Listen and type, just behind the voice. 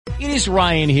It is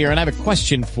Ryan here, and I have a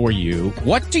question for you.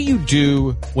 What do you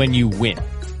do when you win?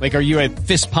 Like, are you a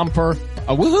fist pumper,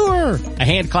 a woohooer, a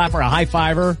hand clapper, a high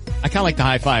fiver? I kind of like the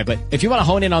high five, but if you want to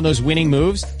hone in on those winning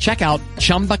moves, check out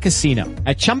Chumba Casino.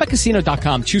 At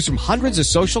ChumbaCasino.com, choose from hundreds of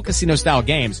social casino-style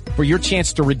games for your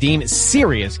chance to redeem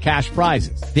serious cash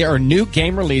prizes. There are new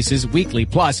game releases weekly,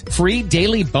 plus free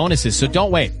daily bonuses. So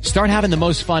don't wait. Start having the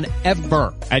most fun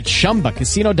ever at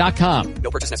ChumbaCasino.com.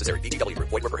 No purchase necessary. VGW Group.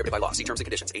 Void where prohibited by law. See terms and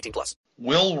conditions. 18+.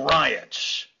 Will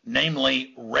riots,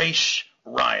 namely race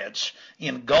riots,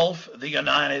 engulf the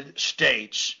United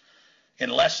States in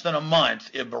less than a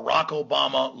month if Barack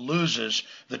Obama loses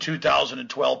the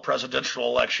 2012 presidential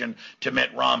election to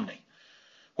Mitt Romney?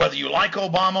 Whether you like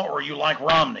Obama or you like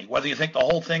Romney, whether you think the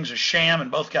whole thing's a sham and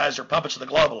both guys are puppets of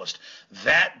the globalist,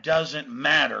 that doesn't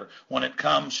matter when it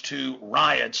comes to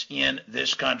riots in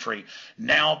this country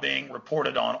now being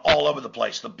reported on all over the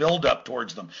place. The buildup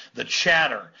towards them, the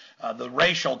chatter, the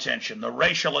racial tension, the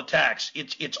racial attacks.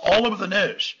 It's all over the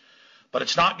news, but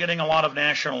it's not getting a lot of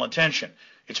national attention.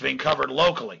 It's being covered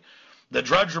locally. The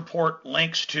Drudge Report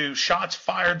links to shots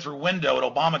fired through window at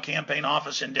Obama campaign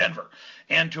office in Denver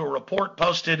and to a report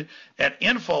posted at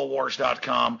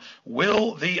Infowars.com,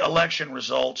 will the election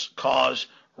results cause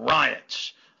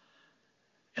riots?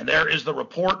 And there is the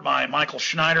report by Michael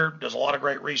Schneider, does a lot of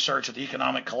great research at the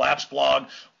Economic Collapse blog.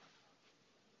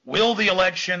 Will the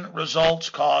election results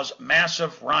cause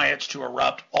massive riots to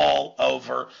erupt all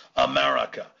over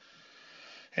America?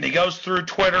 And he goes through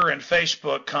Twitter and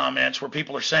Facebook comments where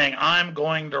people are saying, I'm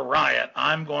going to riot,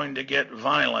 I'm going to get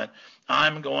violent,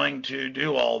 I'm going to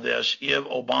do all this if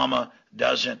Obama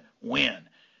doesn't win.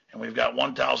 And we've got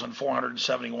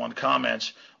 1,471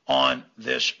 comments on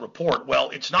this report.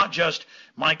 Well, it's not just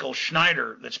Michael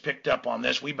Schneider that's picked up on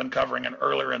this. We've been covering it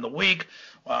earlier in the week.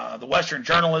 The Western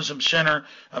Journalism Center,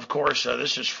 of course,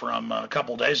 this is from a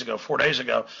couple days ago, 4 days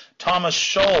ago. Thomas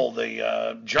Sowell,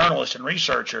 the journalist and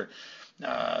researcher,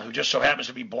 who just so happens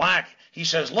to be black, he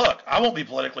says, look, I won't be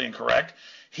politically incorrect.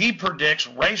 He predicts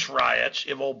race riots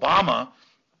if Obama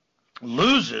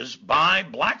loses by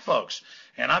black folks.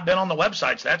 And I've been on the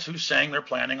websites. That's who's saying they're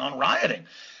planning on rioting.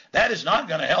 That is not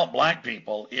going to help black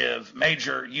people if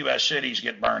major U.S. cities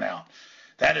get burnt out.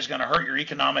 That is going to hurt your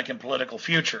economic and political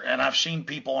future. And I've seen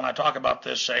people, when I talk about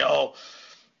this, say, oh,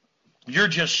 you're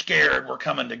just scared, we're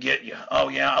coming to get you. Oh,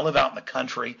 yeah, I live out in the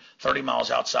country, 30 miles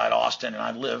outside Austin, and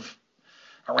I live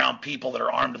around people that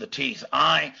are armed to the teeth.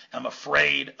 I am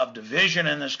afraid of division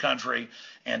in this country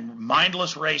and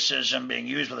mindless racism being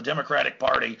used by the Democratic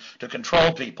Party to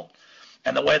control people.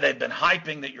 And the way they've been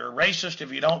hyping that you're racist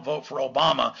if you don't vote for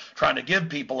Obama, trying to give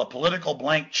people a political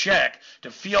blank check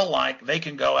to feel like they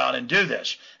can go out and do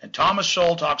this. And Thomas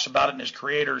Sowell talks about it in his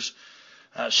Creators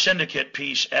Syndicate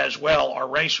piece as well, our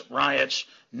Race Riots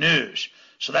News.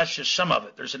 So that's just some of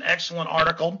it. There's an excellent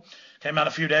article, came out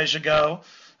a few days ago,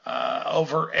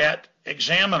 over at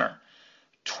Examiner.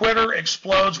 Twitter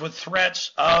explodes with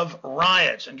threats of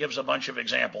riots, and gives a bunch of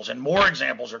examples, and more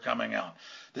examples are coming out.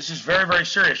 This is very, very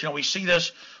serious. You know, we see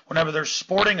this whenever there's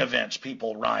sporting events,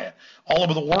 people riot all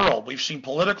over the world. We've seen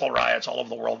political riots all over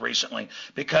the world recently,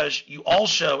 because you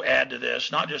also add to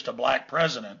this not just a black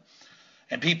president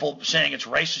and people saying it's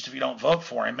racist if you don't vote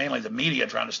for him, mainly the media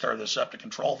trying to stir this up to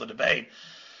control the debate.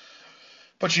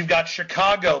 But you've got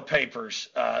Chicago papers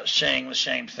saying the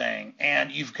same thing.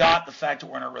 And you've got the fact that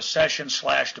we're in a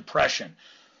recession/depression.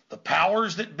 The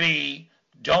powers that be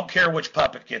don't care which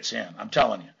puppet gets in, I'm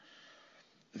telling you.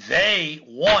 They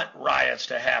want riots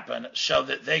to happen so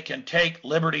that they can take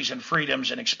liberties and freedoms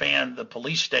and expand the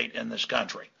police state in this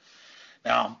country.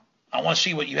 Now, I want to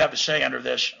see what you have to say under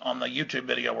this on the YouTube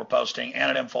video we're posting,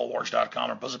 and at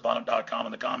Infowars.com or BuzzAbundant.com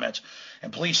in the comments.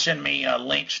 And please send me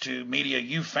links to media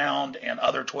you found and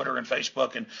other Twitter and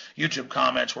Facebook and YouTube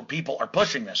comments where people are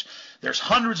pushing this. There's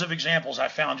hundreds of examples I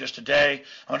found just today.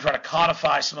 I'm going to try to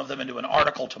codify some of them into an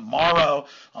article tomorrow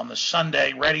on the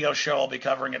Sunday radio show. I'll be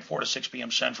covering at 4 to 6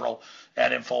 p.m. Central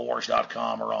at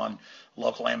Infowars.com or on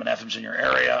local AM and FMs in your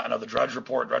area. I know the Drudge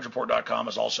Report, DrudgeReport.com,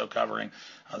 is also covering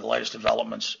the latest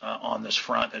developments on this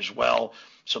front as well.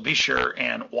 So be sure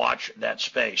and watch that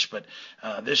space. But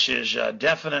this is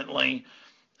definitely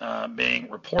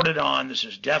being reported on. This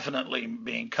is definitely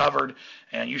being covered,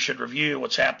 and you should review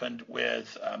what's happened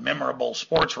with memorable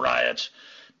sports riots.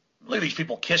 Look at these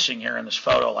people kissing here in this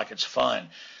photo like it's fun.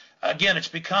 Again, it's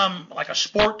become like a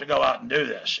sport to go out and do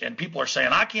this, and people are saying,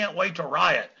 I can't wait to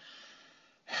riot.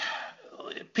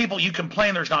 People, you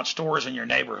complain there's not stores in your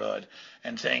neighborhood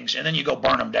and things, and then you go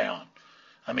burn them down.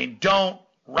 I mean, don't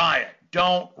riot.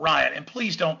 Don't riot. And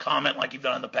please don't comment like you've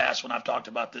done in the past when I've talked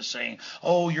about this, saying,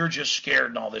 oh, you're just scared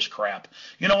and all this crap.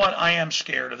 You know what? I am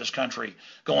scared of this country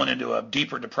going into a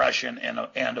deeper depression and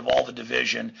of all the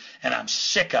division, and I'm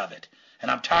sick of it.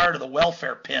 And I'm tired of the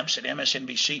welfare pimps at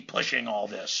MSNBC pushing all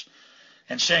this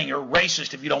and saying you're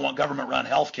racist if you don't want government-run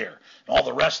health care and all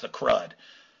the rest of the crud.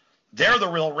 They're the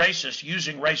real racists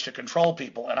using race to control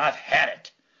people, and I've had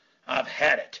it. I've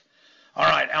had it. All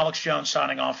right, Alex Jones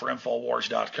signing off for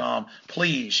Infowars.com.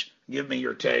 Please give me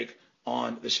your take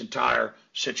on this entire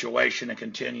situation and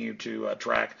continue to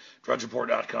track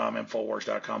DrudgeReport.com,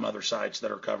 Infowars.com, other sites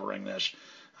that are covering this.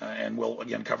 And we'll,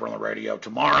 again, cover on the radio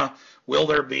tomorrow. Will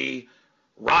there be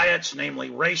riots, namely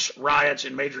race riots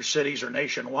in major cities or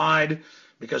nationwide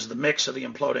because of the mix of the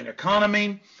imploding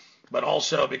economy, but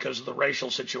also because of the racial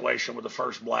situation with the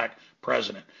first black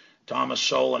president? Thomas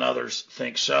Sowell and others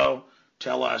think so.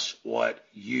 Tell us what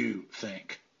you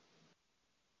think.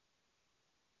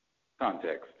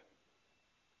 Context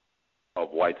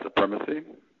of white supremacy,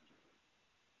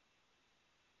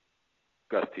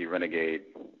 Gus T. Renegade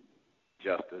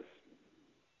Justice,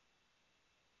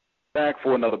 back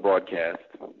for another broadcast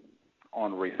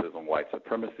on racism, white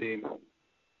supremacy.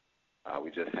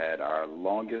 We just had our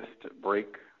longest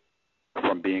break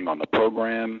from being on the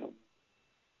program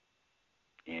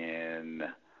in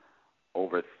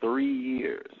over 3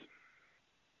 years.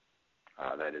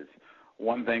 That is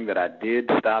one thing that I did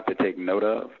stop to take note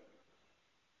of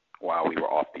while we were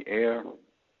off the air.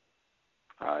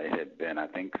 It had been, I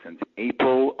think, since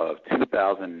April of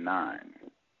 2009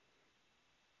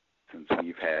 since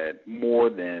we've had more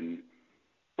than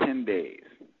 10 days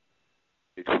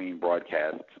between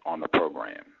broadcasts on the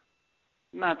program.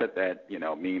 Not that that,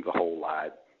 means a whole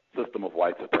lot. System of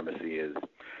white supremacy is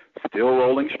still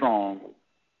rolling strong,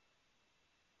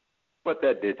 but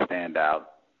that did stand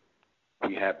out.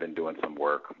 We have been doing some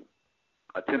work,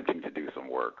 attempting to do some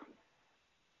work,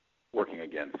 working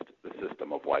against the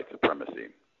system of white supremacy.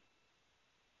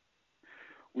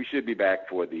 We should be back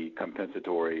for the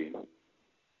compensatory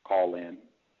call-in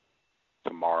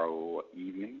tomorrow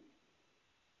evening,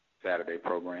 Saturday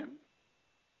program,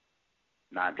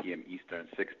 9 p.m. Eastern,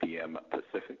 6 p.m.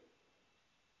 Pacific.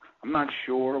 I'm not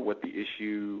sure what the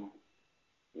issue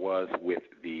was with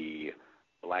the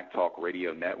Black Talk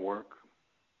Radio Network.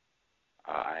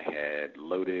 I had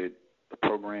loaded the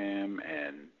program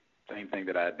and same thing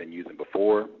that I had been using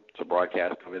before to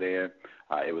broadcast over there.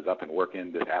 It was up and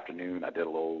working this afternoon. I did a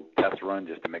little test run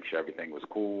just to make sure everything was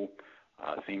cool.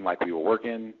 Seemed like we were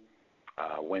working.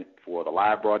 Went for the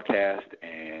live broadcast,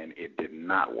 and it did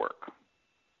not work.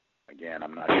 Again,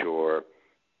 I'm not sure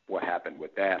what happened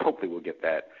with that. Hopefully we'll get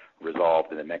that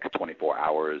resolved in the next 24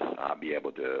 hours. I'll be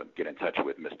able to get in touch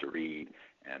with Mr. Reed,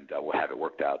 and we'll have it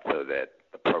worked out so that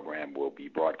the program will be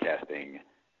broadcasting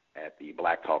at the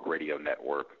Black Talk Radio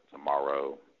Network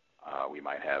tomorrow. We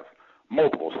might have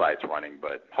multiple sites running,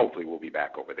 but hopefully we'll be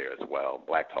back over there as well,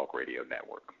 Black Talk Radio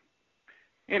Network.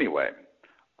 Anyway,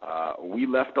 we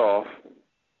left off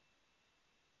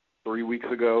 3 weeks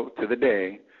ago to the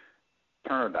day,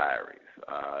 Turner Diaries,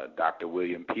 Dr.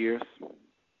 William Pierce,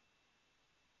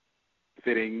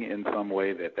 fitting in some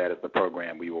way that that is the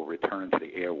program we will return to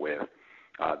the air with.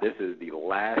 This is the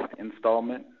last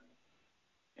installment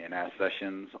in our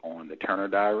sessions on the Turner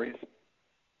Diaries.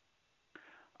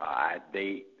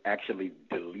 They actually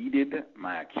deleted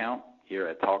my account here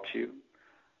at TalkShoe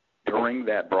during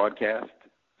that broadcast,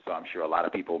 so I'm sure a lot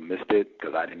of people missed it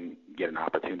because I didn't get an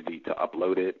opportunity to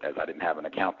upload it as I didn't have an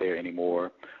account there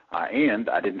anymore, and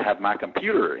I didn't have my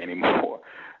computer anymore.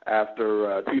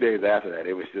 After 2 days after that,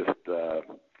 it was just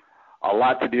a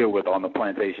lot to deal with on the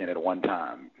plantation at one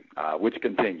time, which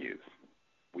continues.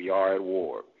 We are at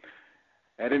war.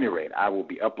 At any rate, I will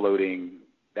be uploading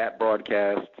that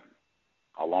broadcast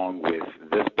along with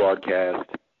this broadcast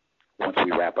once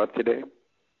we wrap up today.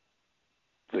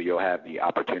 So you'll have the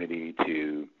opportunity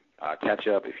to catch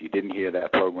up. If you didn't hear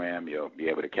that program, you'll be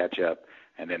able to catch up,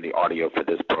 and then the audio for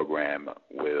this program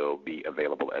will be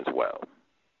available as well.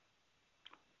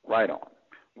 Right on.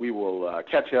 We will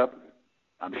catch up.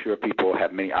 I'm sure people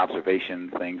have many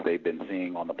observations, things they've been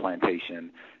seeing on the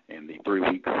plantation in the 3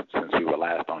 weeks since we were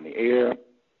last on the air.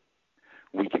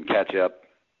 We can catch up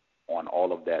on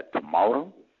all of that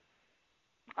tomorrow.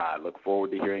 I look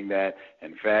forward to hearing that.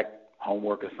 In fact,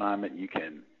 homework assignment, you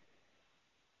can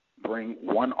bring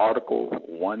one article,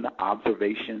 one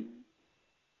observation,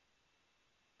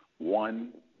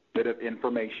 one bit of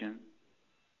information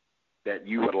that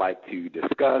you would like to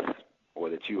discuss or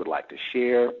that you would like to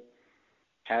share.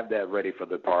 Have that ready for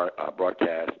the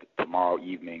broadcast tomorrow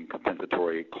evening,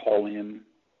 compensatory call-in,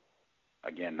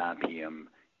 again, 9 p.m.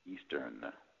 Eastern,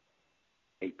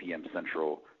 8 p.m.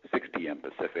 Central, 6 p.m.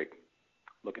 Pacific.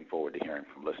 Looking forward to hearing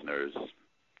from listeners,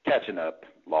 catching up,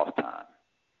 lost time.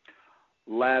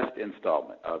 Last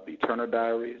installment of the Turner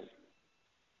Diaries,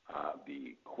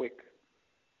 the quick,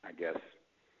 I guess,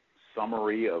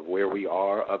 summary of where we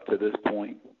are up to this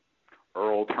point.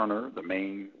 Earl Turner, the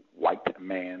main white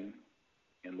man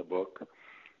in the book.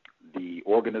 The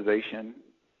organization,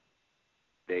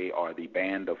 they are the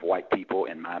band of white people,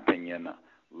 in my opinion,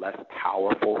 less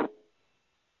powerful,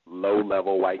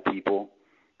 low-level white people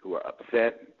who are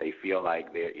upset. They feel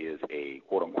like there is a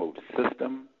quote-unquote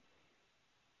system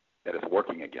that is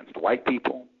working against white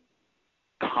people,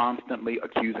 constantly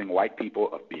accusing white people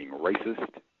of being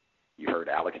racist. You heard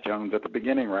Alex Jones at the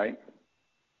beginning, right?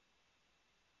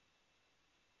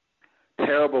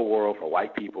 Terrible world for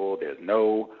white people. There's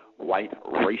no white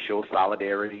racial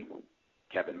solidarity.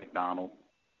 Kevin McDonald.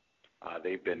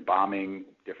 They've been bombing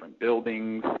different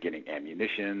buildings, getting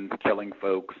ammunition, killing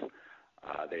folks.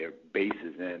 Their base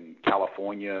is in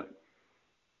California.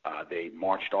 They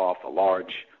marched off a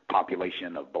large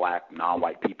population of black,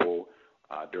 non-white people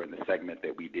during the segment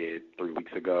that we did 3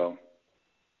 weeks ago.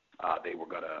 They were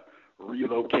going to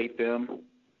relocate them,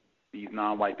 these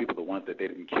non-white people, the ones that they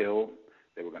didn't kill.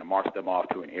 They were going to march them off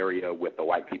to an area with the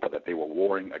white people that they were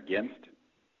warring against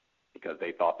because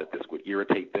they thought that this would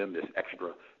irritate them, this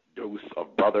extra dose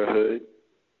of brotherhood,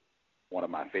 one of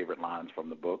my favorite lines from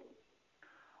the book.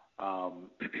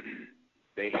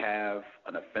 They have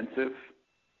an offensive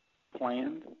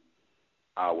planned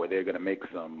where they're going to make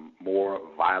some more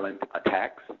violent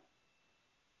attacks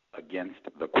against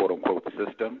the quote-unquote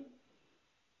system.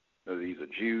 So these are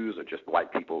Jews or just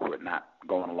white people who are not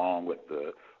going along with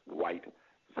the white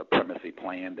supremacy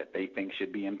plan that they think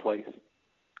should be in place,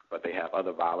 but they have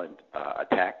other violent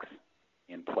attacks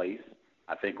in place.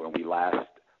 I think when we last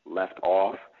left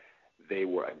off, they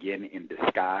were again in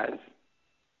disguise.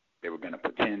 They were going to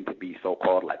pretend to be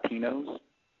so-called Latinos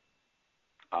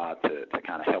to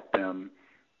kind of help them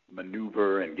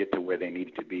maneuver and get to where they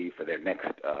needed to be for their next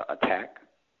attack.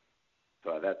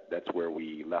 So that's where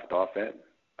we left off at.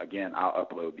 Again, I'll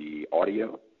upload the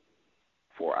audio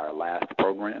for our last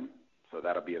program, so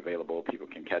that'll be available. People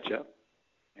can catch up,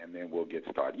 and then we'll get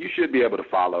started. You should be able to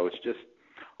follow. It's just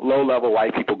low-level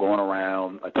white people going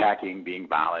around, attacking, being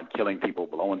violent, killing people,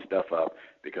 blowing stuff up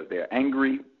because they're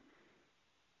angry,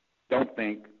 don't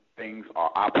think things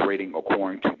are operating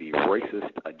according to the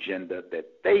racist agenda that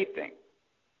they think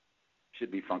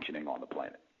should be functioning on the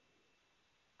planet.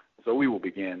 So we will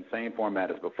begin, same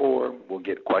format as before. We'll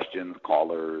get questions,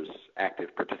 callers,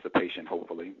 active participation,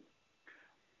 hopefully,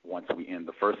 once we end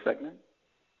the first segment.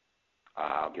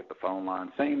 I'll get the phone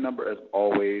line. Same number as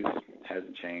always,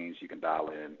 hasn't changed. You can dial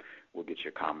in. We'll get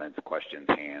your comments, questions,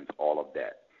 hands, all of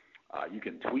that. You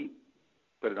can tweet,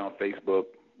 put it on Facebook,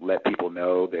 let people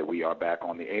know that we are back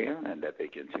on the air and that they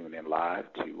can tune in live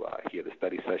to hear the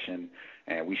study session.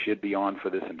 And we should be on for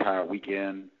this entire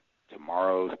weekend.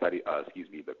 Tomorrow's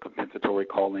the compensatory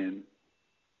call-in.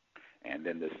 And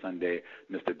then this Sunday,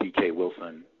 Mr. D.K.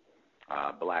 Wilson,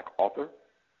 black author.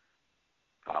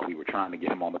 We were trying to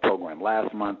get him on the program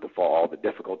last month before all the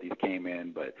difficulties came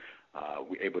in, but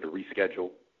we were able to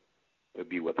reschedule. He'll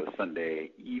be with us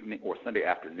Sunday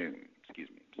afternoon,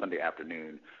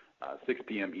 6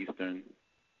 p.m. Eastern,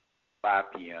 5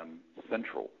 p.m.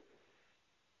 Central,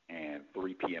 and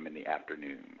 3 p.m. in the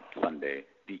afternoon, Sunday,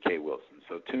 D.K. Wilson.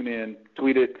 So tune in,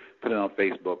 tweet it, put it on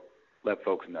Facebook, let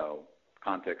folks know,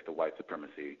 context of white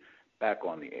supremacy, back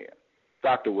on the air.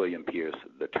 Dr. William Pierce,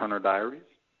 The Turner Diaries.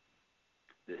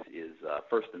 This is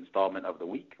first installment of the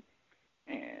week,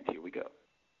 and here we go.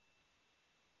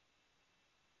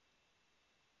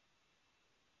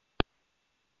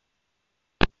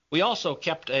 We also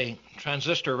kept a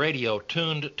transistor radio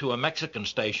tuned to a Mexican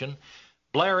station,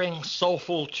 blaring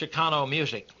soulful Chicano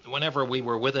music whenever we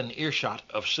were within earshot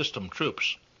of system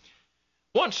troops.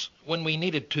 Once, when we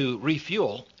needed to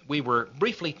refuel, we were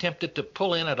briefly tempted to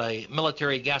pull in at a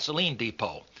military gasoline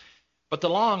depot, but the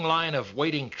long line of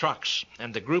waiting trucks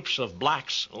and the groups of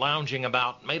blacks lounging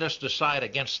about made us decide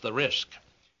against the risk.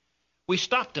 We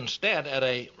stopped instead at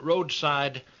a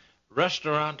roadside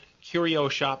restaurant curio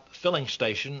shop filling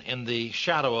station in the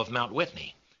shadow of Mount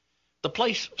Whitney. The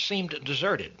place seemed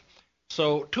deserted,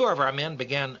 so two of our men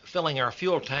began filling our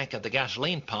fuel tank at the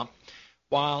gasoline pump,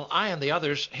 while I and the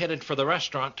others headed for the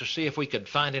restaurant to see if we could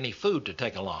find any food to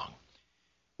take along.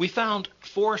 We found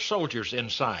 4 soldiers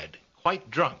inside,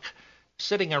 quite drunk,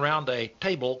 sitting around a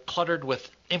table cluttered with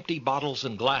empty bottles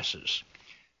and glasses.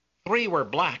 3 were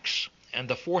blacks, and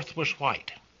the 4th was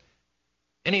white.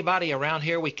 "Anybody around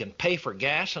here we can pay for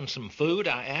gas and some food?"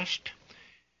 I asked.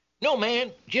 "No,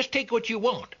 man, just take what you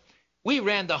want. We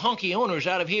ran the honky owners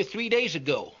out of here 3 days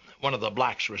ago," one of the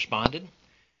blacks responded.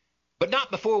 "But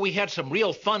not before we had some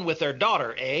real fun with their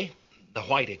daughter, eh?" the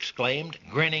white exclaimed,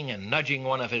 grinning and nudging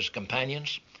one of his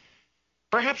companions.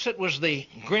 Perhaps it was the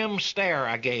grim stare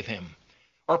I gave him,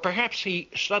 or perhaps he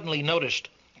suddenly noticed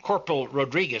Corporal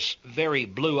Rodriguez' very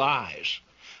blue eyes,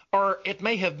 or it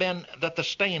may have been that the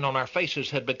stain on our faces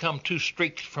had become too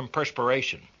streaked from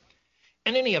perspiration.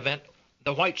 In any event,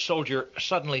 the white soldier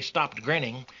suddenly stopped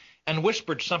grinning and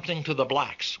whispered something to the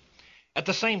blacks. At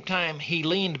the same time, he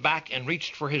leaned back and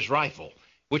reached for his rifle,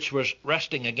 which was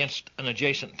resting against an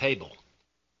adjacent table.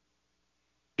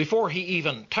 Before he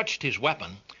even touched his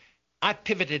weapon, I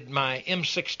pivoted my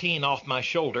M16 off my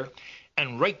shoulder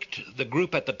and raked the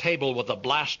group at the table with a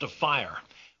blast of fire,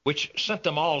 which sent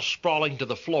them all sprawling to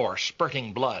the floor,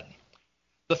 spurting blood.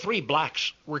 The 3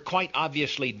 blacks were quite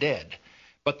obviously dead,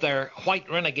 but their white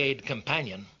renegade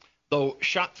companion, though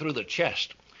shot through the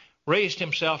chest, raised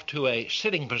himself to a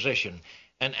sitting position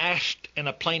and asked in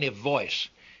a plaintive voice,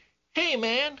 "Hey,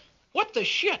 man, what the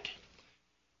shit?"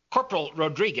 Corporal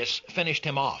Rodriguez finished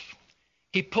him off.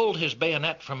 He pulled his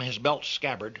bayonet from his belt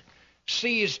scabbard,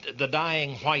 seized the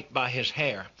dying white by his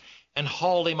hair, and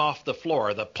hauled him off the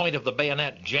floor, the point of the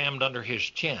bayonet jammed under his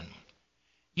chin.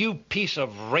 "You piece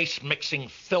of race-mixing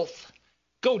filth,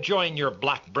 go join your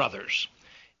black brothers."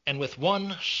 And with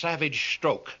one savage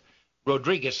stroke,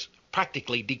 Rodriguez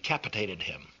practically decapitated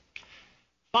him.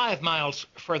 5 miles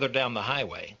further down the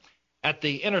highway, at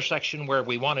the intersection where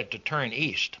we wanted to turn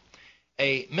east,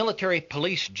 a military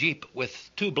police jeep with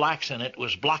 2 blacks in it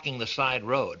was blocking the side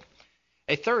road.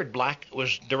 A 3rd black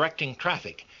was directing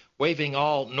traffic, waving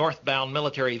all northbound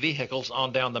military vehicles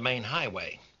on down the main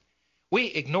highway. We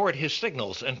ignored his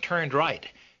signals and turned right,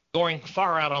 going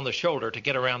far out on the shoulder to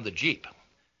get around the jeep.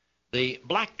 The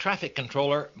black traffic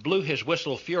controller blew his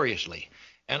whistle furiously,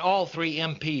 and all 3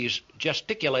 MPs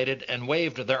gesticulated and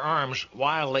waved their arms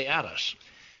wildly at us.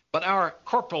 But our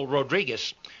Corporal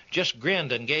Rodriguez just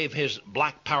grinned and gave his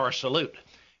black power salute,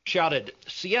 shouted,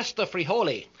 "Siesta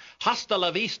frijoli, hasta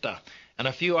la vista," and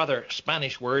a few other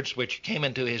Spanish words which came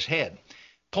into his head,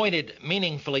 pointed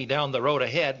meaningfully down the road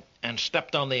ahead, and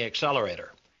stepped on the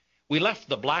accelerator. We left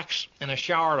the blacks in a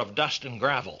shower of dust and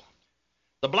gravel.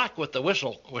 The black with the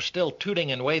whistle was still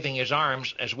tooting and waving his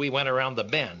arms as we went around the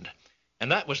bend,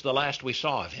 and that was the last we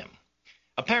saw of him.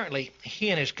 Apparently, he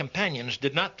and his companions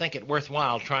did not think it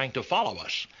worthwhile trying to follow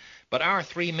us, but our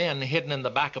 3 men hidden in the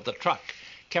back of the truck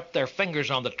kept their fingers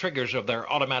on the triggers of their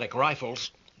automatic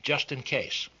rifles, just in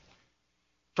case.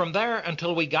 From there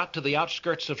until we got to the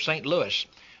outskirts of St. Louis,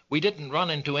 we didn't run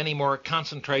into any more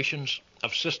concentrations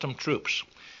of system troops.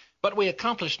 But we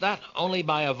accomplished that only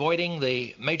by avoiding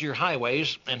the major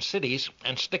highways and cities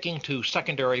and sticking to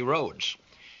secondary roads.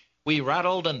 We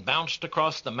rattled and bounced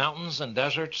across the mountains and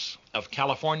deserts of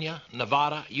California,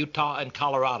 Nevada, Utah, and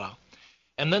Colorado,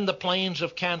 and then the plains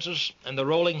of Kansas and the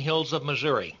rolling hills of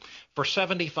Missouri for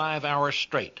 75 hours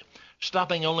straight,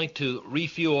 stopping only to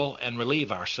refuel and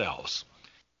relieve ourselves.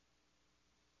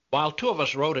 While 2 of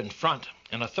us rode in front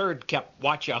and a 3rd kept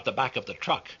watch out the back of the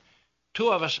truck, 2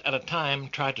 of us at a time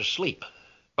tried to sleep,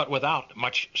 but without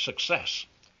much success.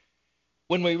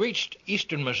 When we reached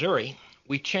eastern Missouri,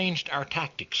 we changed our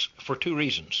tactics for 2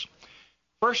 reasons.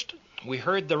 First, we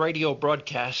heard the radio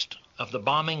broadcast of the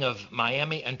bombing of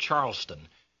Miami and Charleston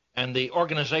and the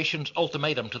organization's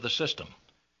ultimatum to the system.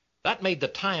 That made the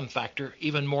time factor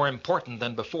even more important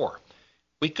than before.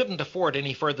 We couldn't afford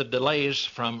any further delays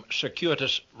from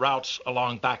circuitous routes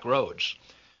along back roads.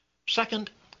 Second,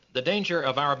 the danger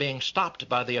of our being stopped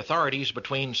by the authorities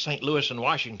between St. Louis and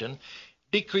Washington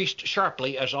decreased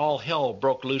sharply as all hell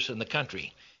broke loose in the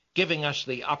country, giving us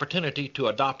the opportunity to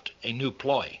adopt a new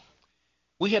ploy.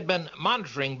 We had been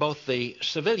monitoring both the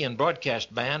civilian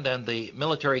broadcast band and the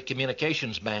military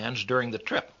communications bands during the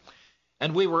trip,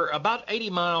 and we were about 80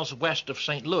 miles west of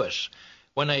St. Louis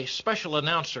when a special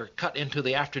announcer cut into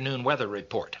the afternoon weather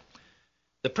report.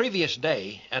 The previous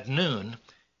day, at noon,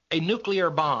 a nuclear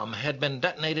bomb had been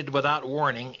detonated without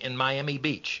warning in Miami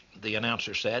Beach, the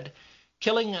announcer said,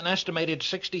 killing an estimated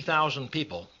 60,000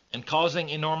 people and causing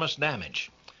enormous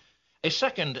damage. A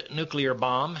second nuclear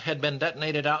bomb had been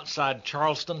detonated outside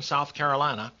Charleston, South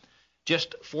Carolina,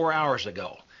 just 4 hours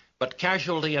ago, but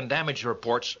casualty and damage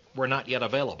reports were not yet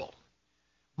available.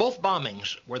 Both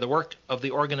bombings were the work of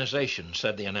the organization,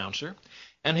 said the announcer,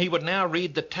 and he would now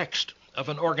read the text of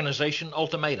an organization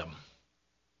ultimatum.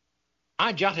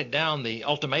 I jotted down the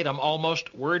ultimatum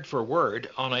almost word for word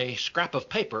on a scrap of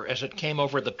paper as it came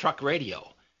over the truck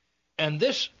radio, and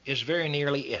this is very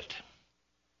nearly it.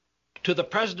 To the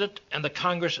President and the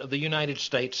Congress of the United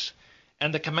States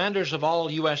and the commanders of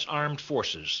all U.S. armed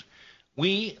forces,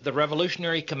 we, the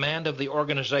Revolutionary Command of the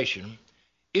organization,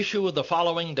 issue the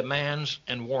following demands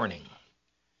and warning.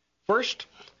 First,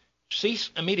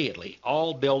 cease immediately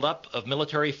all buildup of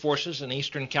military forces in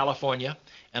eastern California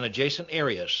and adjacent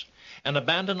areas, and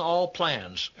abandon all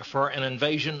plans for an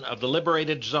invasion of the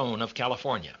liberated zone of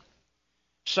California.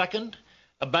 Second,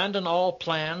 abandon all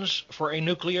plans for a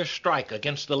nuclear strike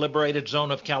against the liberated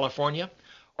zone of California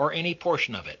or any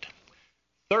portion of it.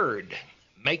 Third,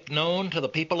 make known to the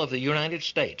people of the United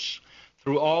States,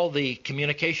 through all the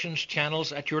communications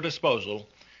channels at your disposal,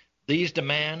 these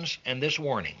demands and this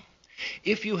warning.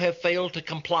 If you have failed to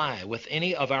comply with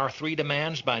any of our 3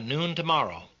 demands by noon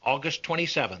tomorrow, August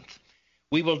 27th,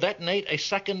 we will detonate a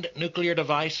second nuclear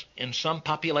device in some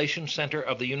population center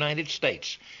of the United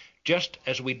States, just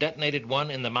as we detonated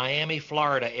one in the Miami,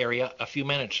 Florida area a few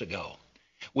minutes ago.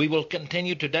 We will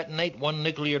continue to detonate one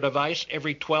nuclear device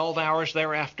every 12 hours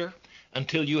thereafter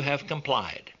until you have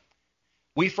complied.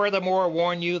 We furthermore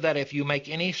warn you that if you make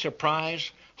any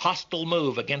surprise, hostile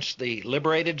move against the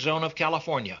liberated zone of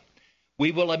California,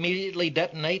 we will immediately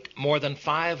detonate more than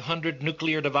 500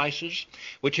 nuclear devices,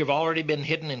 which have already been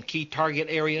hidden in key target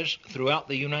areas throughout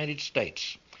the United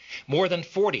States. More than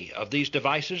 40 of these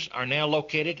devices are now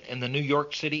located in the New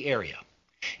York City area.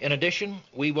 In addition,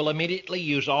 we will immediately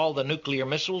use all the nuclear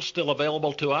missiles still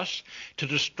available to us to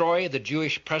destroy the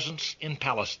Jewish presence in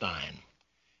Palestine.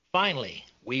 Finally,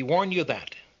 we warn you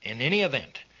that, in any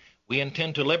event, we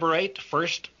intend to liberate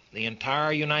first the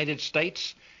entire United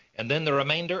States and then the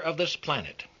remainder of this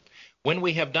planet. When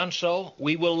we have done so,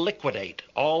 we will liquidate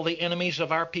all the enemies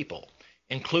of our people,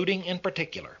 including, in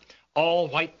particular, all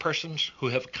white persons who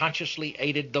have consciously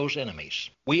aided those enemies.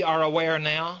 We are aware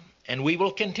now, and we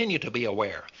will continue to be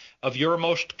aware, of your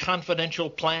most confidential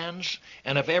plans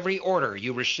and of every order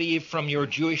you receive from your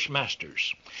Jewish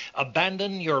masters.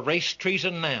 Abandon your race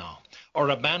treason now, or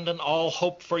abandon all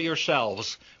hope for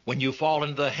yourselves when you fall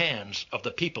into the hands of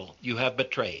the people you have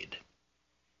betrayed.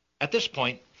 At this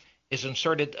point is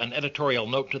inserted an editorial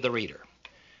note to the reader.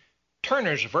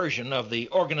 Turner's version of the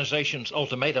organization's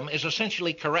ultimatum is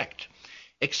essentially correct,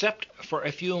 except for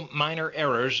a few minor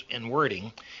errors in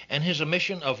wording and his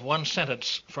omission of one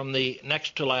sentence from the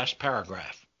next to last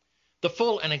paragraph. The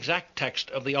full and exact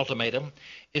text of the ultimatum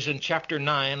is in Chapter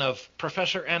 9 of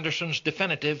Professor Anderson's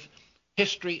definitive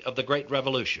History of the Great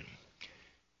Revolution.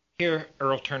 Here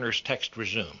Earl Turner's text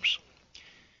resumes.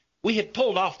 We had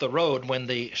pulled off the road when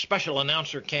the special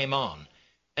announcer came on,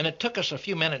 and it took us a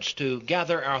few minutes to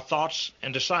gather our thoughts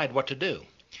and decide what to do.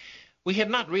 We had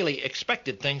not really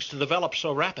expected things to develop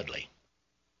so rapidly.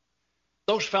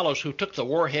 Those fellows who took the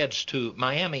warheads to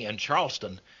Miami and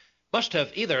Charleston must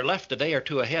have either left a day or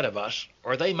two ahead of us,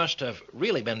 or they must have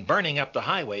really been burning up the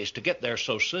highways to get there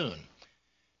so soon.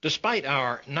 Despite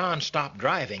our non-stop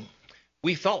driving,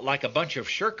 we felt like a bunch of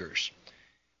shirkers.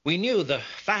 We knew the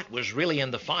fat was really in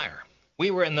the fire.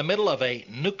 We were in the middle of a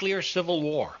nuclear civil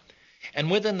war, and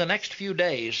within the next few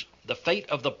days, the fate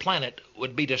of the planet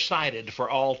would be decided for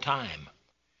all time.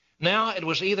 Now it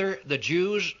was either the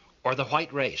Jews or the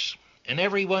white race, and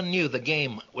everyone knew the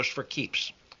game was for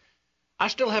keeps. I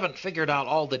still haven't figured out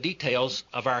all the details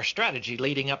of our strategy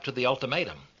leading up to the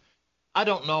ultimatum. I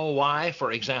don't know why,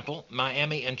 for example,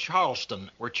 Miami and Charleston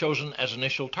were chosen as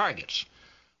initial targets,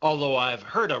 although I've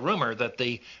heard a rumor that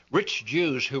the rich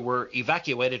Jews who were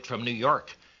evacuated from New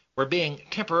York were being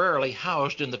temporarily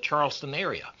housed in the Charleston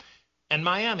area, and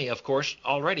Miami, of course,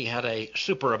 already had a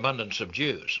superabundance of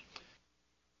Jews.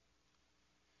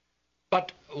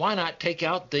 But why not take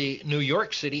out the New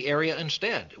York City area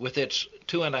instead, with its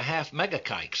 2.5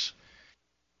 megakikes?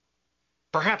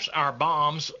 Perhaps our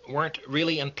bombs weren't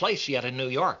really in place yet in New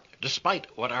York, despite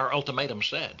what our ultimatum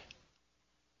said.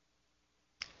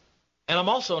 And I'm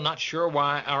also not sure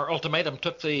why our ultimatum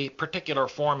took the particular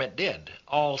form it did,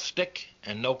 all stick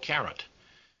and no carrot.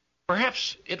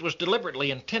 Perhaps it was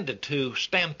deliberately intended to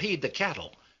stampede the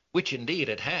cattle, which indeed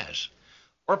it has.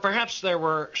 Or perhaps there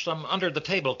were some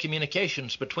under-the-table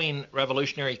communications between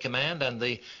Revolutionary Command and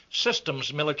the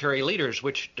system's military leaders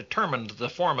which determined the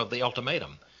form of the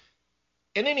ultimatum.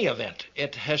 In any event,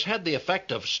 it has had the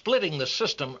effect of splitting the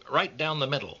system right down the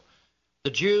middle. The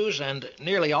Jews and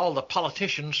nearly all the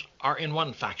politicians are in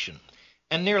one faction,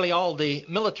 and nearly all the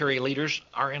military leaders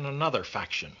are in another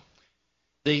faction.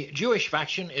 The Jewish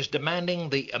faction is demanding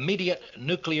the immediate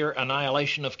nuclear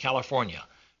annihilation of California,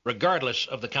 regardless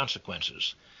of the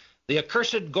consequences. The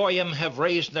accursed Goyim have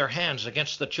raised their hands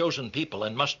against the chosen people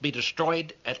and must be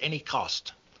destroyed at any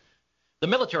cost. The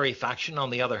military faction, on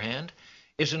the other hand,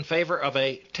 is in favor of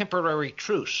a temporary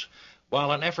truce,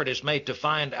 while an effort is made to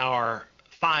find our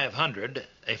 500,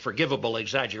 a forgivable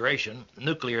exaggeration,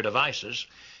 nuclear devices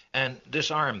and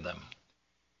disarmed them.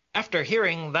 After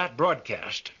hearing that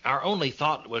broadcast, our only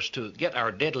thought was to get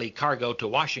our deadly cargo to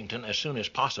Washington as soon as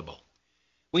possible.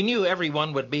 We knew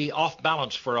everyone would be off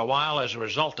balance for a while as a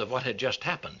result of what had just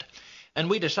happened, and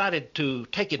we decided to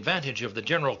take advantage of the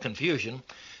general confusion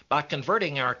by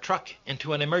converting our truck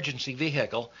into an emergency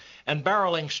vehicle and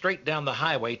barreling straight down the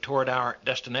highway toward our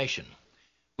destination.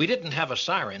 We didn't have a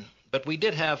siren, but we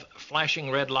did have flashing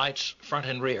red lights front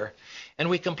and rear, and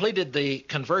we completed the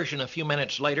conversion a few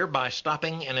minutes later by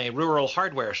stopping in a rural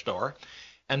hardware store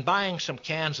and buying some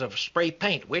cans of spray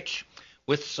paint, which,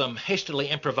 with some hastily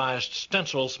improvised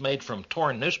stencils made from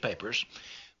torn newspapers,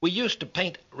 we used to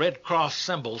paint Red Cross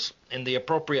symbols in the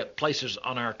appropriate places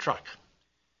on our truck.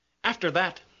 After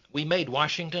that, we made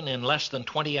Washington in less than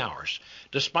 20 hours,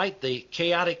 despite the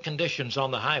chaotic conditions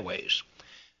on the highways.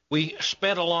 We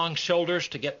sped along shoulders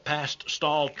to get past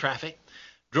stalled traffic,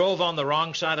 drove on the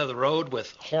wrong side of the road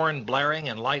with horn blaring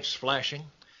and lights flashing,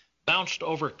 bounced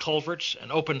over culverts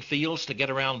and open fields to get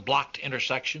around blocked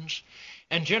intersections,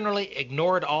 and generally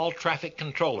ignored all traffic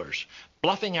controllers,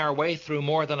 bluffing our way through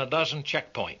more than a dozen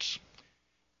checkpoints.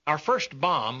 Our first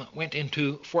bomb went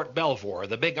into Fort Belvoir,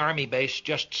 the big Army base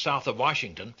just south of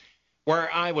Washington, where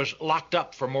I was locked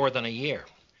up for more than a year.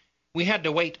 We had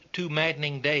to wait 2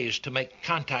 maddening days to make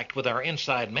contact with our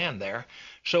inside man there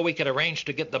so we could arrange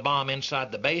to get the bomb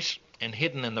inside the base and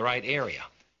hidden in the right area.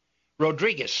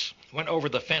 Rodriguez went over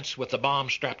the fence with the bomb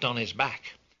strapped on his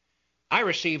back. I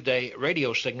received a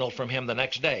radio signal from him the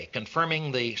next day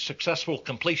confirming the successful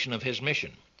completion of his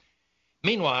mission.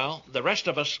 Meanwhile, the rest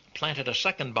of us planted a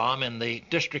second bomb in the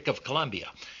District of Columbia,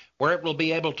 where it will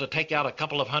be able to take out a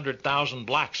couple of 100,000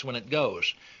 blacks when it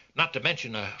goes, not to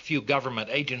mention a few government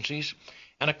agencies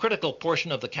and a critical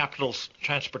portion of the capital's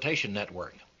transportation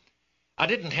network. I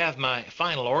didn't have my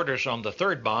final orders on the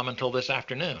third bomb until this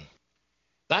afternoon.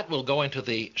 That will go into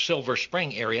the Silver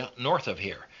Spring area north of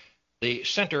here, the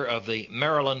center of the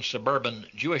Maryland suburban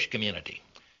Jewish community.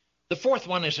 The fourth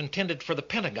one is intended for the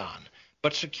Pentagon,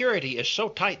 but security is so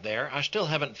tight there, I still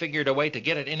haven't figured a way to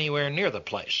get it anywhere near the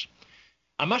place.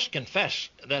 I must confess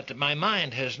that my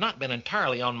mind has not been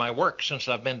entirely on my work since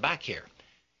I've been back here.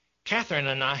 Catherine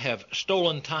and I have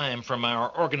stolen time from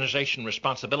our organization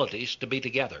responsibilities to be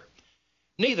together.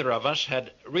 Neither of us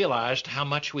had realized how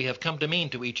much we have come to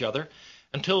mean to each other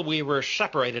until we were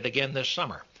separated again this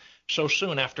summer, so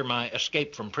soon after my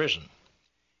escape from prison.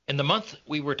 In the month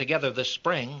we were together this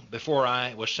spring, before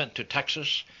I was sent to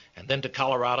Texas and then to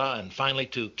Colorado and finally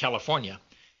to California,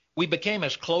 we became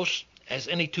as close as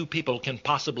any two people can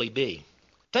possibly be.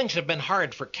 Things have been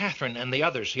hard for Catherine and the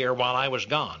others here while I was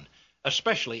gone,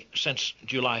 especially since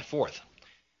July 4th.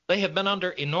 They have been under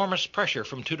enormous pressure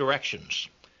from 2 directions.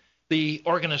 The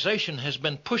organization has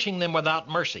been pushing them without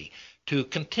mercy to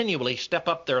continually step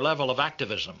up their level of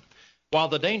activism, while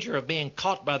the danger of being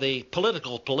caught by the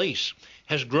political police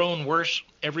has grown worse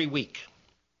every week.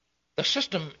 The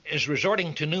system is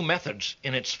resorting to new methods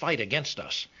in its fight against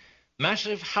us.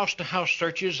 Massive house-to-house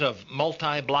searches of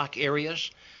multi-block areas,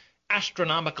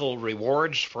 astronomical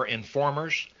rewards for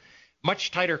informers, much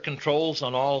tighter controls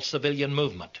on all civilian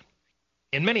movement.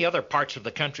 In many other parts of the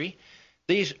country,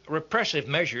 these repressive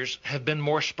measures have been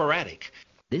more sporadic.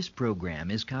 This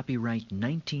program is copyright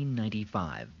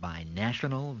 1995 by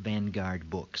National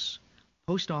Vanguard Books.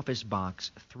 Post Office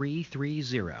Box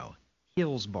 330,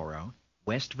 Hillsboro,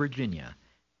 West Virginia,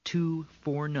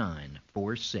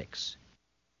 24946.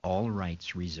 All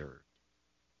rights reserved.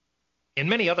 In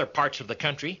many other parts of the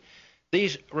country,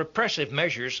 these repressive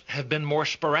measures have been more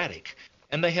sporadic,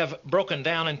 and they have broken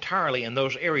down entirely in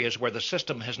those areas where the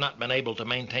system has not been able to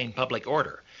maintain public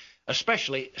order,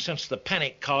 especially since the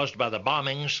panic caused by the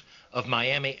bombings of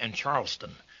Miami and Charleston.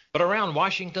 But around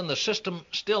Washington, the system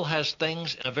still has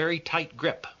things in a very tight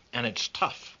grip, and it's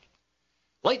tough.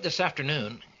 Late this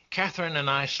afternoon, Catherine and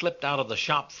I slipped out of the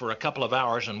shop for a couple of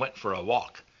hours and went for a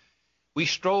walk. We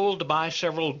strolled by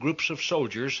several groups of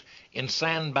soldiers in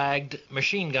sandbagged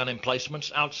machine gun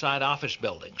emplacements outside office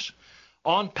buildings,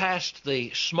 on past the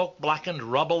smoke-blackened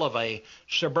rubble of a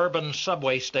suburban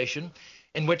subway station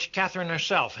in which Catherine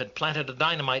herself had planted a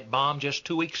dynamite bomb just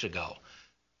 2 weeks ago,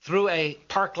 through a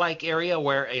park-like area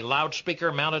where a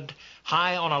loudspeaker mounted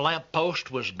high on a lamp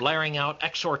post was blaring out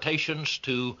exhortations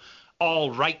to all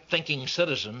right-thinking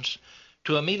citizens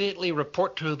to immediately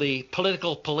report to the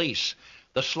political police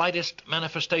the slightest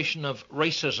manifestation of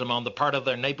racism on the part of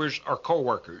their neighbors or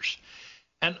co-workers,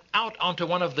 and out onto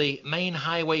one of the main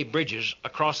highway bridges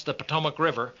across the Potomac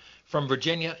River from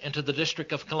Virginia into the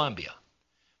District of Columbia.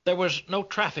 There was no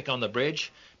traffic on the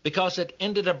bridge because it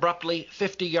ended abruptly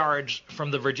 50 yards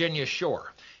from the Virginia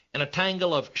shore in a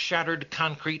tangle of shattered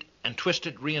concrete and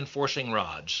twisted reinforcing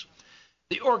rods.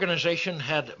 The organization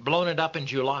had blown it up in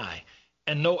July,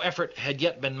 and no effort had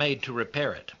yet been made to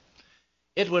repair it.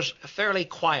 It was fairly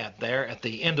quiet there at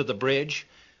the end of the bridge,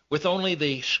 with only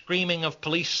the screaming of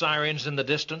police sirens in the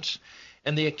distance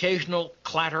and the occasional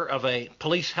clatter of a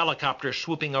police helicopter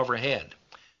swooping overhead.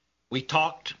 We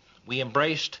talked, we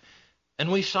embraced,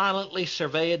 and we silently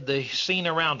surveyed the scene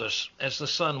around us as the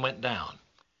sun went down.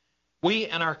 We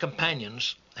and our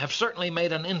companions have certainly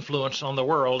made an influence on the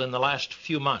world in the last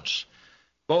few months,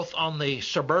 both on the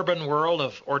suburban world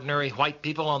of ordinary white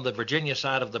people on the Virginia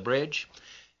side of the bridge,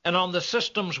 and on the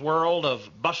systems world of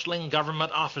bustling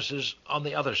government offices on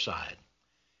the other side.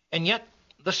 And yet,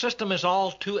 the system is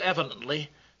all too evidently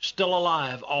still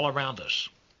alive all around us.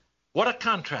 What a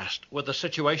contrast with the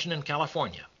situation in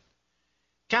California.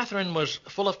 Catherine was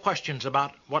full of questions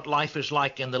about what life is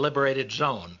like in the liberated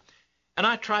zone, and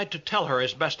I tried to tell her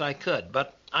as best I could,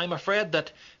 but I'm afraid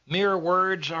that mere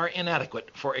words are inadequate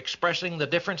for expressing the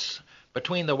difference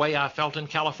between the way I felt in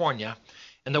California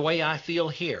and the way I feel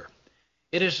here.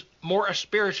 It is more a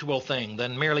spiritual thing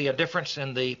than merely a difference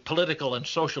in the political and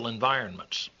social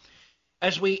environments.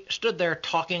 As we stood there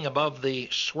talking above the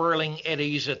swirling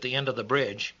eddies at the end of the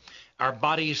bridge, our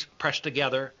bodies pressed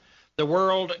together, the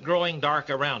world growing dark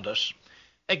around us,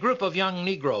 a group of young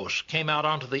Negroes came out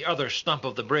onto the other stump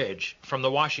of the bridge from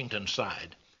the Washington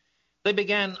side. They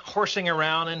began horsing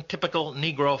around in typical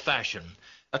Negro fashion,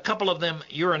 a couple of them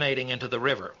urinating into the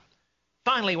river.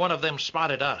 Finally, one of them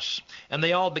spotted us, and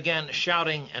they all began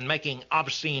shouting and making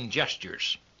obscene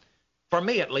gestures. For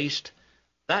me, at least,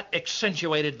 that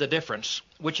accentuated the difference,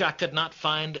 which I could not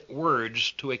find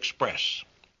words to express.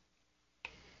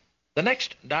 The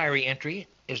next diary entry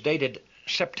is dated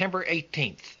September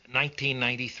 18th,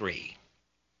 1993.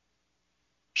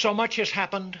 So much has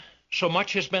happened, so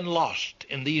much has been lost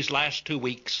in these last 2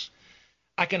 weeks,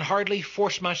 I can hardly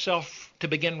force myself to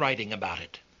begin writing about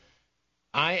it.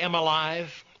 I am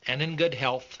alive and in good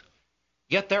health,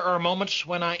 yet there are moments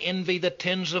when I envy the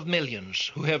tens of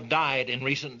millions who have died in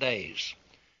recent days.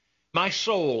 My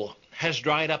soul has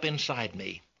dried up inside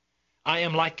me. I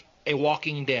am like a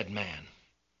walking dead man.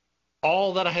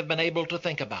 All that I have been able to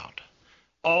think about,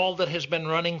 all that has been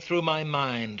running through my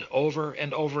mind over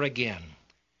and over again,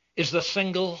 is the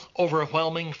single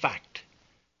overwhelming fact: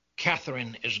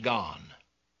 Catherine is gone.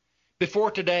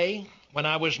 Before today, when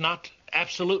I was not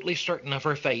absolutely certain of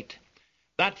her fate,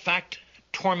 that fact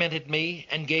tormented me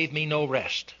and gave me no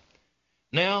rest.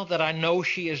 Now that I know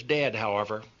she is dead,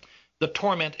 however, the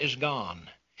torment is gone,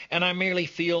 and I merely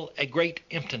feel a great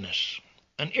emptiness,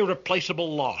 an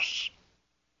irreplaceable loss.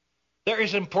 There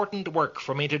is important work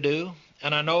for me to do,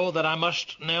 and I know that I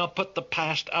must now put the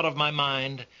past out of my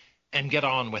mind and get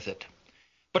on with it.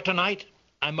 But tonight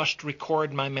I must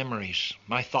record my memories,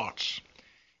 my thoughts.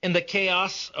 In the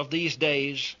chaos of these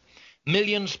days,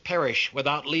 millions perish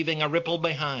without leaving a ripple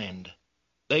behind.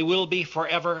 They will be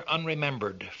forever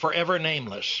unremembered, forever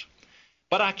nameless.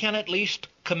 But I can at least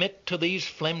commit to these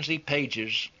flimsy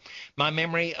pages my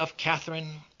memory of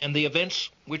Catherine and the events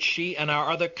which she and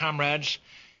our other comrades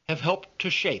have helped to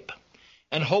shape,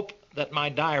 and hope that my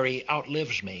diary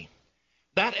outlives me.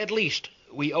 That at least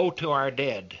we owe to our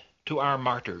dead, to our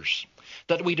martyrs,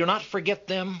 that we do not forget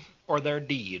them or their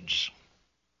deeds.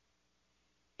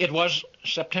 It was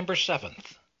September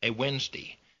 7th, a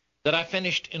Wednesday, that I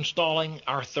finished installing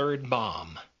our third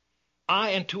bomb. I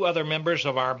and 2 other members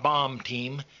of our bomb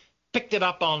team picked it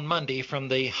up on Monday from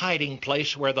the hiding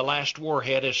place where the last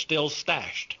warhead is still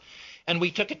stashed, and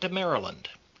we took it to Maryland.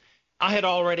 I had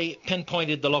already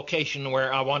pinpointed the location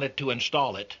where I wanted to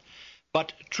install it,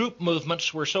 but troop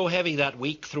movements were so heavy that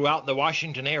week throughout the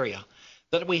Washington area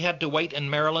that we had to wait in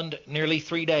Maryland nearly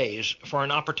 3 days for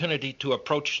an opportunity to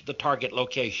approach the target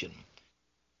location.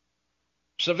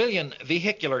 Civilian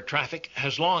vehicular traffic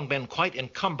has long been quite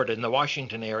encumbered in the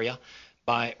Washington area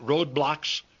by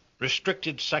roadblocks,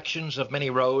 restricted sections of many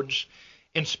roads,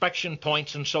 inspection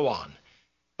points, and so on.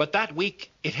 But that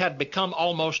week it had become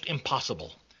almost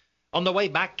impossible. On the way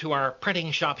back to our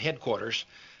printing shop headquarters,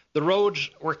 the roads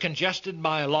were congested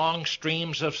by long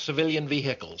streams of civilian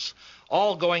vehicles,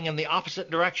 all going in the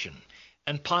opposite direction,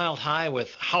 and piled high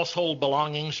with household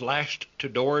belongings lashed to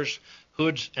doors,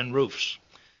 hoods, and roofs.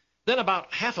 Then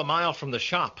about half a mile from the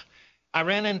shop, I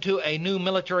ran into a new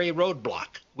military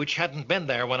roadblock, which hadn't been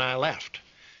there when I left.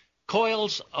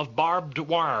 Coils of barbed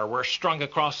wire were strung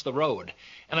across the road,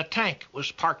 and a tank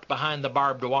was parked behind the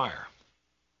barbed wire.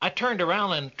 I turned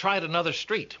around and tried another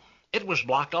street. It was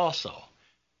blocked also.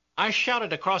 I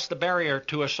shouted across the barrier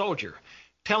to a soldier,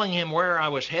 telling him where I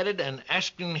was headed and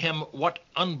asking him what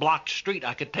unblocked street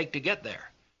I could take to get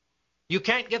there. "You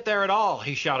can't get there at all,"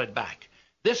 he shouted back.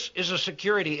 "This is a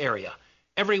security area.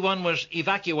 Everyone was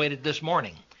evacuated this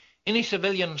morning. Any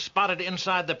civilian spotted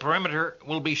inside the perimeter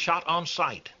will be shot on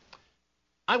sight."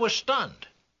 I was stunned.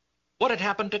 What had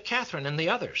happened to Catherine and the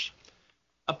others?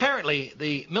 Apparently,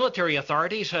 the military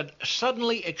authorities had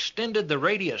suddenly extended the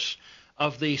radius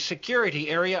of the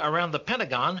security area around the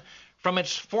Pentagon from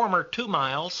its former 2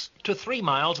 miles to 3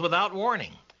 miles without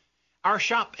warning. Our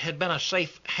shop had been a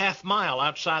safe half-mile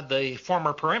outside the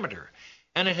former perimeter,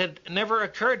 and it had never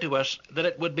occurred to us that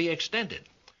it would be extended.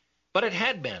 But it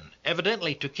had been,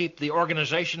 evidently to keep the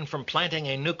organization from planting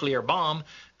a nuclear bomb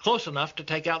close enough to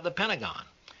take out the Pentagon.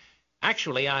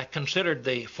 Actually, I considered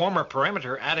the former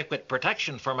perimeter adequate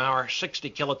protection from our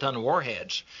 60-kiloton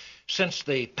warheads, since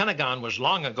the Pentagon was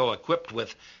long ago equipped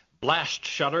with blast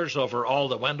shutters over all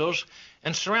the windows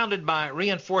and surrounded by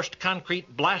reinforced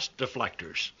concrete blast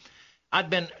deflectors. I'd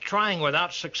been trying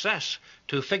without success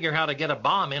to figure how to get a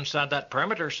bomb inside that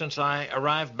perimeter since I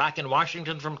arrived back in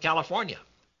Washington from California.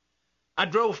 I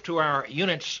drove to our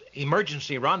unit's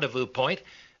emergency rendezvous point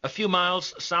a few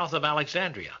miles south of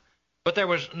Alexandria, but there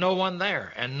was no one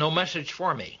there and no message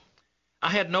for me. I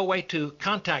had no way to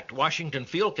contact Washington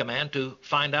Field Command to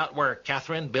find out where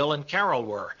Catherine, Bill, and Carol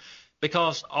were,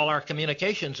 because all our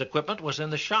communications equipment was in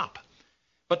the shop.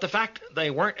 But the fact they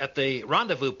weren't at the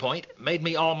rendezvous point made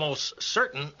me almost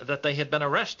certain that they had been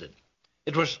arrested.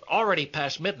 It was already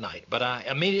past midnight, but I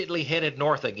immediately headed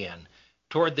north again,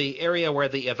 toward the area where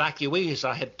the evacuees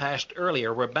I had passed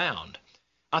earlier were bound.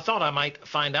 I thought I might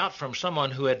find out from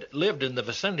someone who had lived in the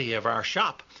vicinity of our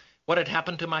shop what had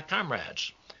happened to my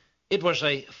comrades. It was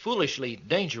a foolishly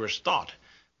dangerous thought,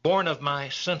 born of my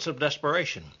sense of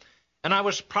desperation, and I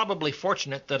was probably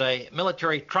fortunate that a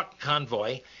military truck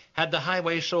convoy had the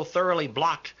highway so thoroughly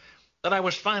blocked that I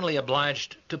was finally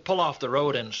obliged to pull off the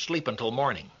road and sleep until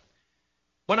morning.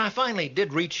 When I finally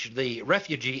did reach the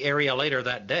refugee area later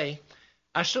that day,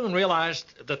 I soon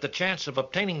realized that the chance of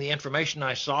obtaining the information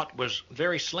I sought was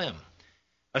very slim.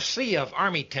 A sea of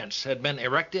army tents had been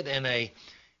erected in a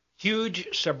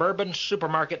huge suburban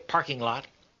supermarket parking lot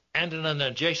and in an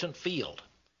adjacent field.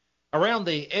 Around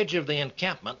the edge of the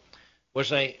encampment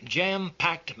was a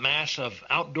jam-packed mass of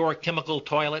outdoor chemical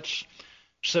toilets,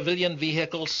 civilian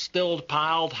vehicles still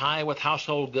piled high with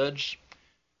household goods,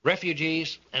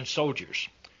 refugees, and soldiers.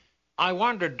 I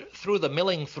wandered through the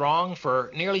milling throng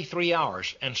for nearly 3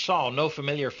 hours and saw no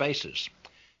familiar faces.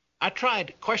 I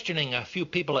tried questioning a few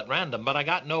people at random, but I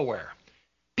got nowhere.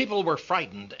 People were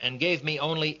frightened and gave me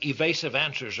only evasive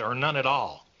answers or none at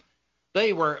all.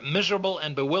 They were miserable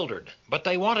and bewildered, but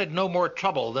they wanted no more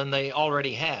trouble than they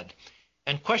already had,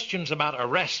 and questions about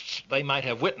arrests they might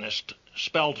have witnessed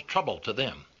spelled trouble to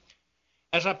them.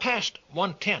 As I passed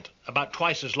one tent about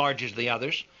twice as large as the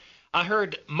others, I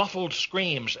heard muffled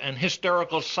screams and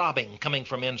hysterical sobbing coming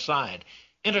from inside,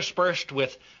 interspersed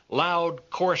with loud,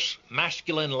 coarse,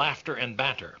 masculine laughter and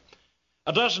banter.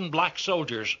 A dozen black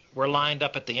soldiers were lined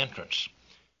up at the entrance.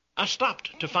 I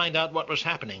stopped to find out what was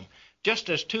happening, just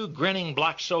as 2 grinning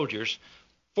black soldiers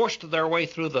forced their way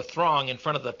through the throng in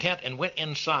front of the tent and went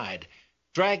inside,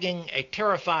 dragging a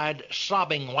terrified,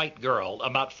 sobbing white girl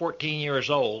about 14 years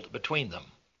old between them.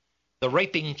 The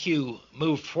raping queue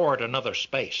moved forward another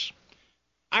space.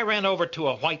 I ran over to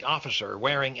a white officer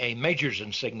wearing a major's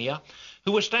insignia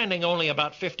who was standing only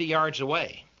about 50 yards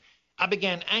away. I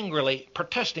began angrily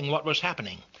protesting what was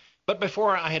happening, but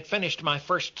before I had finished my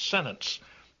first sentence,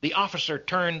 the officer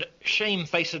turned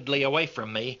shamefacedly away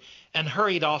from me and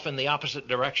hurried off in the opposite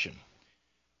direction.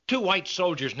 2 white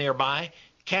soldiers nearby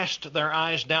cast their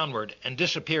eyes downward and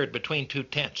disappeared between 2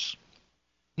 tents.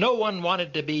 No one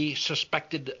wanted to be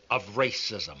suspected of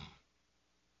racism.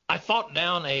 I fought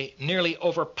down a nearly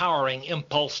overpowering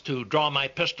impulse to draw my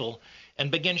pistol and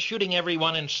begin shooting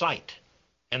everyone in sight,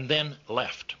 and then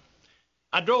left.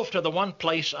 I drove to the one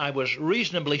place I was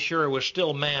reasonably sure was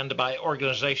still manned by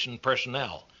organization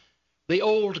personnel, the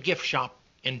old gift shop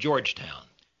in Georgetown.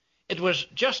 It was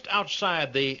just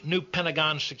outside the new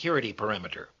Pentagon security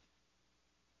perimeter.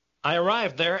 I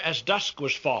arrived there as dusk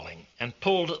was falling and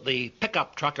pulled the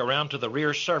pickup truck around to the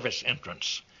rear service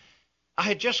entrance. I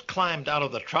had just climbed out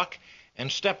of the truck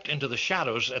and stepped into the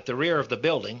shadows at the rear of the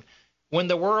building when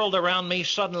the world around me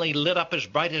suddenly lit up as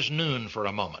bright as noon for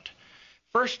a moment.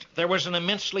 First, there was an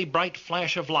immensely bright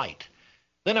flash of light,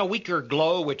 then a weaker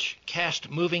glow which cast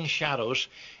moving shadows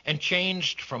and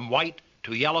changed from white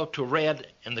to yellow to red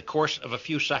in the course of a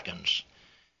few seconds.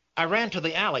 I ran to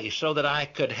the alley so that I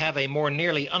could have a more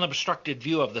nearly unobstructed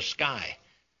view of the sky.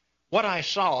 What I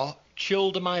saw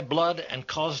chilled my blood and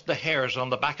caused the hairs on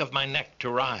the back of my neck to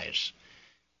rise.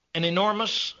 An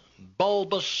enormous,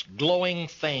 bulbous, glowing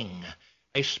thing,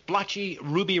 a splotchy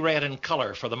ruby red in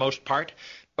color for the most part,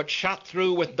 but shot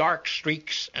through with dark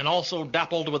streaks and also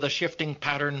dappled with a shifting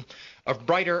pattern of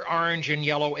brighter orange and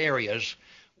yellow areas,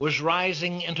 was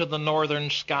rising into the northern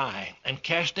sky and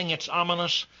casting its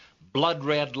ominous,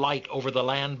 blood-red light over the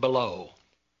land below.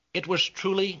 It was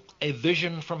truly a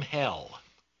vision from hell.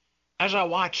 As I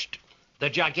watched, the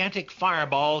gigantic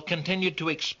fireball continued to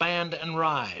expand and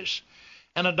rise,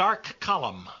 and a dark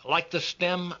column, like the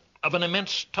stem of an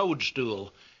immense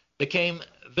toadstool, became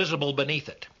visible beneath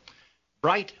it.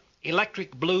 Bright,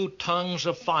 electric blue tongues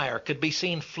of fire could be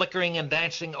seen flickering and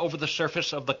dancing over the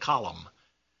surface of the column.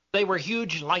 They were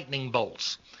huge lightning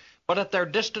bolts, but at their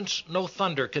distance no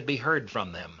thunder could be heard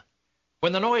from them.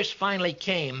 When the noise finally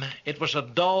came, it was a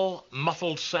dull,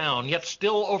 muffled sound, yet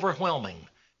still overwhelming.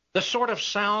 The sort of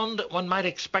sound one might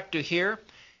expect to hear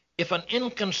if an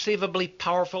inconceivably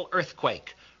powerful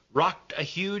earthquake rocked a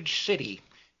huge city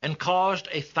and caused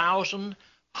 1,000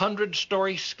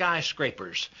 100-story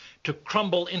skyscrapers to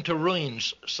crumble into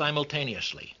ruins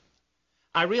simultaneously.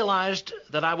 I realized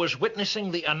that I was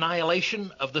witnessing the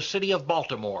annihilation of the city of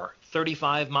Baltimore,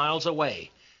 35 miles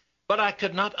away, but I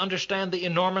could not understand the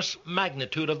enormous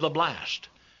magnitude of the blast.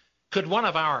 Could one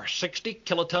of our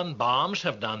 60-kiloton bombs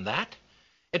have done that?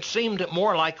 It seemed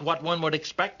more like what one would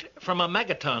expect from a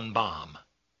megaton bomb.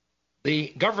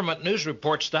 The government news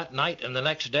reports that night and the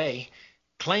next day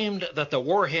claimed that the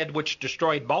warhead which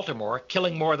destroyed Baltimore,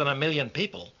 killing more than 1 million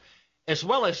people, as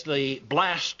well as the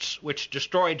blasts which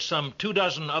destroyed some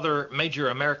 24 other major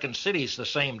American cities the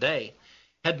same day,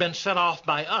 had been set off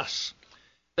by us.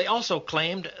 They also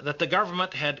claimed that the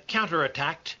government had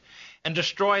counterattacked and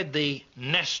destroyed the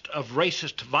nest of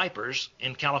racist vipers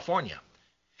in California.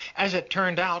 As it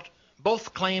turned out,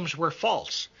 both claims were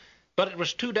false, but it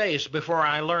was 2 days before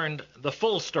I learned the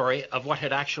full story of what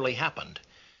had actually happened.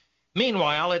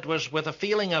 Meanwhile, it was with a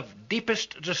feeling of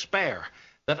deepest despair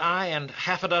that I and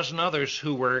half a dozen others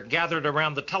who were gathered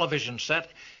around the television set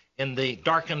in the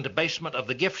darkened basement of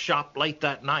the gift shop late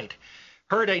that night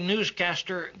heard a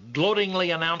newscaster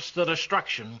gloatingly announce the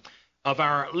destruction of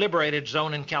our liberated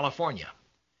zone in California.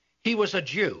 He was a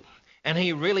Jew, and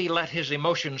he really let his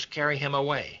emotions carry him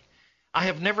away. I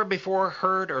have never before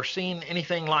heard or seen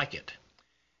anything like it.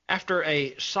 After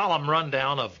a solemn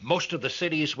rundown of most of the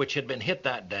cities which had been hit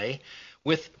that day,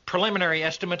 with preliminary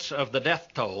estimates of the death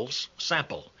tolls,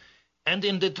 sample, and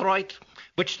in Detroit,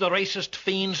 which the racist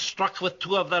fiends struck with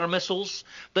 2 of their missiles,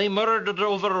 they murdered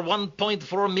over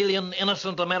 1.4 million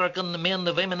innocent American men,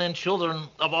 women, and children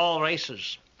of all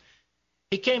races.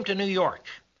 He came to New York.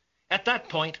 At that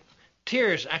point,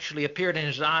 tears actually appeared in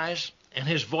his eyes, and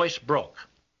his voice broke.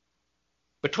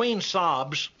 Between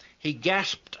sobs, he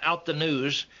gasped out the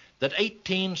news that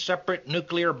 18 separate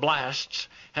nuclear blasts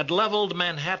had leveled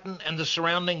Manhattan and the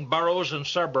surrounding boroughs and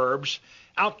suburbs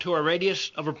out to a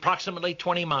radius of approximately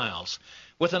 20 miles,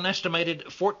 with an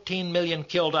estimated 14 million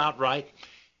killed outright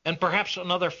and perhaps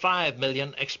another 5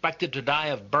 million expected to die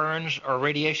of burns or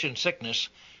radiation sickness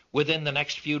within the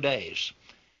next few days.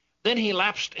 Then he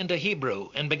lapsed into Hebrew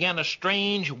and began a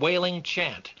strange wailing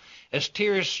chant as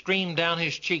tears streamed down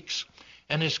his cheeks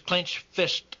and his clenched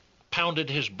fist pounded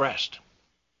his breast.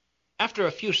 After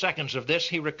a few seconds of this,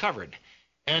 he recovered,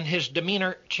 and his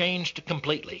demeanor changed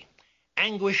completely.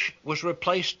 Anguish was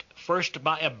replaced first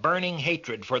by a burning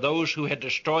hatred for those who had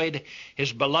destroyed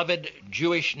his beloved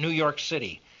Jewish New York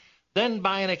City, then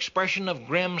by an expression of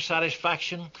grim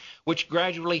satisfaction which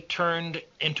gradually turned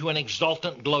into an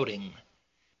exultant gloating.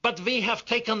 But we have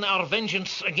taken our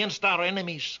vengeance against our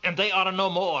enemies, and they are no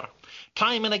more.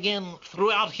 Time and again,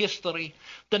 throughout history,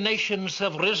 the nations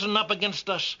have risen up against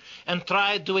us and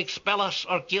tried to expel us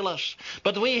or kill us,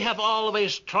 but we have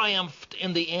always triumphed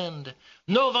in the end.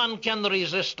 No one can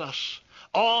resist us.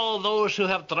 All those who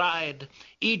have tried,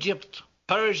 Egypt,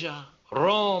 Persia,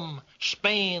 Rome,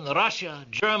 Spain, Russia,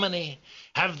 Germany,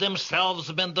 have themselves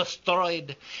been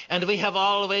destroyed, and we have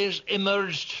always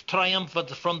emerged triumphant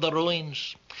from the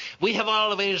ruins. We have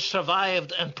always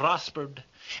survived and prospered,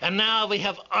 and now we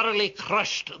have utterly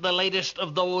crushed the latest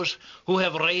of those who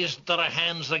have raised their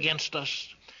hands against us.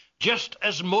 Just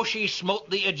as Moshe smote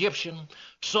the Egyptian,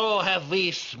 so have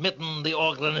we smitten the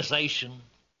organization.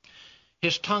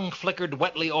 His tongue flickered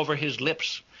wetly over his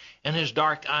lips, and his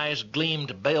dark eyes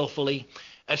gleamed balefully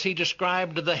as he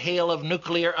described the hail of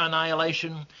nuclear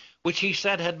annihilation which he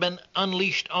said had been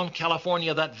unleashed on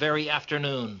California that very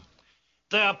afternoon.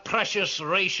 Their precious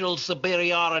racial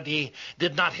superiority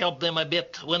did not help them a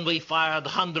bit when we fired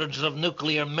hundreds of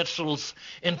nuclear missiles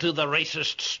into the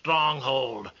racist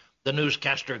stronghold, the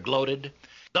newscaster gloated.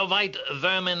 The white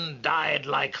vermin died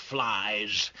like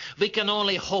flies. We can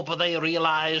only hope they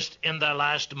realized in their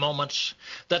last moments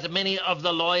that many of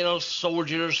the loyal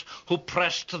soldiers who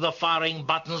pressed the firing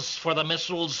buttons for the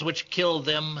missiles which killed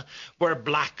them were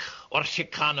black or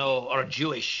Chicano or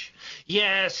Jewish.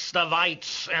 Yes, the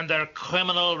whites and their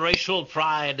criminal racial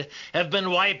pride have been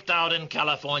wiped out in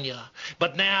California.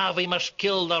 But now we must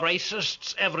kill the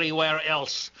racists everywhere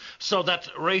else so that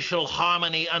racial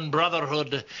harmony and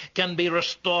brotherhood can be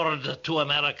restored to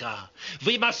America.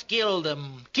 We must kill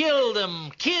them, kill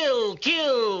them,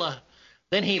 kill.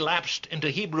 Then he lapsed into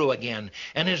Hebrew again,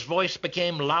 and his voice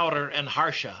became louder and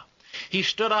harsher. He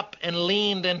stood up and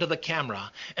leaned into the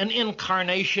camera, an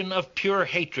incarnation of pure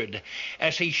hatred,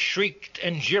 as he shrieked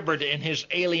and gibbered in his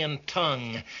alien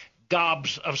tongue,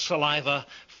 gobs of saliva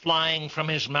flying from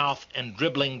his mouth and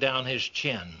dribbling down his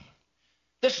chin.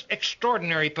 This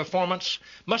extraordinary performance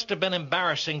must have been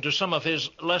embarrassing to some of his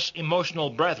less emotional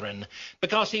brethren,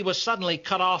 because he was suddenly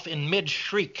cut off in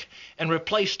mid-shriek and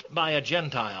replaced by a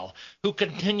Gentile, who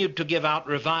continued to give out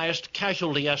revised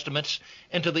casualty estimates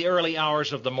into the early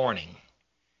hours of the morning.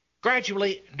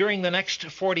 Gradually, during the next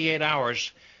 48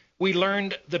 hours, we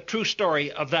learned the true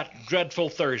story of that dreadful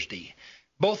Thursday,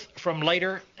 both from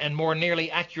later and more nearly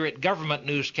accurate government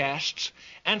newscasts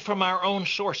and from our own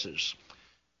sources.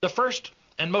 The first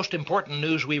and most important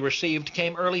news we received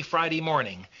came early Friday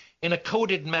morning in a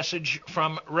coded message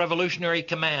from Revolutionary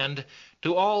Command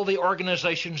to all the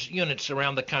organization's units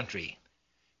around the country.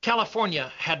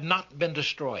 California had not been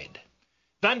destroyed.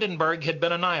 Vandenberg had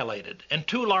been annihilated, and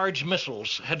 2 large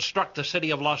missiles had struck the city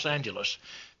of Los Angeles,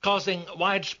 causing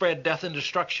widespread death and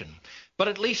destruction. But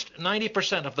at least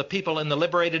 90% of the people in the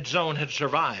liberated zone had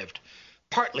survived,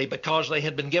 partly because they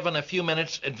had been given a few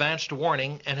minutes advanced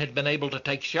warning and had been able to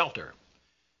take shelter.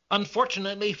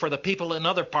 Unfortunately for the people in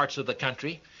other parts of the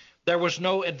country, there was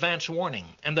no advance warning,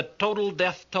 and the total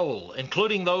death toll,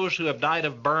 including those who have died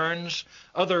of burns,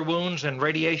 other wounds, and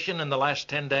radiation in the last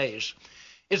 10 days,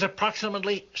 is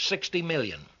approximately 60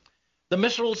 million. The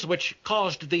missiles which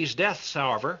caused these deaths,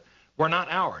 however, were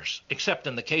not ours, except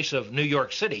in the case of New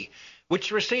York City,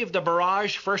 which received the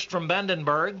barrage first from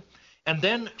Vandenberg and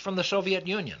then from the Soviet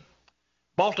Union.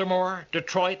 Baltimore,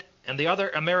 Detroit, and the other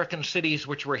American cities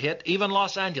which were hit, even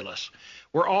Los Angeles,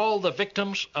 were all the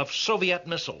victims of Soviet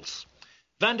missiles.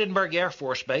 Vandenberg Air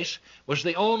Force Base was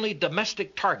the only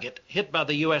domestic target hit by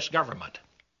the U.S. government.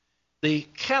 The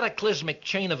cataclysmic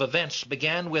chain of events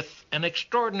began with an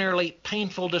extraordinarily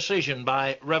painful decision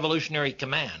by Revolutionary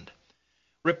Command.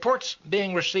 Reports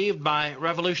being received by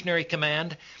Revolutionary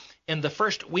Command in the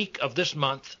first week of this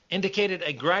month indicated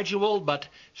a gradual but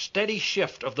steady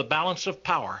shift of the balance of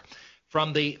power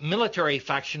from the military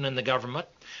faction in the government,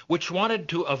 which wanted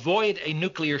to avoid a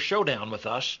nuclear showdown with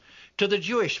us, to the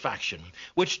Jewish faction,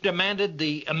 which demanded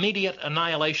the immediate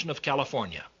annihilation of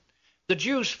California. The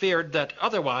Jews feared that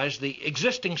otherwise the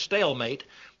existing stalemate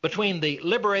between the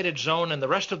liberated zone and the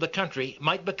rest of the country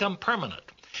might become permanent,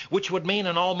 which would mean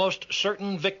an almost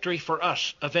certain victory for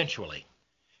us eventually.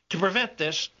 To prevent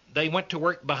this, they went to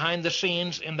work behind the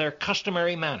scenes in their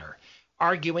customary manner,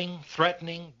 arguing,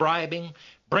 threatening, bribing,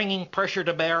 bringing pressure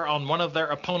to bear on one of their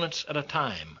opponents at a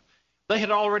time. They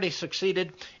had already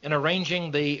succeeded in arranging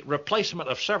the replacement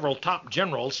of several top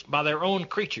generals by their own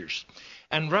creatures,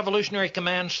 and Revolutionary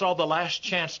Command saw the last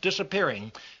chance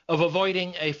disappearing of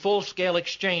avoiding a full-scale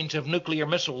exchange of nuclear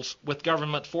missiles with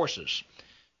government forces.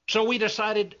 So we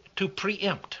decided to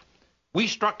preempt. We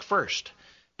struck first,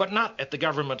 but not at the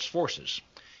government's forces.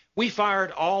 We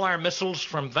fired all our missiles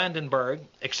from Vandenberg,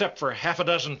 except for half a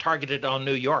dozen targeted on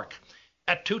New York,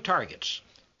 at 2 targets,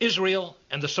 Israel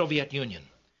and the Soviet Union.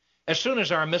 As soon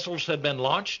as our missiles had been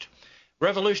launched,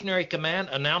 Revolutionary Command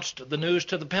announced the news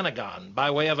to the Pentagon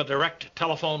by way of a direct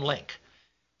telephone link.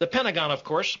 The Pentagon, of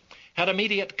course, had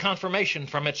immediate confirmation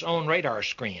from its own radar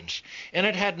screens, and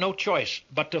it had no choice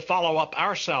but to follow up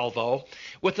our salvo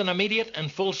with an immediate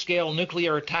and full-scale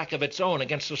nuclear attack of its own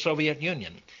against the Soviet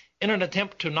Union, in an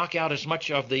attempt to knock out as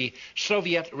much of the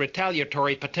Soviet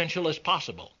retaliatory potential as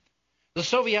possible. The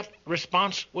Soviet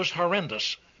response was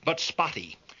horrendous, but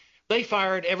spotty. They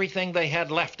fired everything they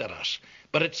had left at us,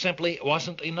 but it simply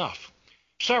wasn't enough.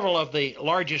 Several of the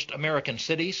largest American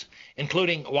cities,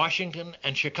 including Washington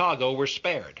and Chicago, were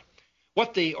spared.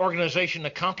 What the organization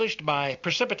accomplished by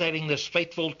precipitating this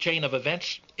fateful chain of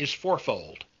events is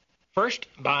fourfold. First,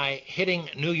 by hitting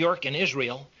New York and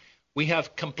Israel, we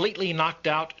have completely knocked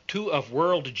out 2 of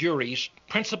world Jewry's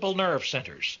principal nerve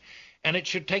centers, and it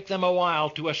should take them a while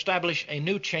to establish a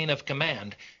new chain of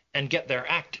command and get their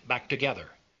act back together.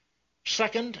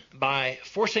 Second, by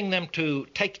forcing them to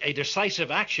take a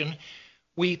decisive action,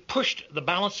 we pushed the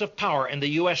balance of power in the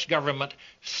U.S. government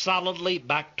solidly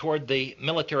back toward the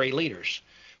military leaders.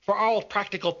 For all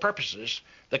practical purposes,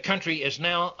 the country is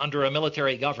now under a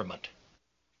military government.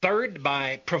 Third,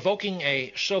 by provoking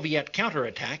a Soviet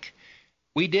counterattack,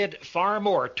 we did far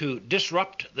more to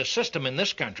disrupt the system in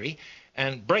this country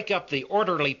and break up the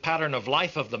orderly pattern of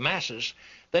life of the masses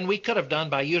than we could have done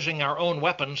by using our own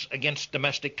weapons against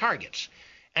domestic targets.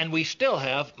 And we still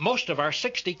have most of our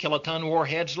 60-kiloton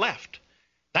warheads left.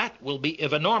 That will be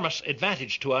of enormous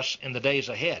advantage to us in the days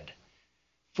ahead.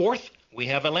 Fourth, we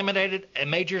have eliminated a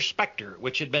major specter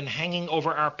which had been hanging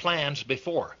over our plans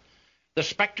before. The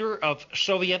specter of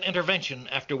Soviet intervention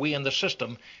after we in the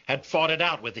system had fought it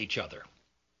out with each other.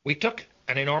 We took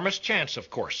an enormous chance, of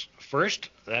course. First,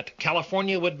 that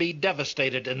California would be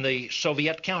devastated in the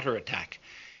Soviet counterattack.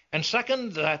 And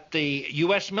second, that the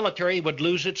U.S. military would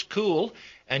lose its cool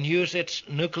and use its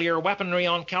nuclear weaponry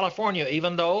on California,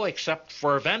 even though, except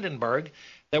for Vandenberg,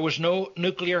 there was no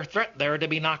nuclear threat there to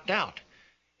be knocked out.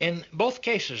 In both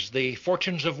cases, the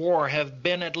fortunes of war have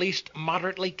been at least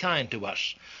moderately kind to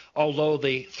us, although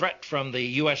the threat from the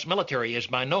U.S. military is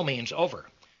by no means over.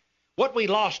 What we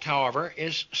lost, however,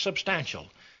 is substantial.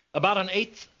 About an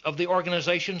eighth of the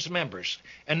organization's members,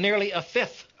 and nearly a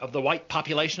fifth of the white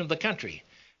population of the country,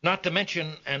 not to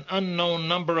mention an unknown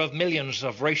number of millions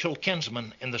of racial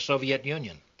kinsmen in the Soviet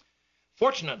Union.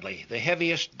 Fortunately, the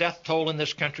heaviest death toll in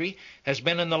this country has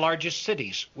been in the largest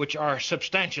cities, which are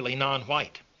substantially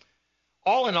non-white.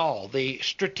 All in all, the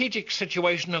strategic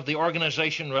situation of the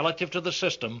organization relative to the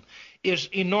system is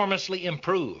enormously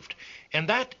improved, and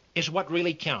that is what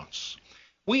really counts.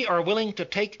 We are willing to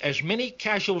take as many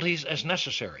casualties as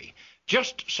necessary,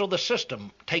 just so the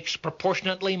system takes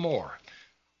proportionately more.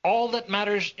 All that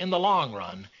matters in the long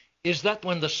run is that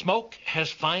when the smoke has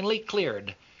finally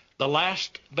cleared, the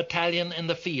last battalion in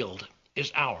the field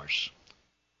is ours.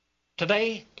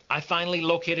 Today, I finally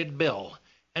located Bill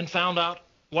and found out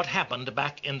what happened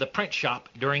back in the print shop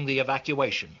during the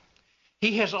evacuation.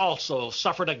 He has also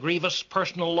suffered a grievous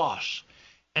personal loss,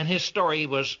 and his story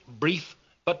was brief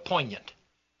but poignant.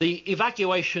 The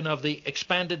evacuation of the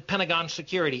expanded Pentagon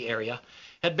security area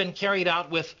had been carried out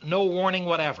with no warning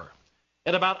whatever.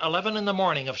 At about 11 in the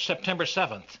morning of September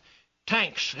 7th,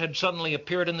 tanks had suddenly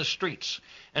appeared in the streets,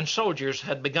 and soldiers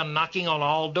had begun knocking on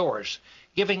all doors,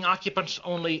 giving occupants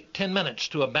only 10 minutes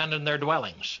to abandon their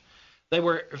dwellings. They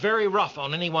were very rough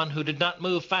on anyone who did not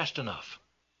move fast enough.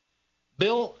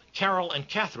 Bill, Carol, and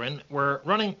Catherine were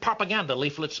running propaganda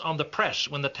leaflets on the press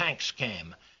when the tanks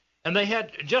came, and they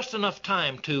had just enough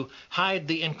time to hide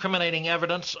the incriminating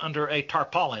evidence under a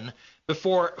tarpaulin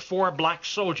before 4 black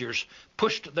soldiers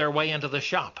pushed their way into the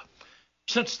shop.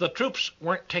 Since the troops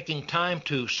weren't taking time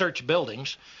to search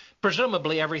buildings,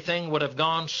 presumably everything would have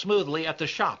gone smoothly at the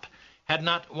shop, had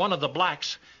not one of the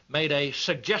blacks made a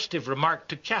suggestive remark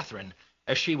to Catherine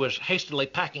as she was hastily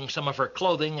packing some of her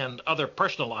clothing and other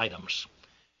personal items.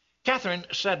 Catherine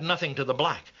said nothing to the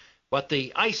black, but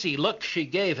the icy look she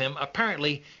gave him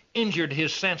apparently injured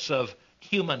his sense of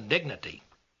human dignity.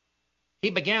 He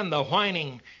began the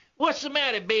whining, "What's the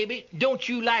matter, baby? Don't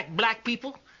you like black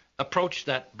people?" approach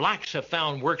that blacks have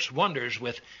found works wonders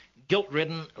with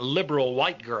guilt-ridden liberal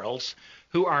white girls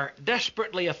who are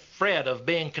desperately afraid of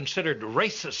being considered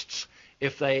racists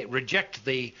if they reject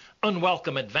the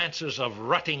unwelcome advances of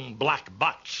rutting black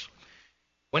butts.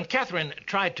 When Catherine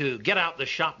tried to get out the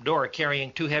shop door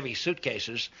carrying 2 heavy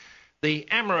suitcases, the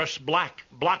amorous black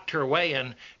blocked her way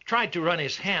and tried to run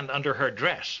his hand under her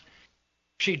dress.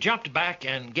 She jumped back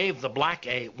and gave the black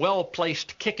a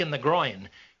well-placed kick in the groin,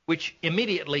 which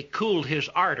immediately cooled his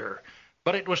ardor,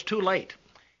 but it was too late.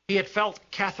 He had felt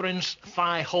Catherine's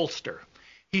thigh holster.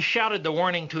 He shouted the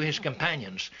warning to his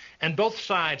companions, and both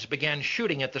sides began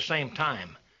shooting at the same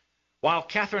time. While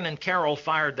Catherine and Carol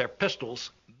fired their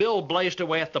pistols, Bill blazed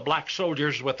away at the black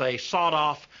soldiers with a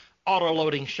sawed-off,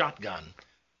 auto-loading shotgun.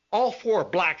 All 4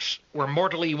 blacks were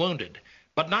mortally wounded,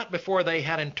 but not before they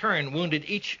had in turn wounded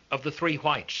each of the 3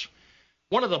 whites.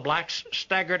 One of the blacks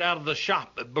staggered out of the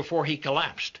shop before he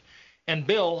collapsed, and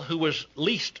Bill, who was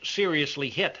least seriously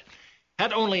hit,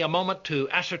 had only a moment to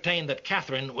ascertain that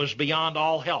Catherine was beyond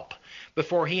all help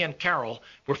before he and Carol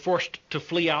were forced to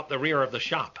flee out the rear of the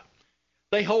shop.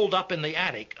 They holed up in the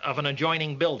attic of an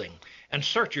adjoining building, and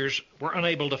searchers were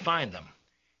unable to find them.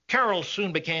 Carol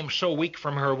soon became so weak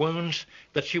from her wounds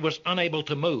that she was unable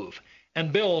to move,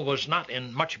 and Bill was not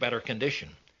in much better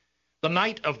condition. The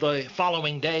night of the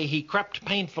following day he crept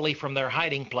painfully from their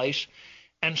hiding place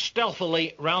and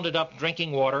stealthily rounded up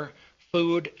drinking water,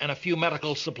 food, and a few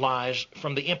medical supplies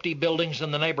from the empty buildings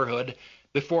in the neighborhood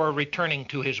before returning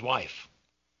to his wife.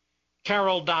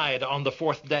 Carol died on the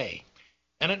 4th day,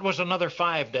 and it was another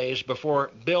 5 days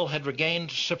before Bill had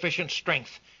regained sufficient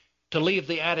strength to leave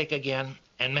the attic again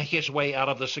and make his way out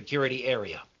of the security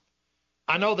area.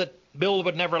 I know that Bill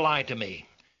would never lie to me,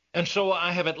 and so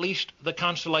I have at least the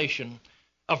consolation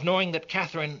of knowing that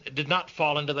Catherine did not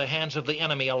fall into the hands of the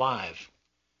enemy alive.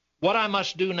 What I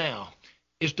must do now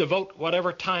is devote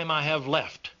whatever time I have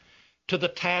left to the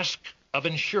task of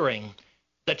ensuring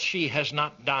that she has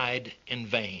not died in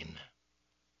vain.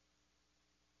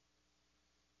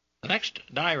 The next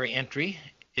diary entry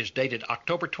is dated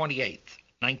October 28th,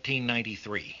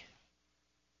 1993.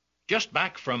 Just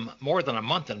back from more than a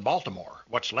month in Baltimore,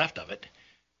 what's left of it,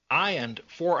 I and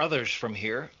 4 others from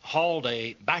here hauled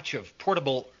a batch of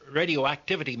portable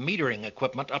radioactivity metering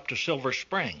equipment up to Silver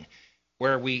Spring,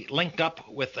 where we linked up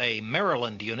with a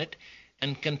Maryland unit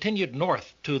and continued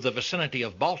north to the vicinity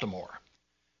of Baltimore.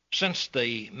 Since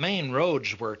the main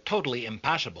roads were totally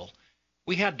impassable,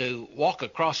 we had to walk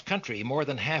across country more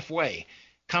than halfway,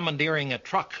 commandeering a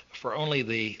truck for only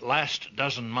the last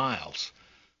dozen miles.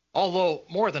 Although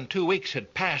more than 2 weeks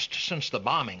had passed since the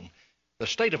bombing, the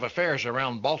state of affairs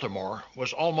around Baltimore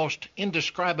was almost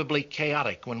indescribably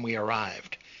chaotic when we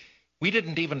arrived. We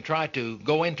didn't even try to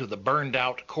go into the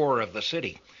burned-out core of the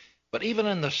city, but even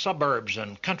in the suburbs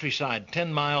and countryside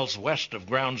 10 miles west of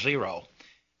Ground Zero,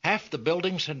 half the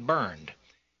buildings had burned.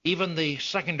 Even the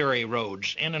secondary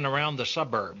roads in and around the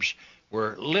suburbs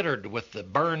were littered with the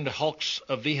burned hulks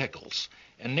of vehicles,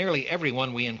 and nearly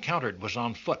everyone we encountered was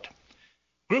on foot.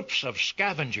 Groups of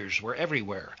scavengers were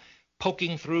everywhere,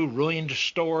 poking through ruined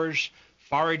stores,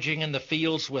 foraging in the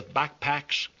fields with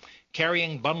backpacks,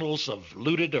 carrying bundles of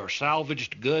looted or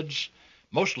salvaged goods,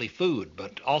 mostly food,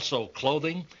 but also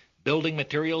clothing, building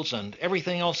materials, and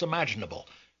everything else imaginable,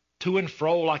 to and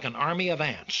fro like an army of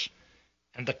ants.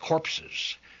 And the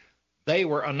corpses. They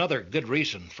were another good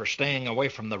reason for staying away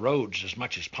from the roads as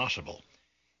much as possible.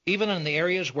 Even in the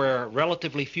areas where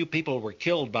relatively few people were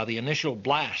killed by the initial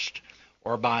blast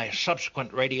or by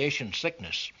subsequent radiation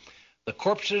sickness, the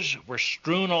corpses were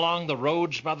strewn along the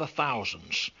roads by the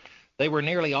thousands. They were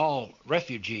nearly all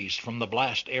refugees from the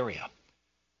blast area.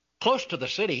 Close to the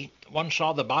city, one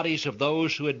saw the bodies of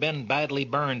those who had been badly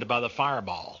burned by the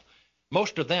fireball.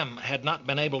 Most of them had not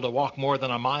been able to walk more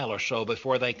than a mile or so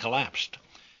before they collapsed.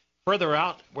 Further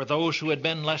out were those who had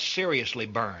been less seriously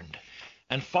burned,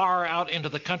 and far out into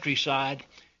the countryside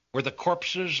were the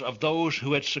corpses of those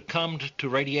who had succumbed to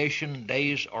radiation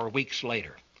days or weeks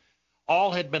later.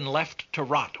 All had been left to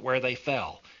rot where they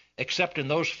fell, except in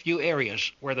those few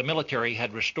areas where the military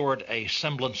had restored a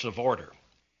semblance of order.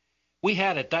 We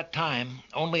had at that time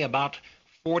only about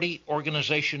 40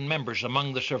 organization members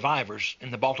among the survivors in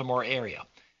the Baltimore area.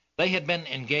 They had been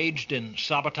engaged in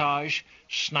sabotage,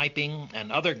 sniping,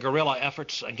 and other guerrilla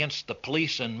efforts against the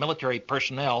police and military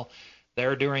personnel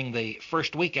there during the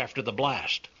first week after the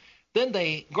blast. Then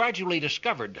they gradually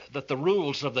discovered that the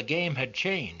rules of the game had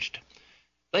changed.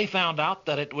 They found out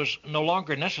that it was no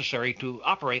longer necessary to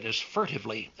operate as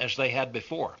furtively as they had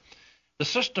before. The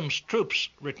system's troops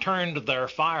returned their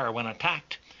fire when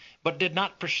attacked, but did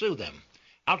not pursue them.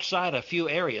 Outside a few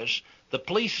areas, the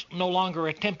police no longer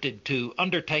attempted to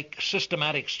undertake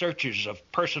systematic searches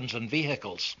of persons and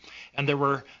vehicles, and there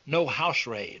were no house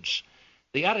raids.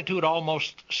 The attitude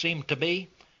almost seemed to be,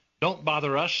 don't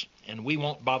bother us, and we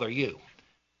won't bother you.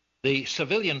 The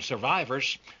civilian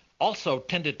survivors also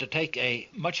tended to take a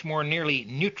much more nearly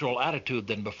neutral attitude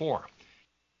than before.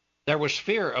 There was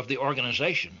fear of the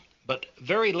organization, but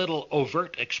very little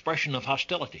overt expression of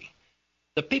hostility.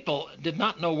 The people did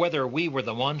not know whether we were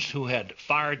the ones who had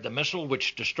fired the missile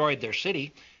which destroyed their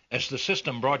city, as the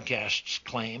system broadcasts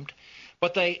claimed,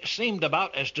 but they seemed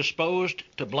about as disposed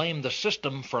to blame the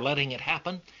system for letting it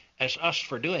happen as us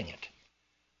for doing it.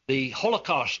 The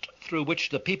Holocaust through which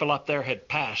the people up there had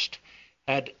passed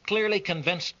had clearly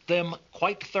convinced them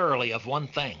quite thoroughly of one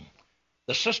thing.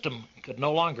 The system could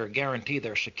no longer guarantee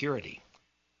their security.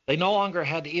 They no longer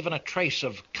had even a trace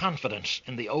of confidence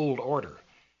in the old order.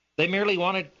 They merely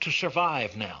wanted to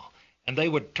survive now, and they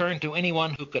would turn to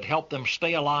anyone who could help them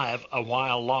stay alive a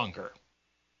while longer.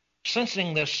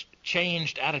 Sensing this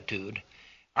changed attitude,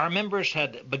 our members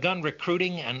had begun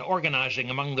recruiting and organizing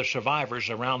among the survivors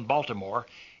around Baltimore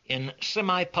in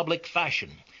semi-public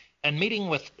fashion, and meeting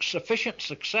with sufficient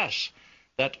success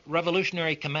that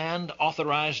Revolutionary Command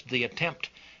authorized the attempt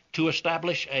to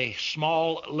establish a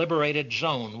small liberated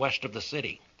zone west of the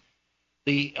city.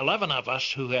 The 11 of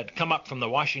us who had come up from the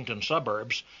Washington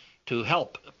suburbs to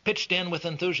help pitched in with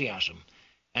enthusiasm,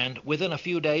 and within a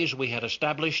few days we had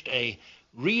established a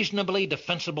reasonably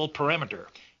defensible perimeter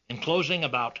enclosing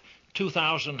about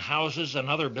 2,000 houses and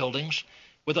other buildings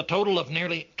with a total of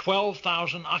nearly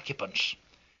 12,000 occupants.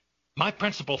 My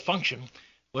principal function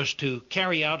was to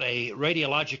carry out a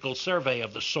radiological survey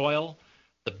of the soil,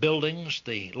 the buildings,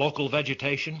 the local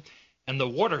vegetation, and the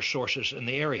water sources in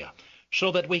the area,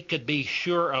 so that we could be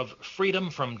sure of freedom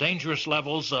from dangerous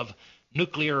levels of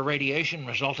nuclear radiation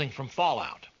resulting from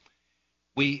fallout.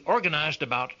 We organized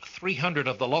about 300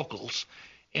 of the locals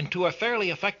into a fairly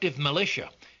effective militia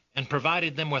and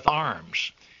provided them with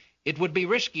arms. It would be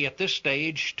risky at this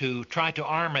stage to try to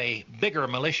arm a bigger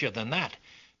militia than that,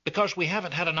 because we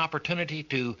haven't had an opportunity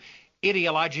to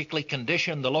ideologically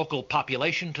condition the local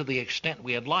population to the extent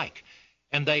we'd like,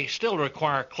 and they still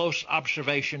require close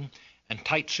observation and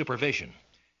tight supervision.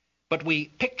 But we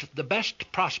picked the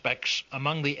best prospects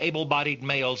among the able-bodied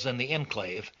males in the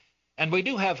enclave, and we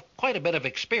do have quite a bit of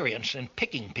experience in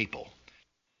picking people.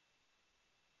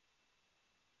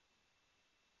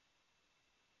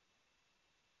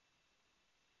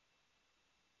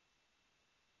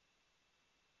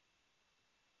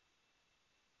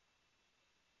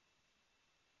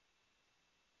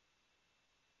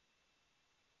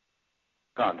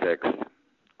 Context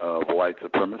of white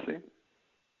supremacy.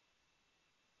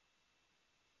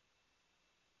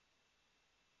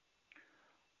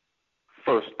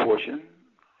 First portion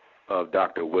of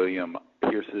Dr. William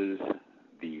Pierce's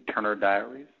The Turner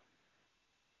Diaries.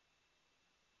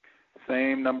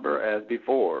 Same number as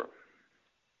before,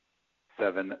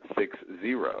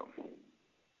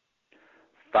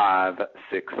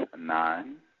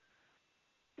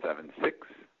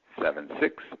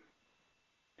 760-569-7676.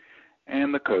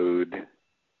 And the code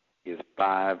is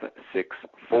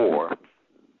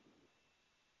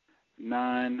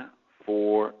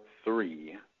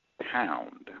 564-943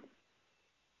 pound.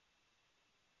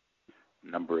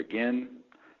 Number again,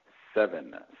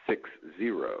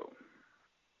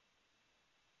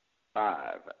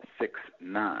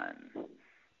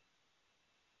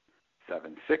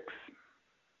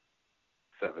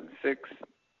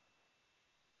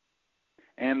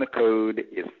 And the code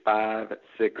is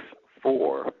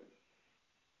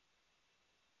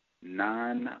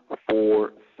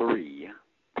 564-943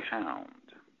 pound.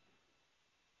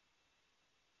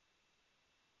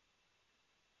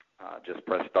 Just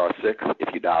press star 6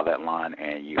 if you dial that line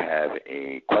and you have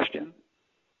a question.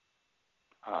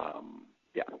 Dial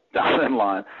that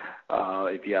line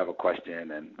if you have a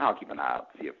question, and I'll keep an eye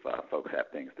out to see if folks have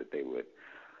things that they would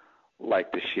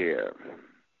like to share.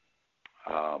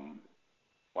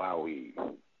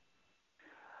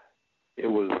 It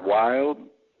was wild.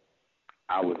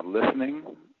 I was listening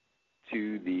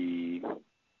to the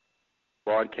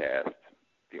broadcast,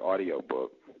 the audio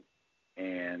book,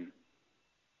 and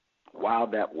while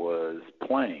that was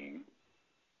playing,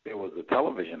 there was a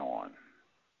television on.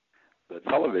 The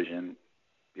television,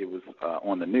 it was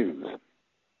on the news.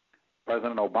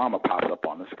 President Obama pops up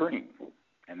on the screen,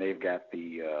 and they've got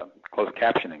the closed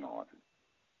captioning on.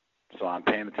 So I'm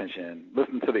paying attention,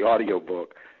 listening to the audio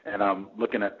book, and I'm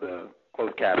looking at the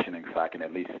closed captioning so I can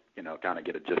at least, kind of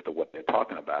get a gist of what they're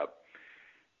talking about.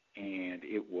 And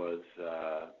it was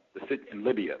the sit in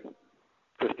Libya,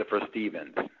 Christopher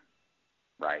Stevens.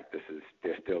 Right,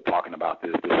 they're still talking about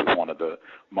this. This is one of the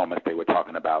moments they were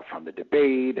talking about from the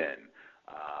debate, and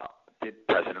did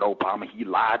President Obama, he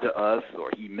lied to us, or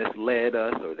he misled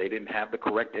us, or they didn't have the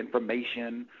correct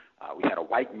information. We had a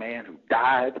white man who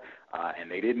died, and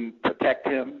they didn't protect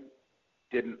him,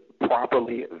 didn't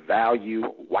properly value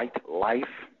white life,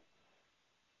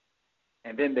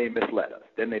 and then they misled us.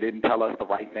 Then they didn't tell us the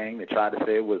right thing. They tried to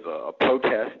say it was a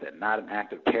protest and not an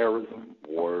act of terrorism.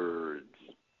 Words.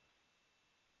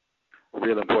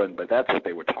 Real important, but that's what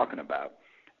they were talking about.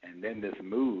 And then this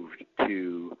moved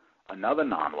to another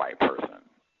non-white person,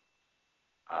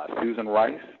 Susan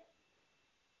Rice. I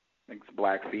think it's a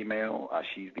black female.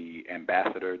 She's the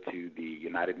ambassador to the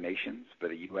United Nations for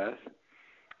the U.S.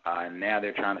 And now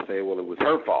they're trying to say, well, it was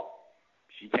her fault.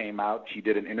 She came out. She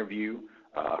did an interview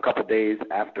a couple of days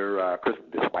after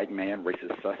this white man,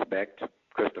 racist suspect,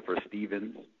 Christopher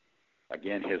Stevens,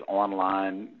 again, his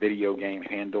online video game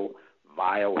handle,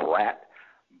 Vile Rat,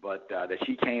 but that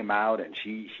she came out and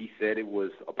she said it was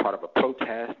a part of a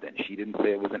protest, and she didn't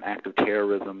say it was an act of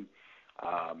terrorism.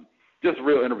 Just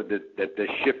real interesting that this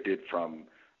shifted from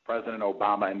President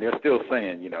Obama, and they're still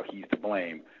saying, he's to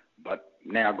blame, but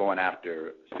now going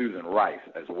after Susan Rice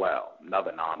as well,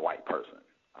 another non-white person,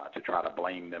 to try to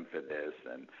blame them for this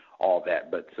and all that.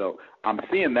 But so I'm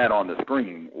seeing that on the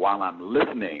screen while I'm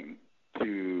listening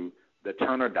to the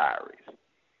Turner Diaries,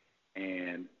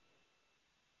 and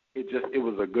it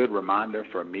was a good reminder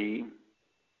for me,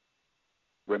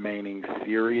 remaining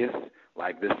serious.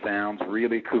 Like, this sounds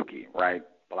really kooky, right?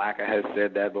 Blacker has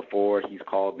said that before. He's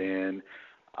called in.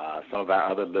 Some of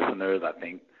our other listeners, I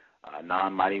think,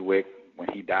 Non-Mighty Wick, when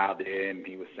he dialed in,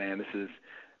 he was saying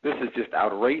this is just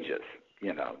outrageous.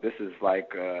 You know, this is like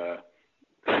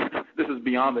this is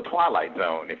beyond the Twilight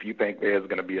Zone. If you think there's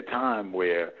going to be a time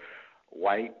where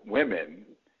white women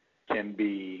can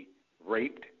be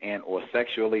raped and or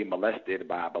sexually molested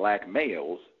by black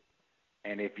males,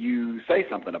 and if you say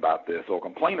something about this or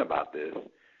complain about this,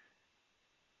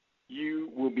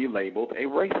 you will be labeled a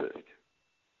racist.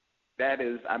 That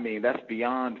is, I mean, that's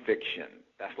beyond fiction.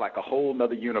 That's like a whole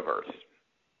other universe,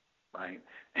 right?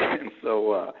 And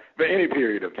so, for any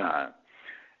period of time.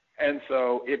 And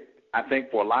so I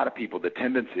think for a lot of people, the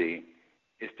tendency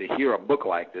is to hear a book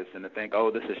like this and to think,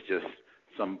 oh, this is just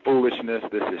some foolishness,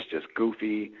 this is just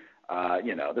goofy,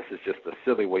 this is just a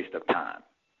silly waste of time.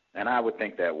 And I would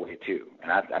think that way too.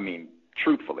 And I mean,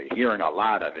 truthfully, hearing a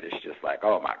lot of it is just like,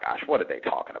 oh my gosh, what are they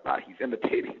talking about? He's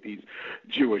imitating these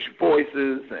Jewish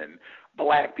voices and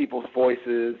black people's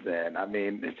voices, and I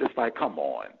mean, it's just like, come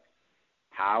on.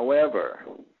 However,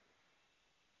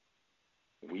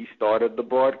 we started the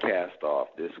broadcast off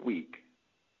this week,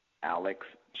 Alex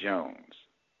Jones.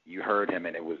 You heard him,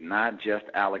 and it was not just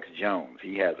Alex Jones.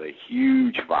 He has a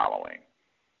huge following.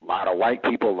 A lot of white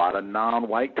people, a lot of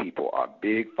non-white people are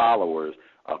big followers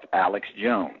of Alex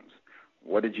Jones.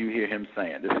 What did you hear him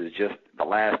saying? This is just the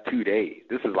last 2 days.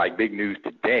 This is like big news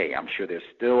today. I'm sure there's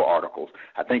still articles.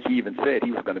 I think he even said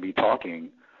he was going to be talking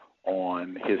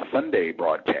on his Sunday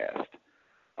broadcast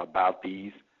about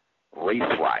these race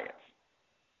riots.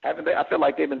 I feel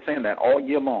like they've been saying that all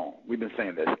year long. We've been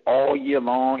saying this all year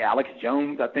long. Alex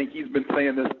Jones, I think he's been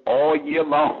saying this all year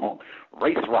long.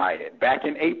 Race riot. Back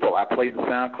in April, I played the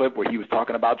sound clip where he was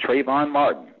talking about Trayvon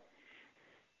Martin.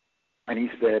 And he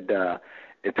said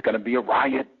it's going to be a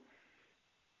riot.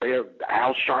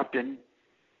 Al Sharpton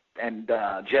and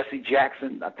Jesse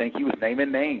Jackson, I think he was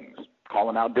naming names,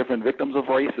 calling out different victims of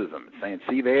racism, saying,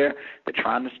 see there, they're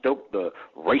trying to stoke the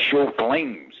racial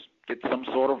flames, get some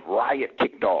sort of riot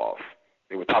kicked off.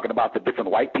 They were talking about the different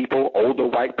white people, older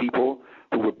white people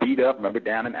who were beat up. Remember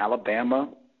down in Alabama?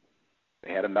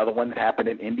 They had another one that happened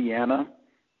in Indiana.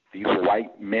 These were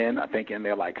white men, I think in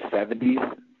their like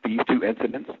 70s, these two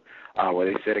incidents, where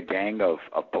they said a gang of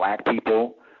black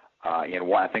people.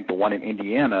 I think the one in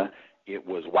Indiana, it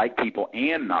was white people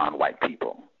and non-white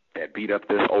people that beat up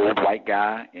this old white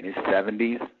guy in his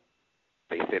 70s.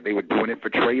 They said they were doing it for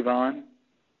Trayvon.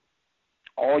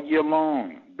 All year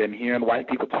long, been hearing white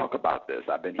people talk about this.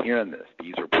 I've been hearing this.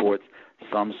 These reports,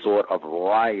 some sort of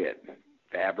riot,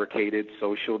 fabricated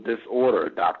social disorder,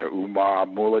 Dr. Umar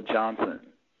Mullah Johnson.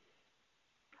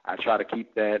 I try to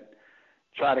keep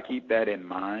that in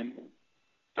mind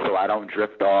so I don't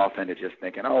drift off into just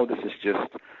thinking, oh, this is just,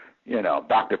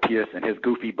 Dr. Pierce and his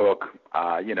goofy book.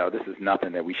 This is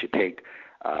nothing that we should take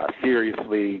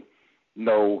seriously.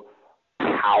 No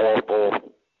powerful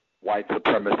white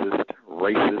supremacist,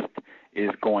 racist is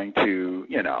going to,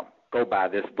 go by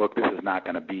this book. This is not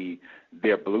going to be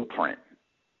their blueprint.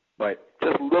 But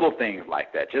just little things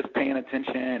like that, just paying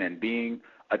attention and being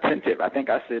attentive. I think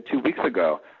I said 2 weeks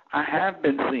ago, I have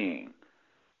been seeing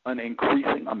an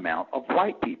increasing amount of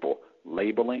white people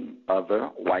labeling other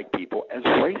white people as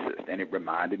racist. And it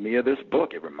reminded me of this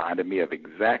book. It reminded me of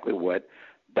exactly what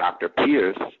Dr.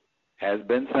 Pierce has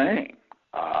been saying.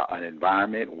 An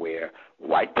environment where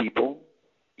white people,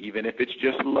 even if it's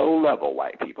just low-level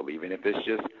white people, even if it's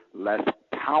just less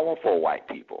powerful white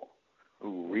people,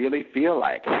 who really feel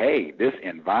like, hey, this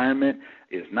environment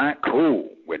is not cool.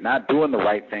 We're not doing the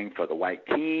right thing for the white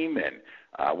team,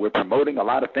 and we're promoting a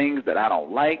lot of things that I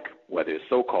don't like, whether it's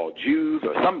so-called Jews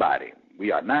or somebody.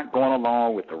 We are not going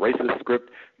along with the racist script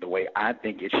the way I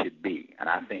think it should be. And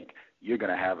I think you're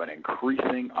going to have an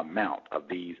increasing amount of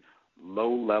these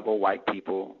low-level white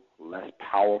people, less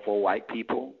powerful white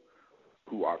people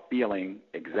who are feeling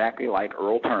exactly like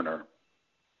Earl Turner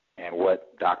and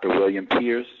what Dr. William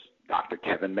Pierce, Dr.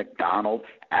 Kevin McDonald,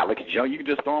 Alex Jones, you can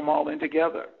just throw them all in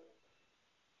together.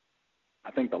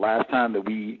 I think the last time that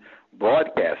we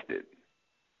broadcasted,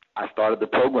 I started the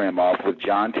program off with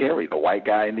John Terry, the white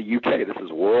guy in the UK. This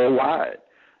is worldwide.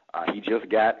 He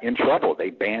just got in trouble. They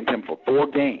banned him for 4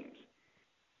 games.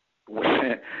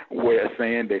 Where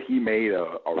saying that he made a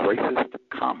racist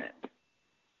comment.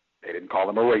 They didn't call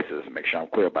him a racist, make sure I'm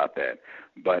clear about that.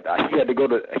 But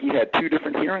he had 2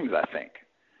 different hearings, I think.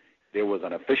 There was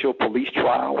an official police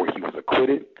trial where he was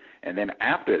acquitted, and then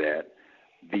after that,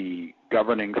 the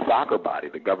governing soccer body,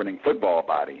 the governing football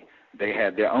body, they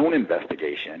had their own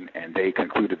investigation, and they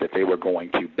concluded that they were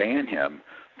going to ban him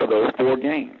for those 4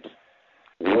 games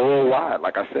worldwide.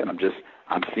 Like I said,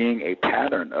 I'm seeing a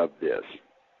pattern of this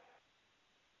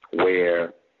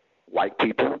where white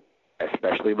people,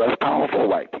 especially less powerful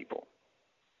white people,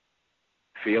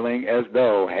 feeling as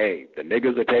though, hey, the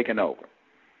niggers are taking over.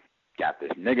 Got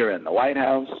this nigger in the White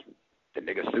House, the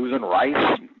nigger Susan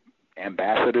Rice,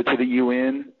 ambassador to the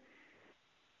UN.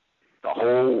 The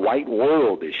whole white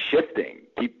world is shifting.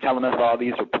 Keep telling us all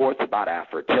these reports about our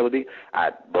fertility.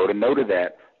 I wrote a note of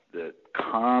that. The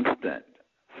constant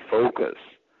focus,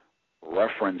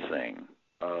 referencing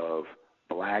of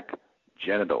black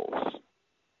genitals.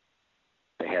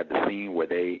 They had the scene where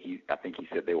I think he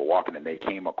said they were walking and they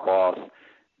came across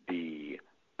the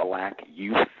black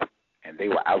youth and they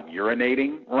were out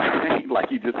urinating, right? Like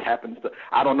he just happens to,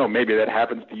 I don't know, maybe that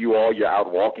happens to you all. You're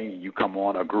out walking and you come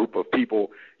on a group of people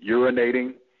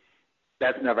urinating.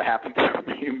 That's never happened to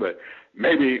me, but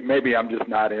maybe I'm just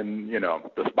not in,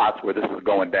 the spots where this is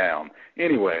going down.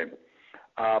 Anyway,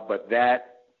 but the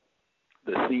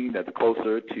scene that's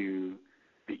closer to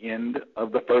the end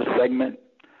of the first segment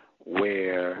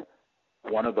where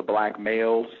one of the black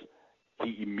males,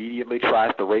 he immediately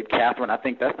tries to rape Catherine. I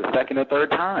think that's the second or third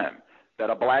time that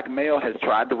a black male has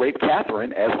tried to rape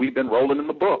Catherine as we've been rolling in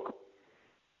the book.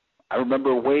 I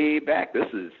remember way back, this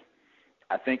is,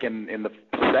 I think in the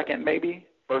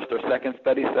first or second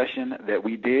study session that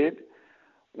we did,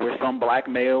 where some black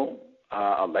male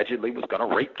allegedly was going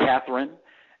to rape Catherine.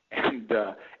 And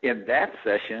in that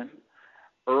session,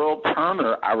 Earl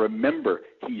Turner, I remember,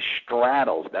 he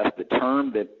straddles, that's the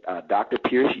term that Dr.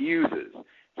 Pierce uses.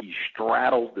 He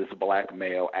straddles this black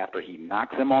male after he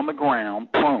knocks him on the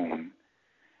ground, prone,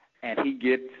 and he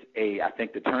gets I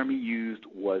think the term he used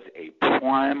was a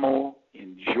primal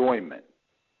enjoyment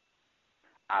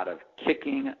out of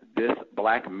kicking this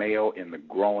black male in the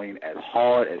groin as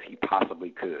hard as he possibly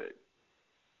could.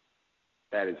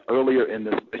 That is earlier in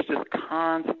this, it's just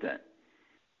constant.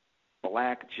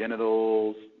 Black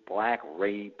genitals, black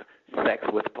rape, sex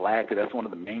with black, that's one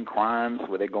of the main crimes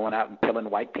where they're going out and killing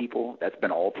white people. That's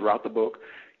been all throughout the book.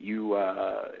 You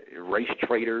race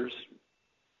traitors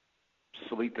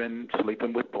sleeping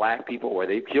with black people, where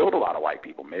they've killed a lot of white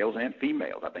people, males and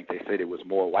females. I think they said it was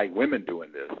more white women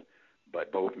doing this,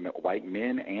 but both white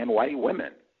men and white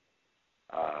women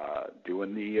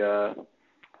doing the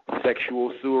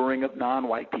sexual sewering of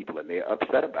non-white people, and they're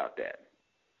upset about that.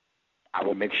 I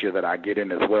will make sure that I get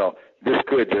in as well. This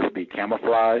could just be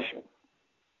camouflage,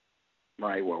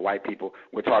 right, where white people,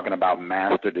 we're talking about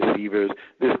master deceivers.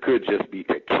 This could just be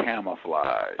to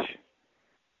camouflage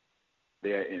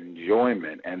their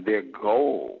enjoyment and their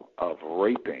goal of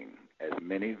raping as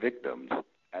many victims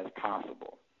as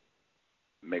possible.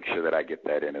 Make sure that I get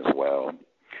that in as well.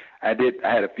 I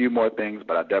had a few more things,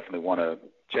 but I definitely want to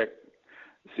check,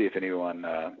 see if anyone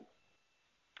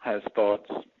has thoughts.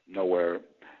 Nowhere.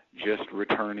 Just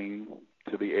returning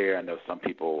to the air. I know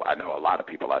a lot of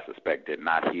people, I suspect, did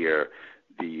not hear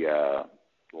the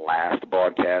last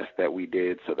broadcast that we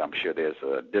did, so I'm sure there's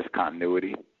a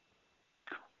discontinuity.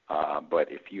 But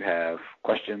if you have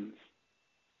questions,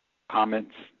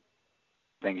 comments,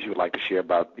 things you would like to share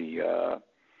about the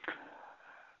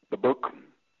book,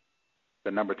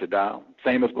 the number to dial,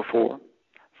 same as before,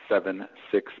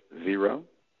 760-569-7676,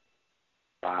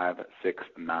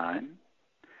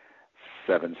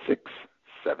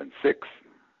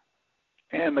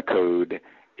 and the code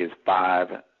is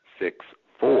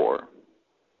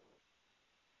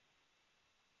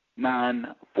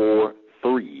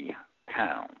 564-943#.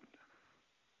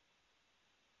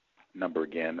 Number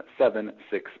again,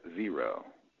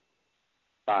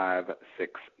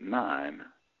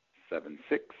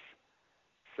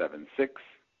 760-569-7676,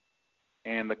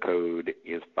 and the code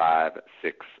is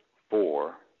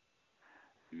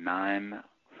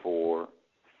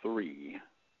 564-943#.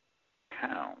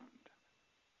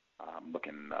 I'm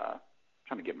looking,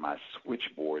 trying to get my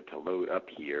switchboard to load up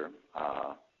here.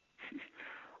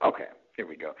 Okay, here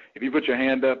we go. If you put your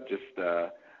hand up, just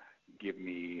give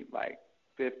me like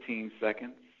 15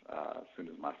 seconds. As soon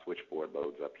as my switchboard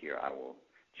loads up here, I will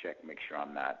check, make sure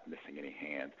I'm not missing any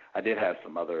hands. I did have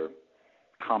some other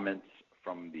comments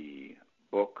from the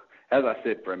book. As I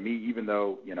said, for me, even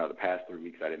though, the past 3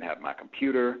 weeks I didn't have my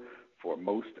computer for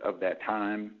most of that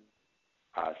time,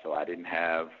 so I didn't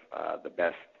have the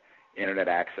best internet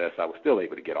access. I was still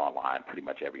able to get online pretty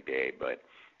much every day, but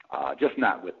just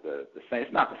not with the same.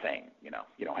 It's not the same, you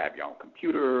don't have your own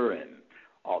computer and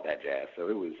all that jazz. So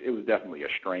it was definitely a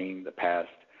strain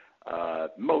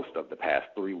most of the past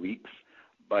 3 weeks.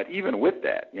 But even with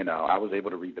that, I was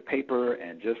able to read the paper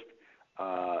and just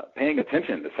paying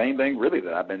attention, the same thing really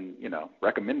that I've been,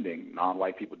 recommending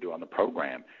non-white people do on the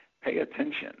program. Pay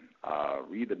attention.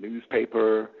 Read the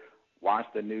newspaper, watch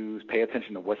the news, pay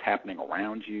attention to what's happening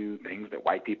around you, things that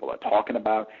white people are talking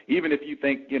about. Even if you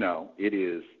think, it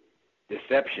is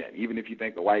deception, even if you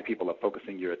think the white people are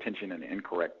focusing your attention in the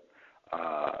incorrect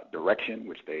direction,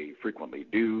 which they frequently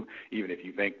do, even if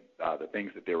you think the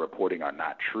things that they're reporting are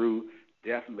not true,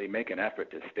 definitely make an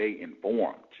effort to stay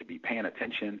informed, to be paying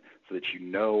attention so that you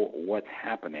know what's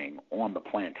happening on the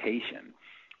plantation.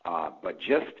 But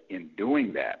just in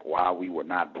doing that while we were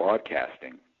not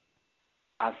broadcasting,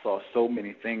 I saw so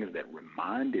many things that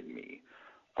reminded me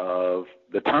of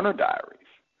the Turner Diaries.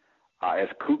 As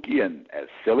kooky and as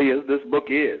silly as this book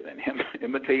is, and him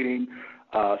imitating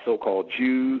so-called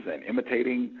Jews and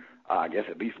imitating, I guess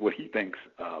at least what he thinks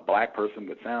a black person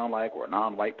would sound like, or a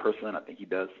non-white person. I think he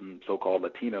does some so-called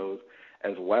Latinos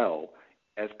as well.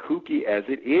 As kooky as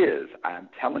it is, I'm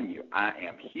telling you, I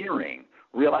am hearing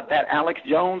that Alex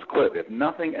Jones clip, if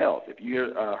nothing else. If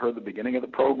you heard the beginning of the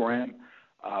program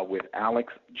with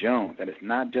Alex Jones, and it's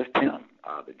not just him.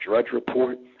 The Drudge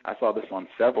Report, I saw this on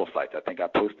several sites. I think I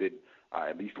posted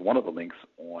at least one of the links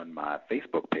on my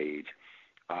Facebook page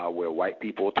where white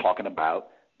people talking about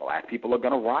black people are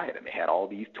going to riot, and they had all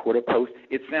these Twitter posts.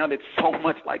 It sounded so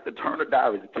much like the Turner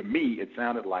Diaries. To me, it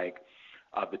sounded like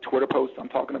the Twitter posts I'm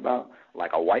talking about,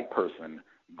 like a white person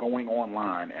going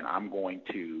online, and I'm going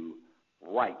to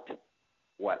write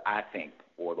what I think,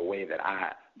 or the way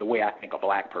I think a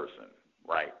black person,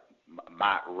 right?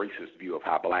 My racist view of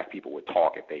how black people would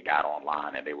talk if they got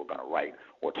online and they were going to write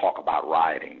or talk about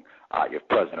rioting if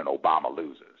President Obama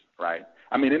loses, right?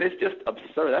 I mean, and it's just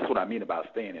absurd. That's what I mean about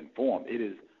staying informed. It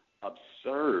is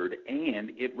absurd,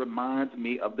 and it reminds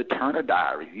me of the Turner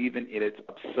Diaries, even in its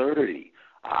absurdity.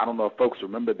 I don't know if folks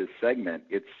remember this segment.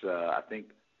 It's, I think,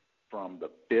 from the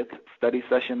 5th study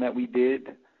session that we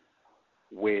did,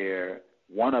 where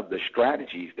one of the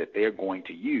strategies that they're going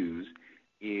to use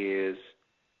is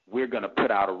we're going to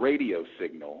put out a radio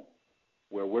signal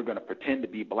where we're going to pretend to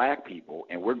be black people,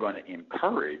 and we're going to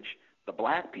encourage the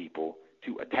black people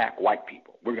to attack white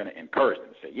people. We're going to encourage them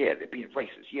to say, yeah, they're being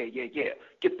racist. Yeah,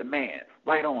 get the man.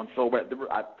 Right on. So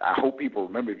I hope people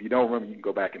remember. If you don't remember, you can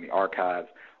go back in the archives.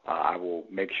 I will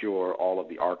make sure all of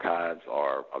the archives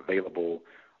are available.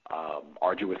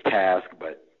 Arduous task,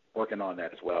 but working on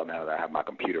that as well now that I have my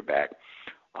computer back.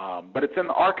 But it's in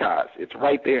the archives. It's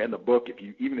right there in the book.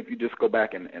 Even if you just go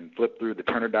back and flip through the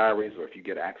Turner Diaries, or if you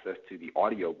get access to the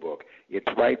audio book, it's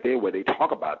right there where they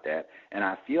talk about that. And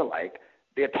I feel like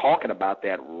they're talking about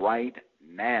that right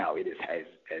now. It is as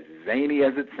zany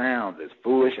as it sounds, as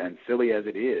foolish and silly as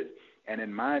it is. And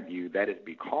in my view, that is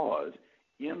because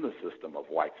in the system of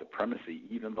white supremacy,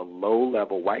 even the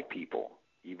low-level white people,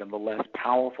 even the less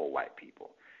powerful white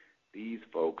people, these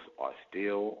folks are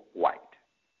still white.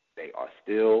 They are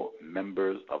still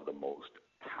members of the most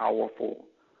powerful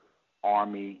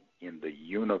army in the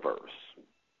universe.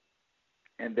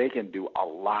 And they can do a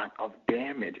lot of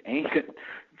damage. Ain't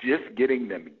just getting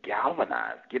them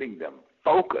galvanized, getting them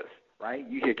focused, right?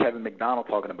 You hear Kevin McDonald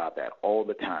talking about that all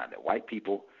the time, that white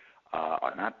people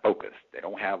are not focused. They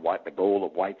don't have the goal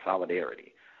of white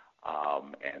solidarity,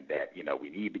 and that, we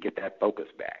need to get that focus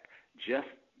back. Just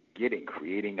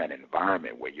creating an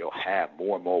environment where you'll have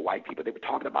more and more white people. They were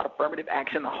talking about affirmative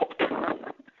action the whole time.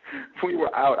 We were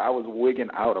out. I was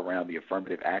wigging out around the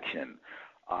affirmative action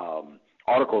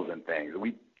articles and things.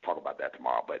 We talk about that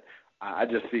tomorrow, but I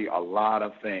just see a lot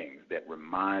of things that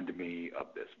remind me of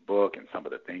this book and some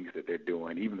of the things that they're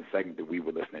doing. Even the segment that we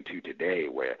were listening to today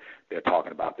where they're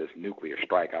talking about this nuclear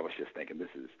strike, I was just thinking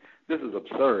this is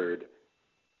absurd.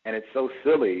 And it's so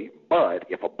silly, but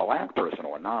if a black person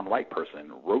or a non-white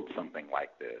person wrote something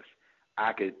like this,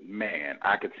 I could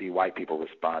see white people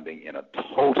responding in a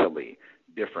totally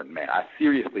different manner. I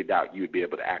seriously doubt you would be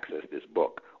able to access this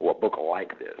book or a book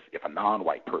like this if a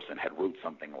non-white person had wrote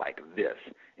something like this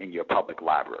in your public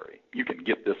library. You can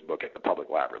get this book at the public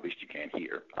library, at least you can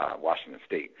here, Washington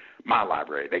State. My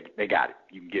library, they got it.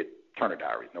 You can get Turner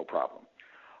Diaries, no problem.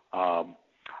 All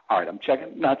right, I'm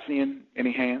checking, not seeing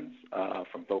any hands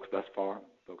from folks thus far.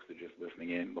 Folks are just listening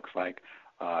in, looks like.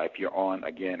 If you're on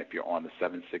the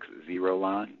 760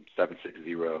 line,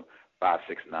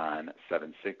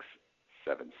 760-569-7676,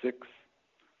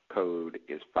 code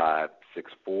is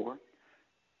 564-943#.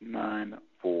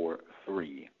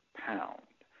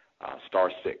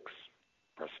 Star 6.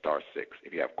 Press star 6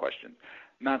 if you have questions.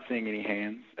 Not seeing any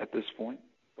hands at this point.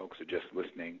 Folks are just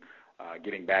listening.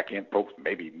 Getting back in, folks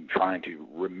maybe trying to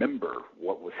remember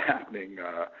what was happening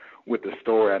with the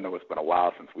story. I know it's been a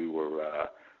while since we were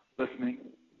listening,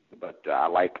 but I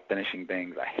like finishing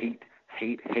things. I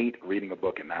hate reading a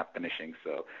book and not finishing,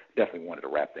 so definitely wanted to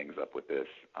wrap things up with this.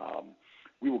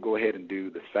 We will go ahead and do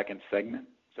the second segment,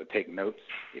 so take notes.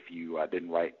 If you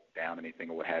didn't write down anything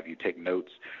or what have you, take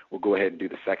notes. We'll go ahead and do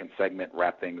the second segment,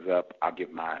 wrap things up. I'll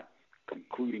give my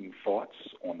concluding thoughts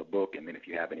on the book, and then if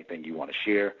you have anything you want to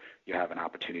share, you have an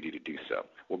opportunity to do so.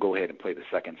 We'll go ahead and play the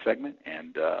second segment,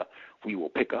 and we will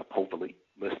pick up, hopefully,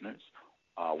 listeners,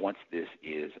 once this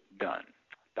is done.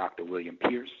 Dr. William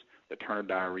Pierce, The Turner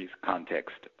Diaries,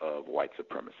 Context of White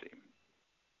Supremacy.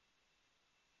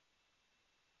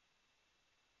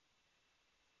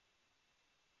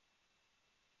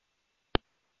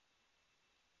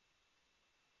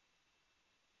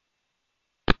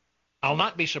 I'll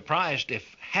not be surprised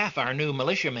if half our new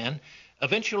militiamen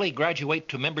eventually graduate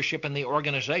to membership in the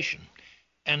organization,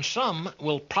 and some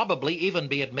will probably even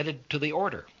be admitted to the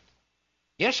order.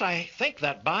 Yes, I think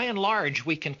that by and large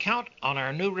we can count on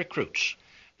our new recruits.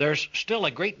 There's still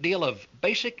a great deal of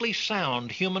basically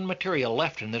sound human material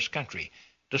left in this country,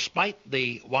 despite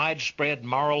the widespread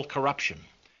moral corruption.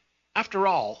 After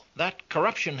all, that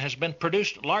corruption has been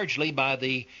produced largely by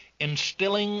the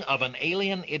instilling of an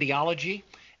alien ideology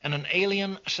and an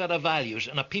alien set of values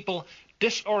in a people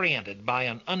disoriented by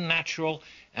an unnatural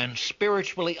and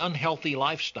spiritually unhealthy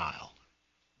lifestyle.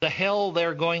 The hell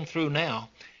they're going through now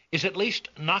is at least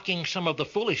knocking some of the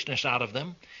foolishness out of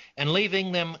them and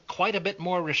leaving them quite a bit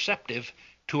more receptive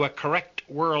to a correct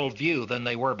worldview than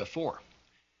they were before.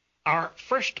 Our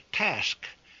first task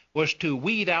was to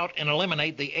weed out and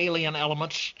eliminate the alien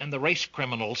elements and the race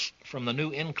criminals from the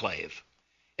new enclave.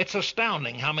 It's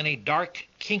astounding how many dark,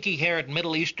 kinky-haired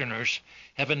Middle Easterners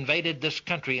have invaded this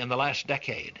country in the last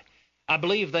decade. I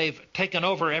believe they've taken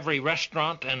over every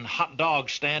restaurant and hot dog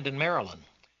stand in Maryland.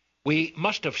 We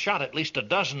must have shot at least a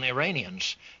dozen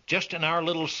Iranians just in our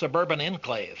little suburban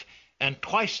enclave, and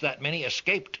twice that many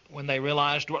escaped when they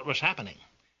realized what was happening.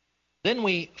 Then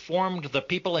we formed the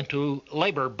people into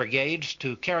labor brigades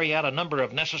to carry out a number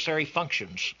of necessary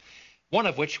functions, one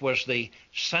of which was the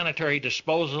sanitary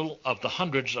disposal of the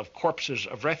hundreds of corpses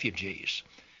of refugees.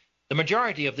 The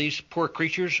majority of these poor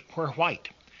creatures were white,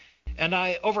 and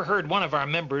I overheard one of our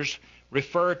members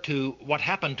refer to what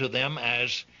happened to them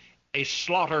as a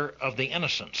slaughter of the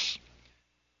innocents.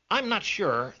 I'm not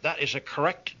sure that is a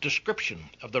correct description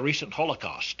of the recent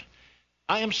Holocaust.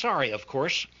 I am sorry, of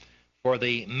course, for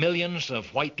the millions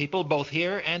of white people both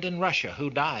here and in Russia who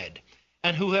died,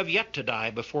 and who have yet to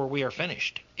die before we are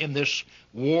finished in this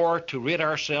war to rid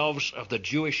ourselves of the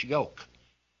Jewish yoke.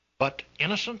 But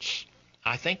innocence?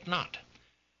 I think not.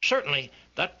 Certainly,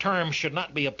 that term should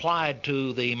not be applied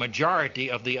to the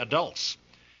majority of the adults.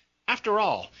 After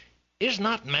all, is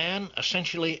not man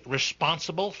essentially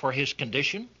responsible for his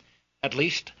condition, at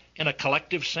least in a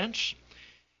collective sense?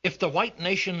 If the white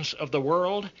nations of the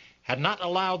world had not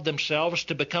allowed themselves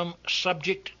to become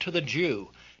subject to the Jew,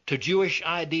 to Jewish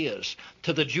ideas,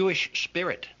 to the Jewish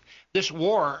spirit, this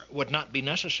war would not be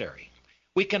necessary.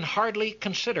 We can hardly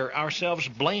consider ourselves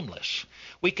blameless.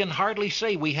 We can hardly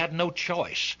say we had no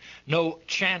choice, no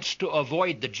chance to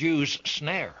avoid the Jews'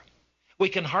 snare. We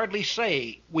can hardly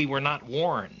say we were not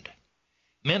warned.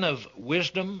 Men of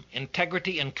wisdom,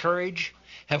 integrity, and courage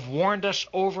have warned us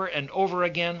over and over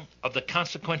again of the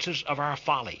consequences of our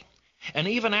folly. And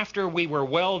even after we were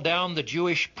well down the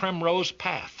Jewish primrose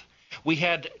path, we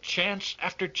had chance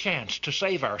after chance to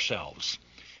save ourselves.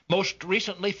 Most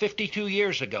recently 52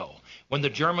 years ago, when the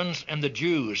Germans and the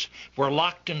Jews were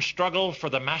locked in struggle for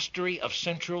the mastery of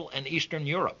Central and Eastern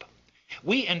Europe.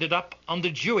 We ended up on the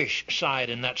Jewish side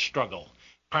in that struggle,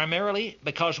 primarily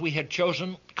because we had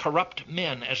chosen corrupt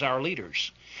men as our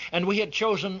leaders. And we had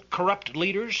chosen corrupt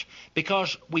leaders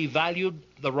because we valued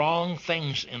the wrong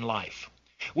things in life.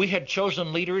 We had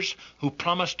chosen leaders who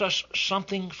promised us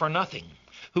something for nothing,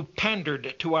 who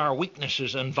pandered to our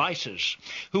weaknesses and vices,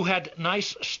 who had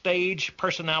nice stage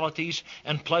personalities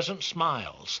and pleasant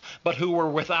smiles, but who were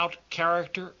without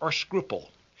character or scruple.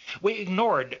 We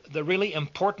ignored the really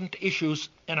important issues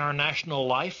in our national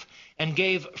life and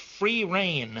gave free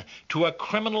rein to a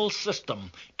criminal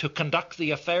system to conduct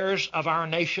the affairs of our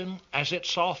nation as it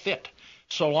saw fit,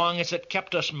 so long as it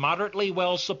kept us moderately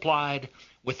well supplied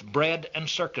with bread and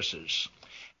circuses.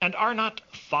 And are not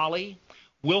folly,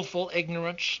 willful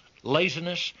ignorance,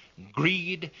 laziness,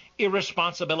 greed,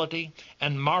 irresponsibility,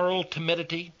 and moral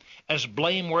timidity as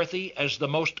blameworthy as the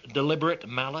most deliberate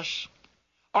malice?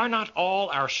 Are not all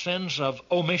our sins of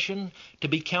omission to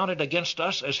be counted against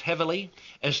us as heavily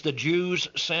as the Jews'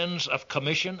 sins of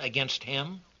commission against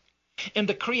him? In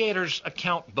the Creator's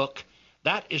account book,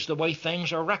 that is the way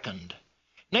things are reckoned.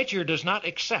 Nature does not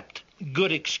accept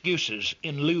good excuses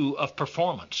in lieu of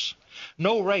performance.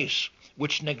 No race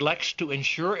which neglects to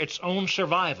ensure its own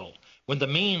survival when the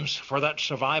means for that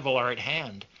survival are at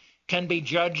hand can be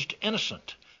judged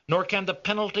innocent, nor can the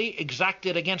penalty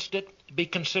exacted against it be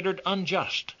considered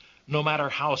unjust, no matter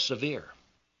how severe.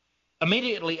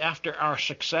 Immediately after our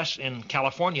success in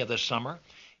California this summer,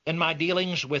 in my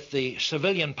dealings with the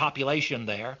civilian population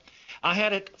there, I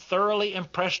had it thoroughly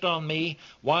impressed on me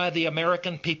why the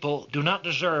American people do not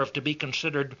deserve to be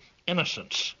considered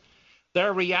innocents.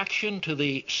 Their reaction to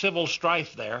the civil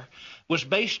strife there was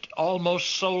based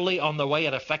almost solely on the way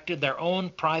it affected their own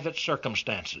private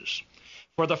circumstances.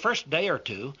 For the first day or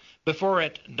two, before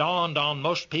it dawned on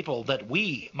most people that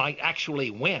we might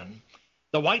actually win,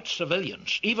 the white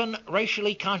civilians, even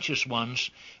racially conscious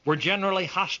ones, were generally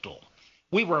hostile.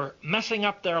 We were messing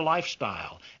up their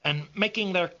lifestyle and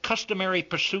making their customary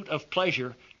pursuit of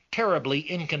pleasure terribly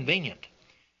inconvenient.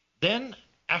 Then,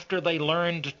 after they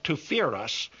learned to fear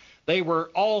us, they were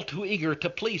all too eager to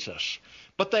please us.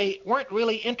 But they weren't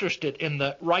really interested in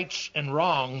the rights and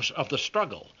wrongs of the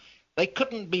struggle. They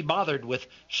couldn't be bothered with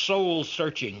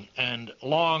soul-searching and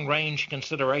long-range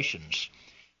considerations.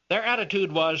 Their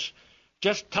attitude was,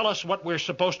 just tell us what we're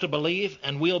supposed to believe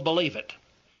and we'll believe it.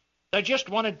 They just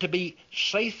wanted to be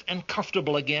safe and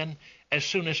comfortable again as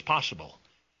soon as possible.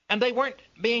 And they weren't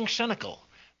being cynical.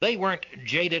 They weren't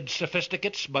jaded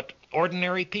sophisticates, but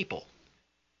ordinary people.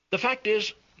 The fact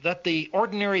is that the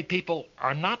ordinary people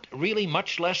are not really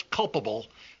much less culpable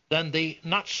than the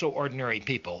not-so-ordinary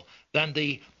people, than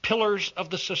the pillars of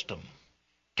the system.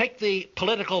 Take the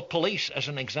political police as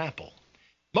an example.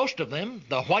 Most of them,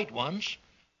 the white ones,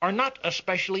 are not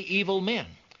especially evil men.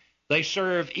 They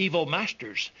serve evil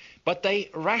masters, but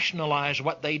they rationalize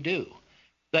what they do.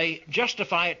 They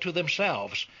justify it to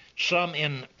themselves, some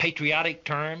in patriotic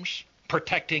terms,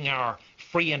 protecting our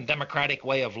free and democratic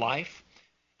way of life,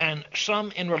 and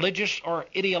some in religious or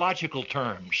ideological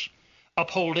terms,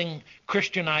 upholding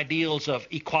Christian ideals of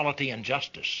equality and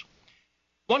justice.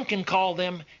 One can call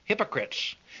them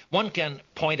hypocrites. One can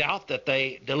point out that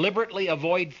they deliberately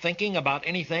avoid thinking about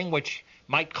anything which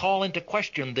might call into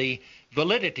question the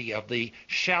validity of the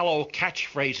shallow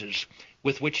catchphrases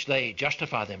with which they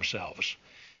justify themselves.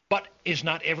 But is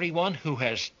not everyone who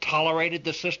has tolerated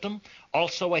the system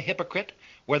also a hypocrite,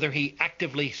 whether he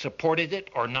actively supported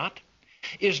it or not?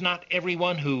 Is not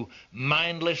everyone who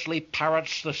mindlessly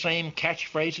parrots the same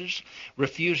catchphrases,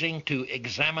 refusing to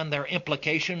examine their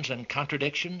implications and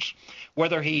contradictions,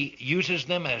 whether he uses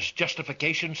them as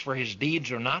justifications for his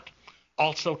deeds or not,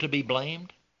 also to be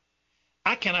blamed?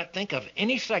 I cannot think of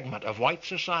any segment of white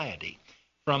society,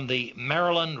 from the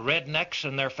Maryland rednecks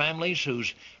and their families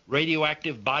whose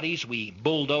radioactive bodies we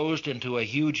bulldozed into a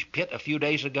huge pit a few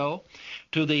days ago,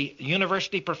 to the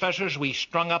university professors we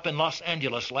strung up in Los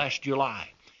Angeles last July,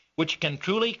 which can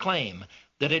truly claim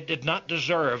that it did not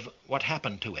deserve what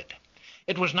happened to it.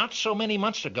 It was not so many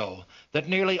months ago that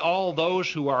nearly all those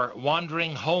who are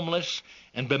wandering homeless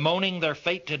and bemoaning their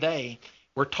fate today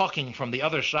were talking from the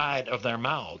other side of their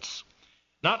mouths.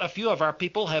 Not a few of our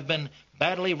people have been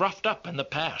badly roughed up in the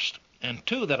past, and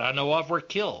 2 that I know of were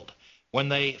killed when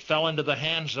they fell into the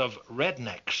hands of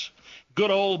rednecks,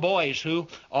 good old boys who,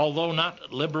 although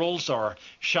not liberals or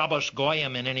Shabbos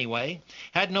Goyim in any way,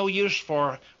 had no use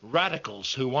for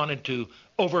radicals who wanted to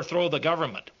overthrow the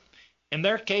government. In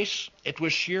their case, it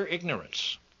was sheer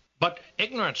ignorance. But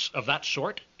ignorance of that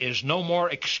sort is no more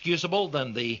excusable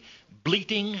than the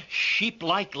bleating,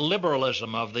 sheep-like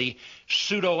liberalism of the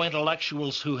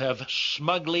pseudo-intellectuals who have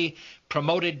smugly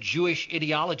promoted Jewish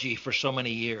ideology for so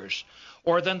many years,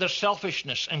 or than the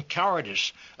selfishness and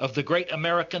cowardice of the great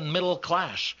American middle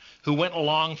class who went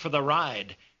along for the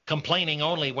ride, complaining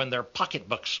only when their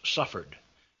pocketbooks suffered.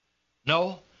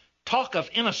 No, talk of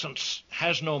innocence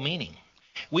has no meaning.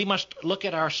 We must look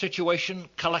at our situation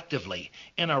collectively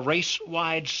in a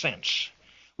race-wide sense.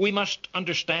 We must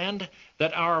understand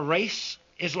that our race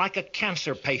is like a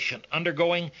cancer patient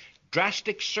undergoing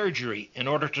drastic surgery in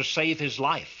order to save his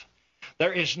life.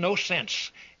 There is no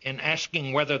sense in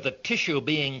asking whether the tissue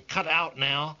being cut out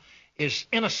now is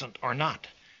innocent or not.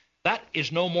 That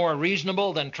is no more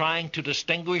reasonable than trying to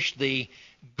distinguish the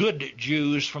good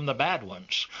Jews from the bad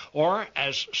ones, or,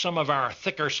 as some of our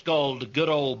thicker-skulled good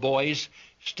old boys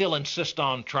still insist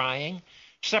on trying,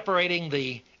 separating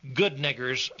the good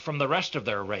niggers from the rest of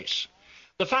their race.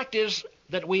 The fact is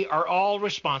that we are all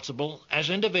responsible as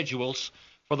individuals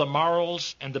for the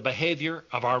morals and the behavior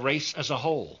of our race as a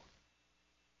whole.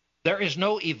 There is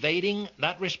no evading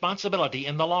that responsibility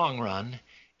in the long run,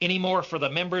 any more for the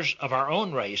members of our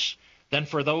own race than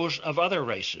for those of other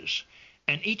races,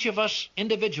 and each of us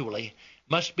individually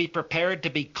must be prepared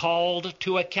to be called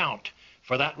to account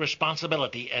for that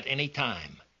responsibility at any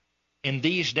time. In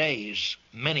these days,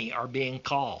 many are being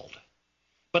called.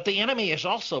 But the enemy is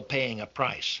also paying a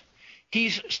price.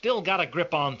 He's still got a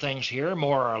grip on things here,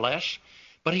 more or less,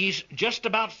 but he's just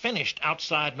about finished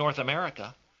outside North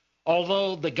America.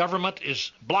 Although the government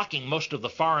is blocking most of the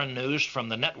foreign news from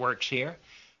the networks here,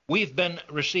 we've been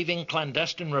receiving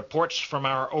clandestine reports from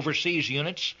our overseas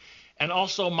units and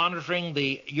also monitoring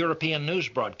the European news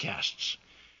broadcasts.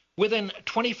 Within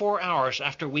 24 hours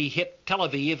after we hit Tel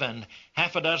Aviv and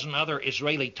half a dozen other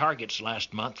Israeli targets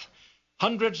last month,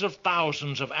 hundreds of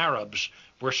thousands of Arabs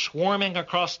were swarming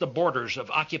across the borders of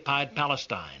occupied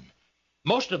Palestine.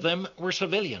 Most of them were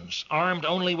civilians, armed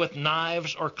only with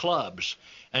knives or clubs,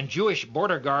 and Jewish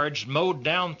border guards mowed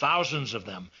down thousands of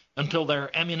them until their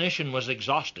ammunition was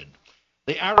exhausted.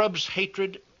 The Arabs'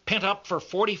 hatred, pent up for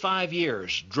 45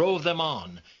 years, drove them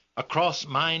on, across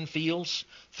minefields,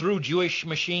 through Jewish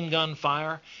machine gun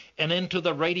fire, and into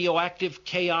the radioactive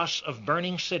chaos of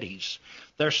burning cities,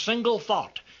 their single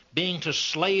thought being to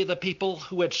slay the people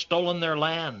who had stolen their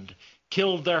land,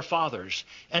 killed their fathers,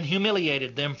 and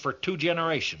humiliated them for 2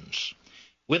 generations.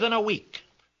 Within a week,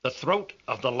 the throat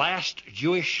of the last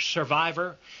Jewish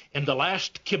survivor in the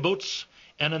last kibbutz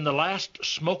and in the last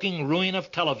smoking ruin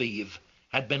of Tel Aviv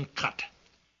had been cut.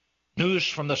 News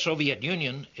from the Soviet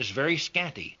Union is very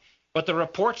scanty, but the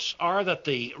reports are that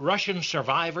the Russian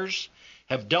survivors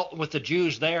have dealt with the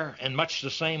Jews there in much the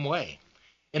same way.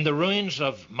 In the ruins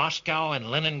of Moscow and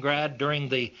Leningrad during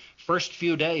the first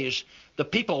few days, the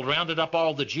people rounded up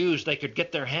all the Jews they could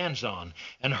get their hands on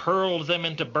and hurled them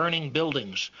into burning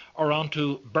buildings or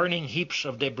onto burning heaps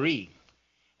of debris.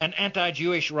 And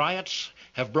anti-Jewish riots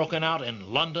have broken out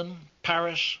in London,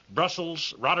 Paris,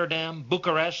 Brussels, Rotterdam,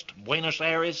 Bucharest, Buenos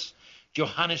Aires,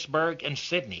 Johannesburg, and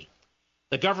Sydney.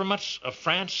 The governments of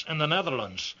France and the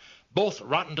Netherlands, both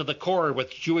rotten to the core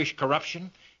with Jewish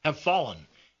corruption, have fallen,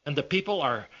 and the people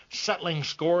are settling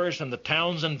scores in the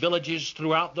towns and villages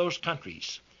throughout those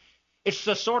countries. It's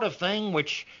the sort of thing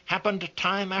which happened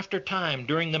time after time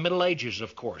during the Middle Ages,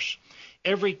 of course,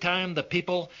 every time the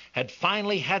people had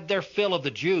finally had their fill of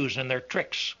the Jews and their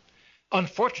tricks.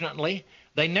 Unfortunately,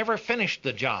 they never finished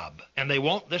the job, and they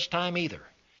won't this time either.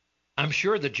 I'm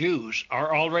sure the Jews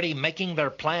are already making their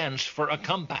plans for a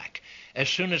comeback as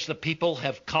soon as the people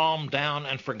have calmed down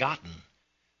and forgotten.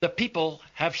 The people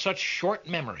have such short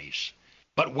memories,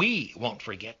 but we won't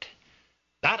forget.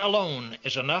 That alone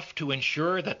is enough to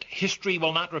ensure that history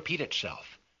will not repeat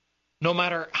itself. No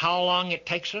matter how long it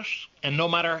takes us, and no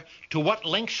matter to what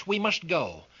lengths we must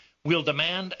go, we'll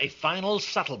demand a final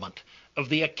settlement of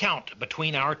the account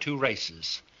between our two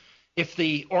races. If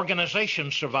the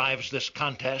organization survives this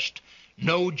contest,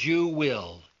 no Jew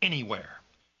will, anywhere.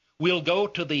 We'll go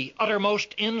to the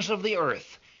uttermost ends of the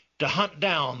earth to hunt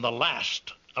down the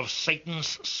last of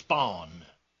Satan's spawn.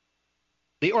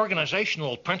 The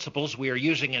organizational principles we are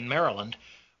using in Maryland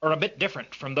are a bit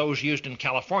different from those used in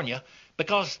California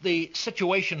because the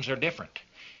situations are different.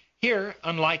 Here,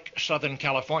 unlike Southern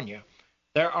California,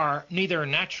 there are neither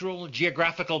natural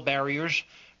geographical barriers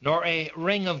nor a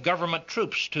ring of government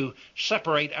troops to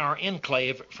separate our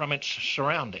enclave from its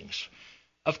surroundings.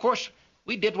 Of course,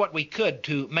 we did what we could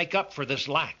to make up for this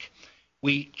lack.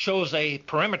 We chose a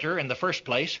perimeter in the first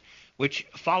place, which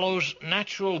follows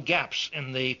natural gaps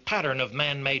in the pattern of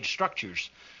man-made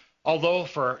structures. Although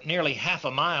for nearly half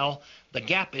a mile, the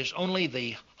gap is only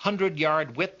the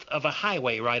 100-yard width of a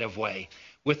highway right-of-way,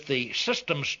 with the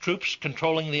systems troops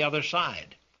controlling the other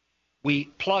side. We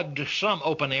plugged some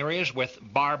open areas with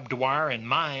barbed wire and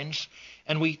mines,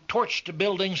 and we torched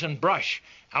buildings and brush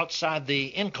outside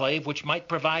the enclave which might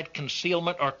provide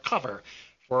concealment or cover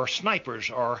for snipers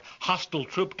or hostile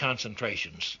troop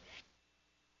concentrations.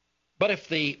 But if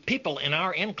the people in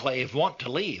our enclave want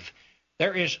to leave,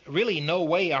 there is really no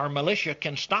way our militia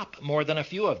can stop more than a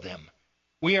few of them.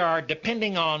 We are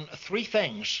depending on 3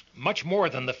 things, much more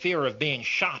than the fear of being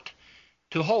shot,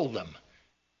 to hold them.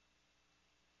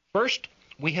 First,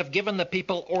 we have given the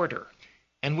people order,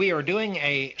 and we are doing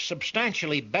a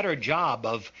substantially better job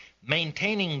of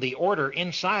maintaining the order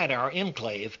inside our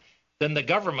enclave than the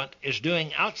government is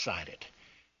doing outside it.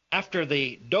 After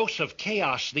the dose of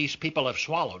chaos these people have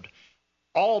swallowed,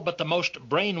 all but the most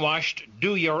brainwashed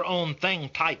do-your-own-thing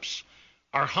types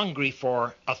are hungry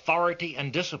for authority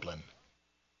and discipline.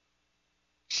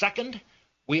 Second,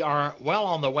 we are well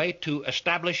on the way to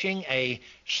establishing a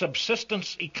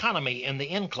subsistence economy in the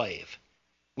enclave.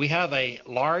 We have a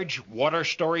large water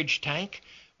storage tank,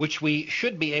 which we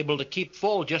should be able to keep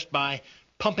full just by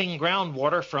pumping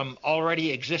groundwater from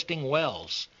already existing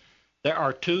wells. There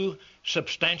are 2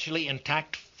 substantially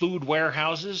intact food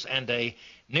warehouses and a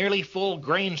nearly full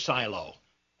grain silo,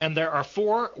 and there are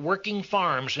 4 working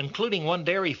farms, including one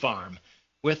dairy farm,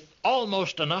 with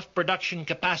almost enough production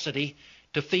capacity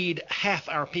to feed half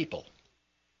our people.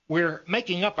 We're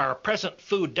making up our present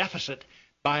food deficit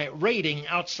by raiding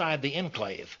outside the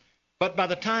enclave, but by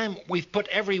the time we've put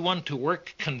everyone to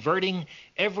work converting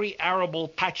every arable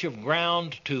patch of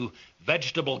ground to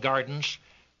vegetable gardens,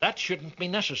 that shouldn't be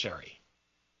necessary.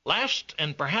 Last,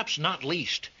 and perhaps not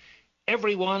least,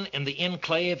 everyone in the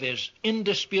enclave is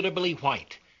indisputably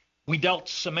white. We dealt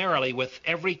summarily with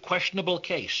every questionable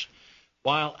case,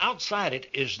 while outside it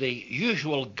is the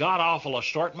usual god-awful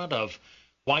assortment of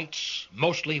whites,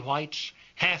 mostly whites,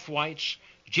 half-whites,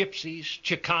 gypsies,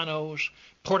 Chicanos,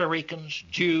 Puerto Ricans,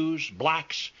 Jews,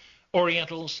 blacks,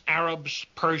 Orientals, Arabs,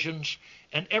 Persians,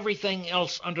 and everything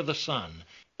else under the sun,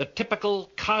 the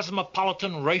typical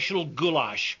cosmopolitan racial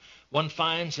goulash one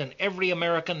finds in every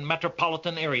American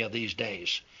metropolitan area these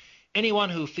days. Anyone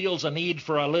who feels a need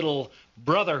for a little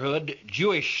brotherhood,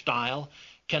 Jewish style,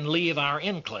 can leave our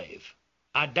enclave.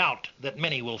 I doubt that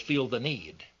many will feel the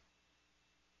need.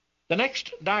 The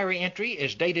next diary entry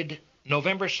is dated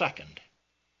November 2nd.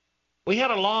 We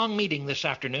had a long meeting this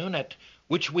afternoon at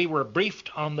which we were briefed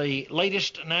on the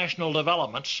latest national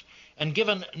developments and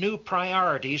given new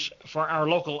priorities for our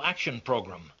local action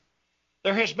program.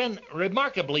 There has been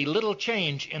remarkably little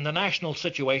change in the national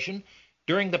situation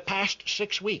during the past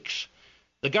 6 weeks.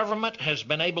 The government has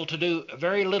been able to do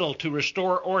very little to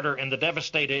restore order in the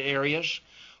devastated areas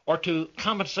or to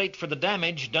compensate for the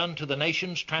damage done to the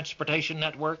nation's transportation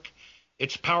network,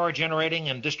 its power generating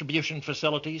and distribution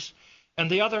facilities, and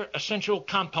the other essential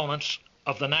components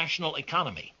of the national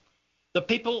economy. The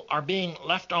people are being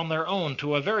left on their own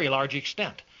to a very large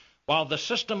extent, while the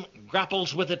system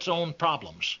grapples with its own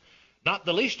problems, not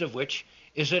the least of which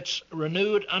is its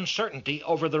renewed uncertainty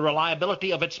over the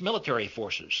reliability of its military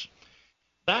forces.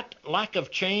 That lack of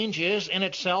change is in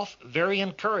itself very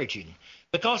encouraging,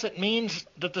 because it means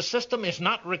that the system is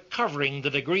not recovering the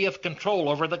degree of control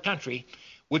over the country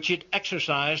which it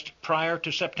exercised prior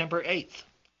to September 8th.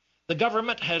 The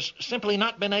government has simply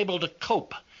not been able to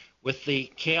cope with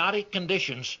the chaotic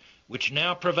conditions which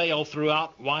now prevail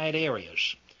throughout wide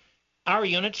areas. Our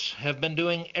units have been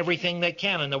doing everything they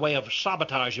can in the way of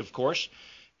sabotage, of course,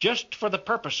 just for the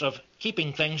purpose of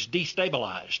keeping things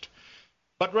destabilized.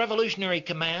 But Revolutionary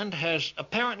Command has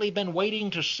apparently been waiting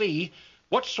to see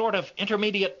what sort of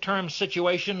intermediate-term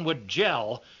situation would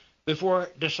gel before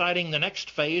deciding the next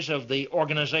phase of the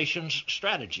organization's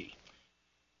strategy.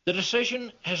 The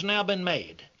decision has now been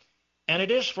made, and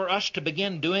it is for us to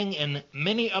begin doing in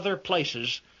many other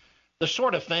places the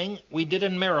sort of thing we did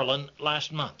in Maryland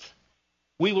last month.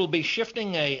 We will be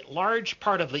shifting a large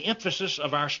part of the emphasis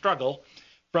of our struggle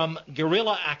from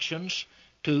guerrilla actions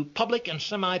to public and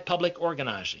semi-public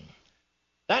organizing.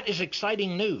 That is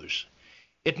exciting news.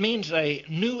 It means a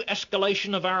new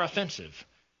escalation of our offensive,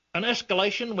 an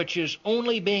escalation which is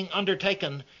only being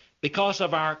undertaken because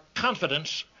of our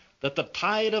confidence that the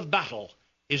tide of battle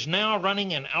is now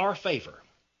running in our favor.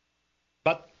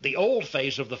 But the old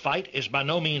phase of the fight is by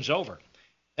no means over,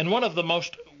 and one of the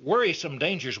most worrisome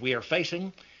dangers we are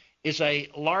facing is a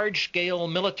large-scale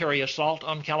military assault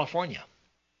on California.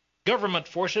 Government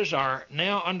forces are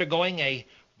now undergoing a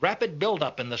rapid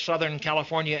buildup in the Southern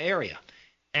California area,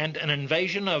 and an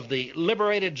invasion of the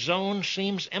liberated zone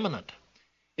seems imminent.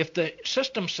 If the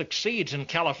system succeeds in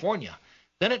California,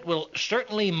 then it will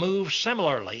certainly move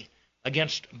similarly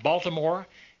against Baltimore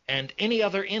and any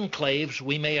other enclaves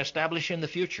we may establish in the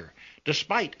future,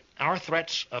 despite our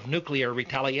threats of nuclear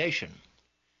retaliation.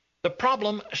 The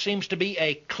problem seems to be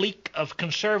a clique of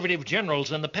conservative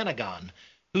generals in the Pentagon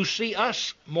who see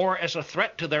us more as a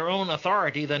threat to their own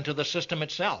authority than to the system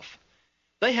itself.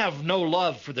 They have no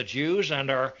love for the Jews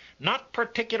and are not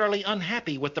particularly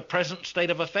unhappy with the present state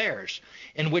of affairs,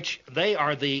 in which they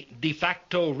are the de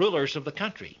facto rulers of the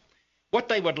country. What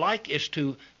they would like is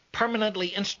to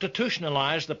permanently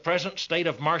institutionalize the present state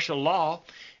of martial law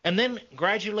and then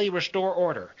gradually restore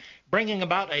order, bringing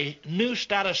about a new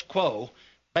status quo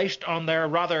based on their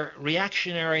rather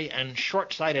reactionary and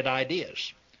short-sighted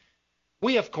ideas.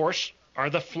 We, of course,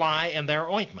 are the fly in their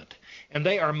ointment, and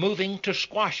they are moving to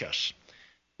squash us.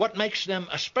 What makes them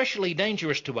especially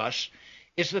dangerous to us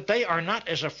is that they are not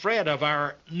as afraid of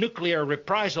our nuclear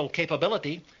reprisal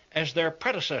capability as their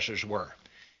predecessors were.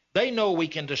 They know we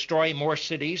can destroy more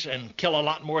cities and kill a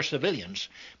lot more civilians,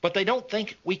 but they don't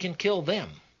think we can kill them.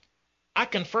 I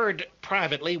conferred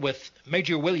privately with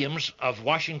Major Williams of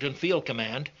Washington Field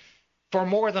Command for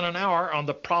more than an hour on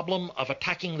the problem of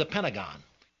attacking the Pentagon.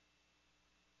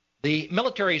 The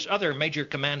military's other major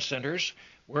command centers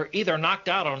were either knocked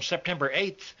out on September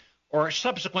 8th or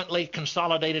subsequently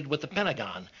consolidated with the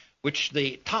Pentagon, which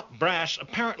the top brass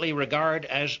apparently regard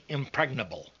as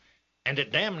impregnable. And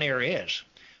it damn near is.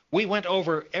 We went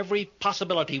over every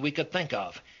possibility we could think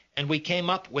of, and we came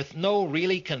up with no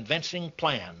really convincing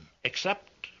plan,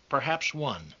 except perhaps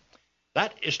one.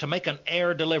 That is to make an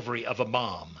air delivery of a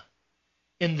bomb.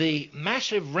 In the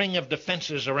massive ring of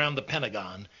defenses around the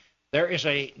Pentagon, there is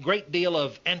a great deal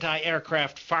of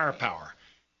anti-aircraft firepower,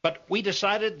 but we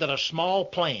decided that a small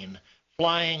plane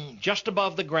flying just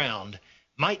above the ground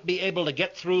might be able to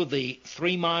get through the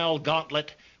 3-mile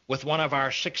gauntlet with one of our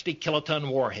 60-kiloton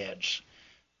warheads.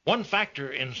 One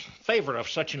factor in favor of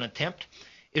such an attempt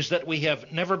is that we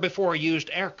have never before used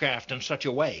aircraft in such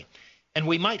a way, and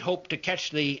we might hope to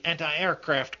catch the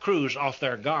anti-aircraft crews off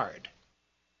their guard.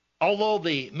 Although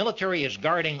the military is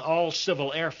guarding all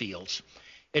civil airfields,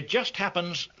 it just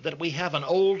happens that we have an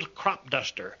old crop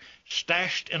duster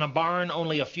stashed in a barn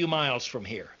only a few miles from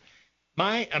here.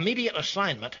 My immediate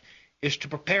assignment is to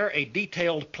prepare a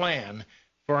detailed plan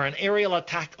for an aerial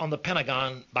attack on the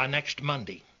Pentagon by next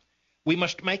Monday. We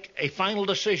must make a final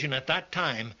decision at that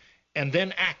time and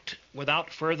then act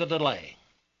without further delay.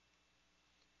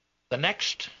 The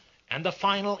next and the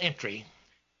final entry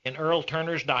in Earl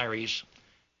Turner's diaries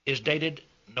is dated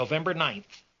November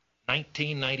 9th,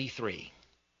 1993.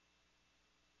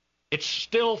 It's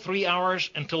still 3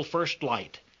 hours until first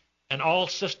light, and all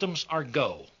systems are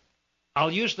go.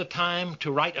 I'll use the time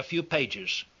to write a few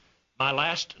pages, my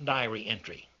last diary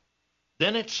entry.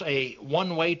 Then it's a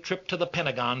one-way trip to the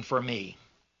Pentagon for me.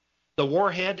 The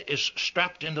warhead is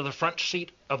strapped into the front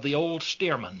seat of the old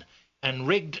Stearman and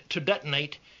rigged to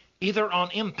detonate either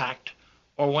on impact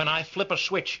or when I flip a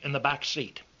switch in the back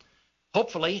seat.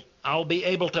 Hopefully, I'll be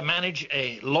able to manage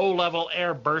a low-level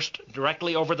air burst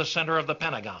directly over the center of the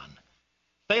Pentagon.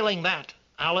 Failing that,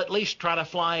 I'll at least try to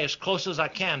fly as close as I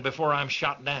can before I'm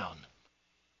shot down.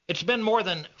 It's been more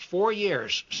than 4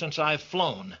 years since I've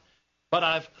flown, but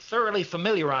I've thoroughly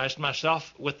familiarized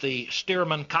myself with the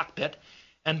Stearman cockpit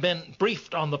and been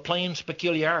briefed on the plane's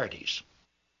peculiarities.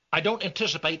 I don't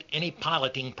anticipate any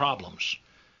piloting problems.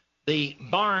 The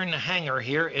barn hangar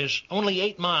here is only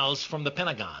 8 miles from the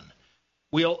Pentagon.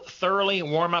 We'll thoroughly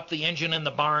warm up the engine in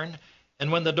the barn,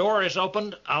 and when the door is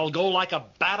opened, I'll go like a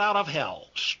bat out of hell,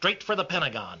 straight for the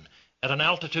Pentagon, at an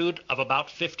altitude of about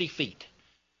 50 feet.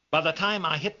 By the time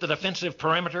I hit the defensive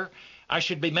perimeter, I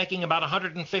should be making about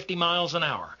 150 miles an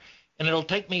hour, and it'll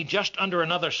take me just under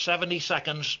another 70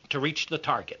 seconds to reach the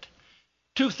target.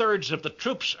 2/3 of the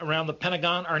troops around the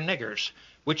Pentagon are niggers,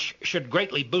 which should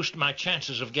greatly boost my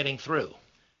chances of getting through.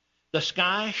 The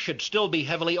sky should still be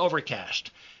heavily overcast,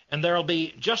 and there'll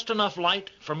be just enough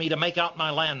light for me to make out my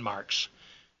landmarks.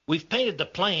 We've painted the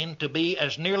plane to be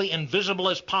as nearly invisible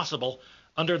as possible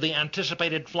under the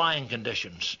anticipated flying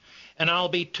conditions, and I'll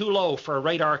be too low for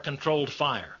radar-controlled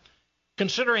fire.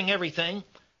 Considering everything,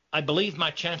 I believe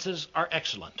my chances are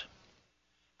excellent.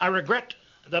 I regret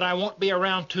that I won't be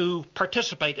around to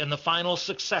participate in the final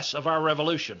success of our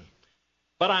revolution,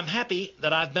 but I'm happy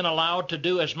that I've been allowed to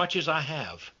do as much as I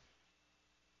have.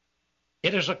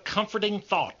 It is a comforting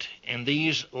thought in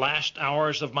these last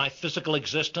hours of my physical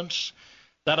existence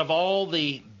that of all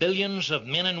the billions of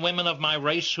men and women of my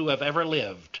race who have ever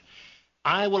lived,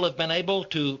 I will have been able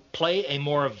to play a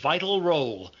more vital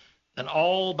role than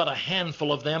all but a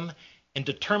handful of them in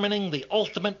determining the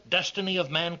ultimate destiny of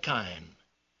mankind.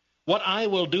 What I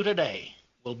will do today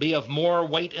will be of more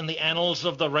weight in the annals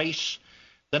of the race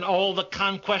than all the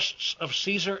conquests of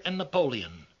Caesar and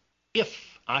Napoleon,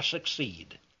 if I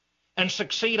succeed. And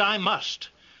succeed I must,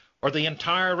 or the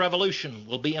entire revolution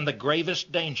will be in the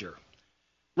gravest danger.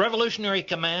 Revolutionary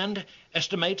Command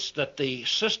estimates that the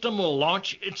system will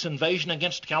launch its invasion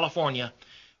against California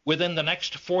within the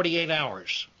next 48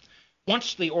 hours.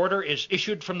 Once the order is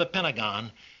issued from the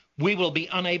Pentagon, we will be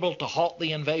unable to halt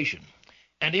the invasion.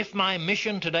 And if my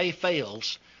mission today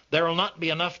fails, there will not be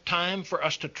enough time for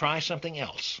us to try something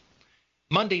else.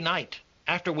 Monday night,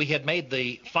 after we had made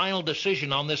the final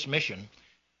decision on this mission,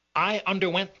 I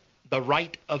underwent the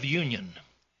rite of union.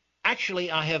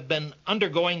 Actually, I have been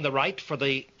undergoing the rite for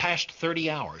the past 30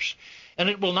 hours, and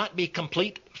it will not be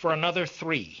complete for another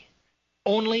 3.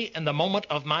 Only in the moment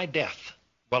of my death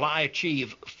will I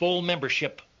achieve full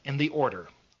membership in the order.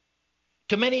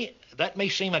 To many, that may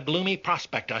seem a gloomy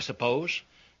prospect, I suppose,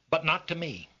 but not to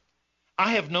me.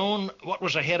 I have known what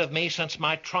was ahead of me since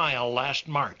my trial last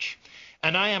March,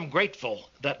 and I am grateful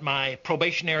that my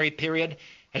probationary period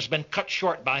has been cut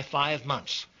short by 5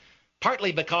 months,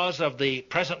 partly because of the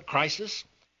present crisis,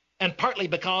 and partly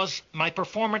because my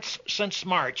performance since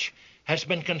March has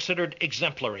been considered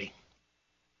exemplary.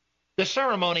 The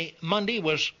ceremony Monday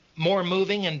was more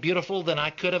moving and beautiful than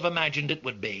I could have imagined it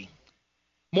would be.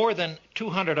 More than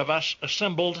 200 of us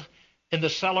assembled in the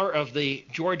cellar of the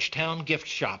Georgetown gift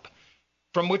shop,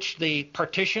 from which the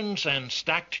partitions and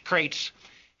stacked crates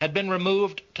had been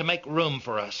removed to make room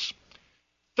for us.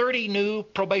 30 new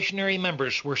probationary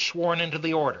members were sworn into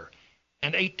the order,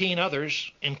 and 18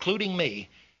 others, including me,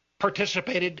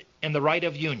 participated in the right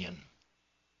of union.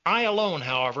 I alone,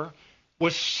 however,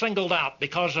 was singled out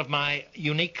because of my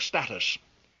unique status.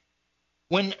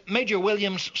 When Major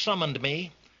Williams summoned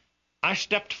me, I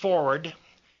stepped forward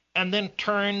and then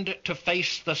turned to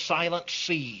face the silent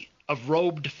sea of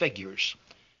robed figures.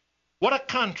 What a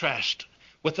contrast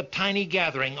with the tiny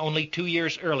gathering only 2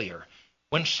 years earlier,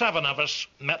 when 7 of us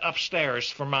met upstairs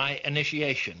for my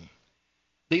initiation.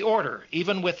 The order,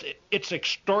 even with its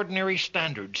extraordinary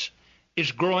standards,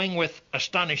 is growing with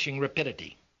astonishing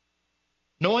rapidity.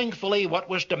 Knowing fully what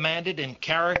was demanded in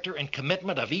character and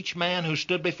commitment of each man who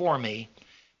stood before me,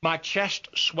 my chest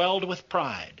swelled with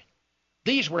pride.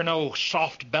 These were no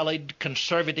soft-bellied,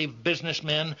 conservative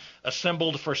businessmen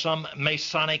assembled for some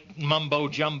Masonic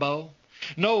mumbo-jumbo,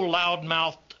 no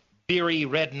loud-mouthed, beery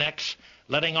rednecks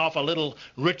letting off a little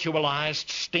ritualized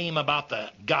steam about the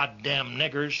goddamn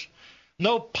niggers,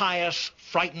 no pious,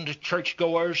 frightened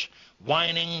churchgoers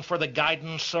whining for the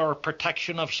guidance or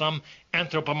protection of some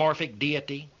anthropomorphic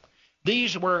deity.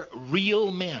 These were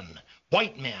real men,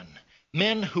 white men,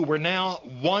 men who were now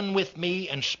one with me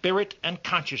in spirit and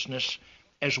consciousness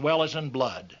as well as in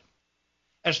blood.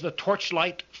 As the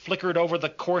torchlight flickered over the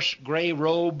coarse gray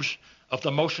robes of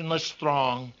the motionless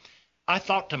throng, I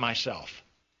thought to myself,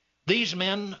 these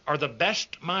men are the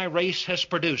best my race has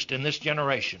produced in this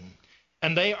generation,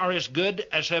 and they are as good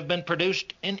as have been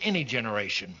produced in any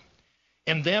generation.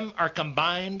 In them are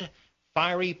combined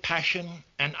fiery passion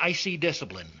and icy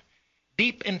discipline,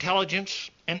 deep intelligence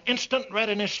and instant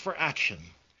readiness for action,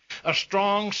 a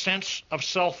strong sense of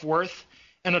self-worth,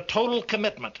 and a total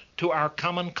commitment to our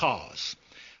common cause.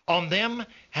 On them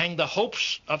hang the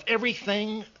hopes of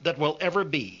everything that will ever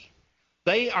be.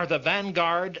 They are the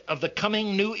vanguard of the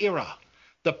coming new era,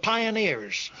 the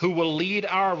pioneers who will lead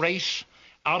our race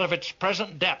out of its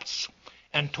present depths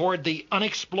and toward the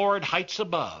unexplored heights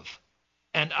above,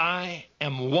 and I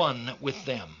am one with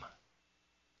them.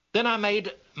 Then I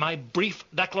made my brief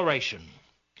declaration.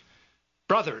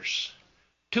 Brothers,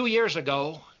 2 years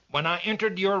ago, when I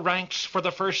entered your ranks for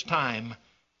the first time,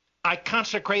 I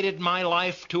consecrated my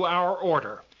life to our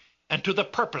order and to the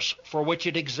purpose for which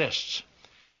it exists.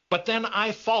 But then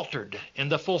I faltered in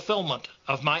the fulfillment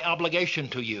of my obligation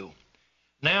to you.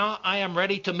 Now I am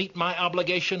ready to meet my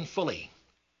obligation fully.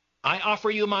 I offer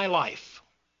you my life.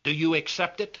 Do you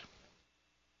accept it?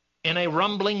 In a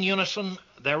rumbling unison,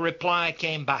 their reply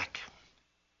came back.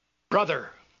 Brother,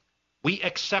 we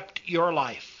accept your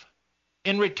life.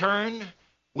 In return,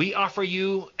 we offer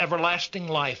you everlasting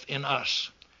life in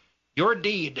us. Your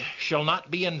deed shall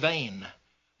not be in vain,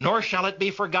 nor shall it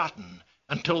be forgotten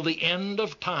until the end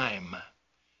of time.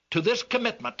 To this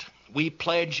commitment we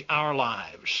pledge our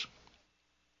lives.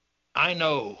 I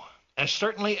know, as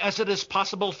certainly as it is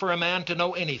possible for a man to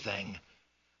know anything,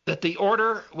 that the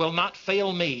order will not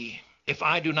fail me if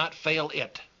I do not fail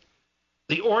it.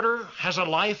 The order has a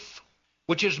life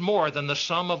which is more than the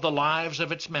sum of the lives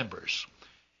of its members.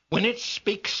 When it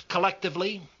speaks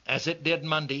collectively, as it did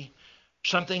Monday,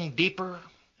 something deeper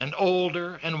and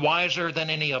older and wiser than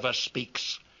any of us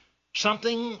speaks,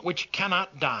 something which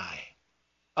cannot die.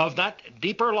 Of that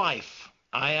deeper life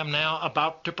I am now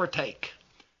about to partake.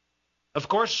 Of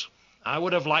course, I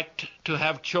would have liked to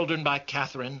have children by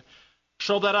Catherine,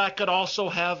 so that I could also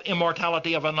have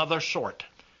immortality of another sort,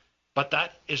 but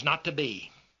that is not to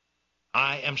be.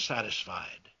 I am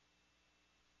satisfied.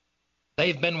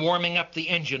 They've been warming up the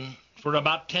engine for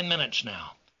about 10 minutes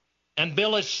now, and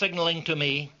Bill is signaling to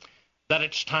me that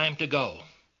it's time to go.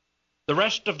 The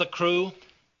rest of the crew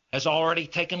has already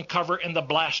taken cover in the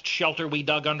blast shelter we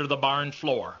dug under the barn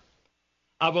floor.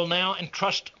 I will now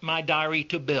entrust my diary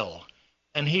to Bill,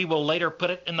 and he will later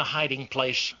put it in the hiding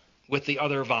place with the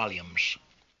other volumes.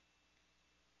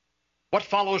 What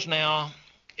follows now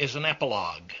is an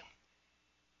epilogue.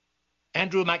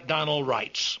 Andrew MacDonald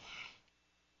writes,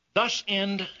 "Thus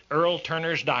end Earl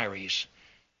Turner's diaries,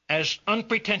 as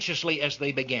unpretentiously as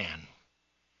they began.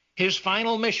 His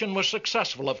final mission was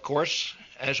successful, of course,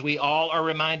 as we all are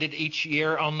reminded each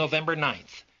year on November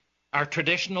 9th, our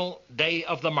traditional Day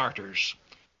of the Martyrs.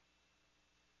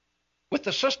 With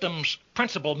the system's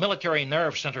principal military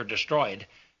nerve center destroyed,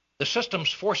 the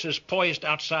system's forces poised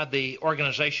outside the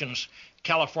organization's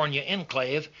California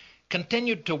enclave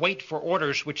continued to wait for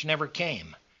orders which never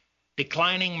came.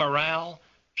 Declining morale,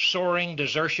 soaring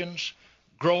desertions,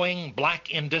 growing black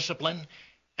indiscipline,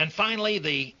 and finally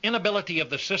the inability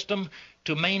of the system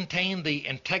to maintain the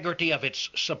integrity of its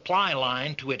supply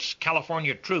line to its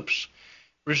California troops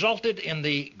resulted in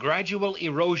the gradual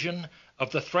erosion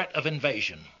of the threat of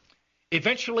invasion.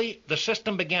 Eventually, the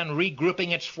system began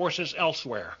regrouping its forces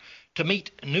elsewhere to meet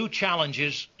new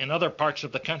challenges in other parts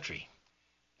of the country.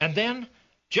 And then,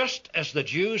 just as the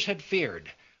Jews had feared,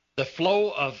 the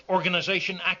flow of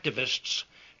organization activists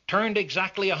turned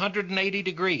exactly 180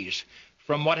 degrees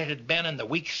from what it had been in the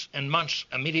weeks and months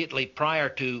immediately prior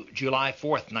to July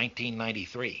 4th,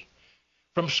 1993.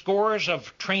 From scores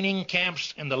of training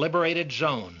camps in the liberated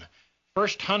zone,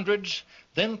 first hundreds,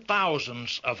 then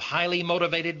thousands of highly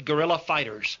motivated guerrilla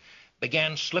fighters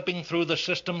began slipping through the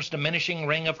system's diminishing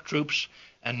ring of troops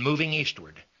and moving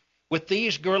eastward. With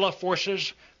these guerrilla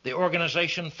forces, the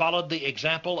organization followed the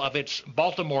example of its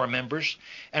Baltimore members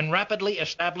and rapidly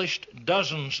established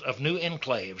dozens of new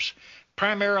enclaves,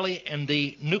 primarily in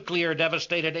the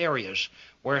nuclear-devastated areas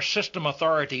where system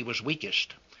authority was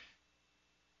weakest.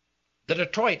 The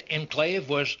Detroit enclave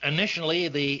was initially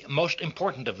the most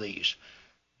important of these.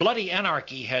 Bloody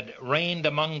anarchy had reigned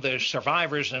among the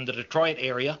survivors in the Detroit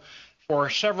area for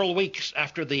several weeks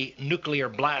after the nuclear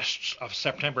blasts of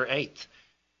September 8th.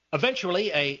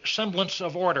 Eventually, a semblance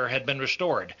of order had been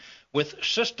restored, with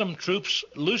system troops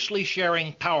loosely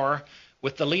sharing power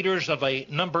with the leaders of a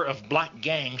number of black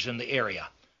gangs in the area.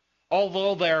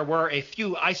 Although there were a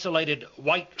few isolated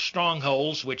white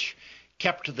strongholds which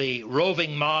kept the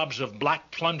roving mobs of black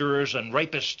plunderers and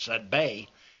rapists at bay,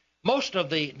 most of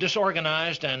the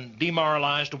disorganized and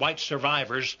demoralized white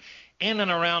survivors in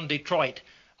and around Detroit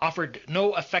offered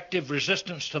no effective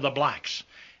resistance to the blacks,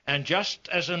 and just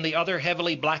as in the other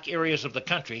heavily black areas of the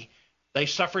country, they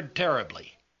suffered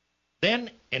terribly.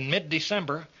 Then, in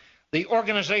mid-December, the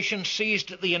organization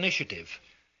seized the initiative.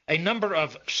 A number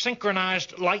of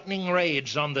synchronized lightning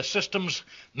raids on the system's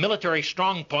military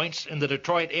strongpoints in the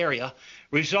Detroit area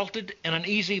resulted in an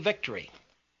easy victory.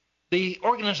 The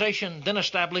organization then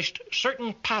established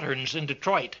certain patterns in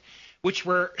Detroit, which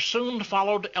were soon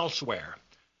followed elsewhere.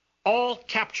 All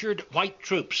captured white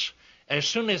troops, as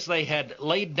soon as they had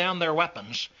laid down their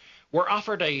weapons, were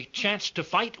offered a chance to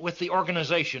fight with the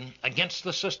organization against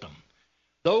the system.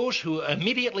 Those who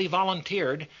immediately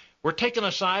volunteered were taken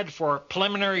aside for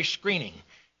preliminary screening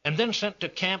and then sent to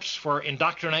camps for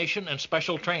indoctrination and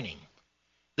special training.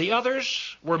 The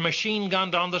others were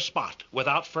machine-gunned on the spot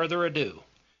without further ado.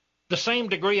 The same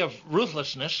degree of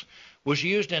ruthlessness was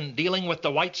used in dealing with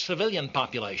the white civilian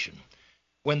population.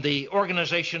 When the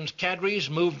organization's cadres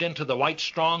moved into the white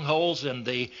strongholds in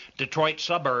the Detroit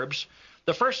suburbs,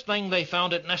 the first thing they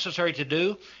found it necessary to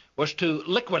do was to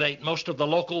liquidate most of the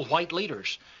local white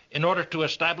leaders in order to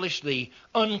establish the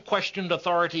unquestioned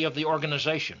authority of the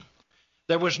organization.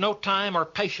 There was no time or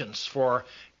patience for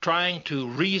trying to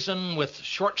reason with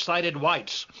short-sighted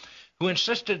whites who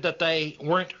insisted that they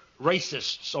weren't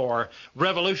racists or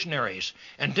revolutionaries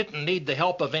and didn't need the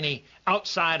help of any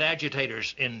outside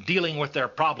agitators in dealing with their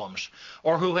problems,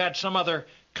 or who had some other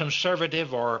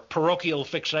conservative or parochial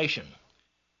fixation.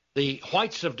 The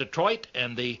whites of Detroit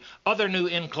and the other new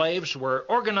enclaves were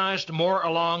organized more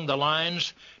along the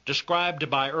lines described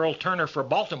by Earl Turner for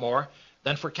Baltimore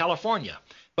than for California,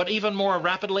 but even more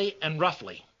rapidly and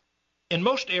roughly. In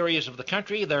most areas of the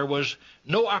country, there was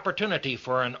no opportunity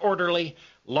for an orderly,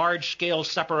 large-scale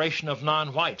separation of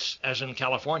non-whites, as in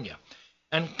California,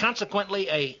 and consequently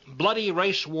a bloody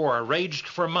race war raged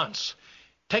for months,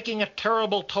 taking a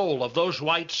terrible toll of those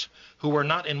whites who were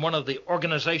not in one of the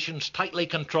organization's tightly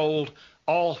controlled,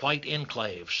 all-white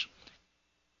enclaves.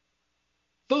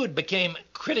 Food became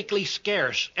critically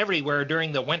scarce everywhere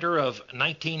during the winter of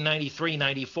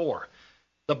 1993-94.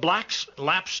 The blacks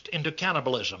lapsed into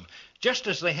cannibalism, just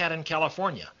as they had in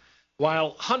California,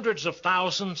 while hundreds of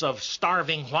thousands of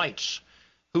starving whites,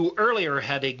 who earlier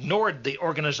had ignored the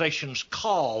organization's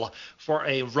call for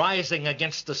a rising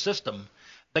against the system,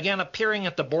 began appearing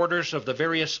at the borders of the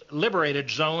various liberated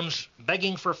zones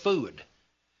begging for food.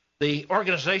 The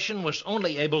organization was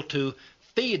only able to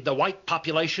feed the white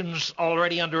populations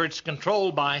already under its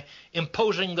control by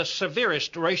imposing the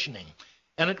severest rationing,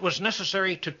 and it was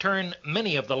necessary to turn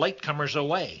many of the latecomers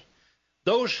away.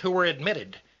 Those who were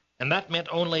admitted, and that meant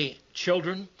only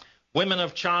children, women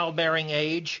of childbearing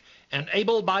age, and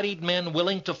able-bodied men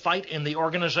willing to fight in the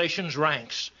organization's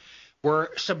ranks,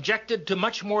 were subjected to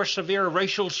much more severe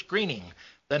racial screening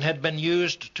than had been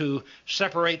used to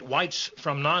separate whites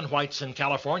from non-whites in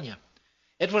California.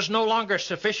 It was no longer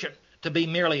sufficient to be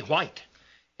merely white.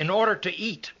 In order to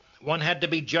eat, one had to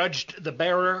be judged the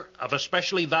bearer of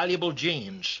especially valuable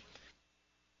genes.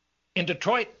 In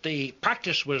Detroit, the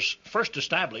practice was first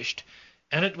established,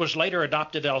 and it was later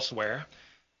adopted elsewhere,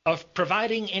 of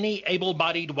providing any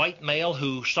able-bodied white male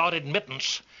who sought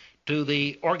admittance to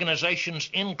the organization's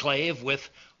enclave with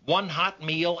one hot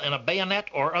meal and a bayonet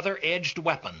or other edged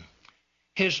weapon.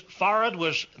 His forehead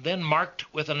was then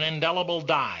marked with an indelible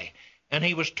dye, and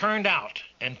he was turned out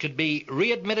and could be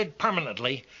readmitted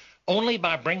permanently only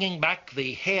by bringing back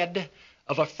the head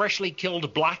of a freshly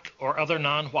killed black or other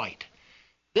non-white.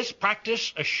 This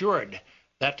practice assured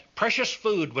that precious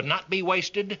food would not be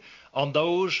wasted on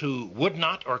those who would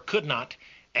not or could not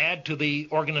add to the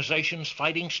organization's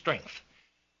fighting strength.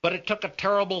 But it took a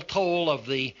terrible toll of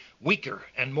the weaker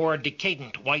and more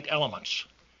decadent white elements.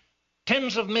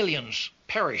 Tens of millions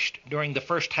perished during the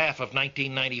first half of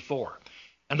 1994,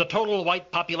 and the total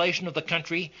white population of the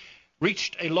country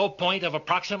reached a low point of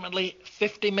approximately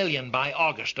 50 million by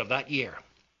August of that year.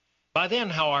 By then,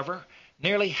 however,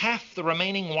 nearly half the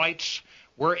remaining whites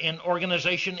were in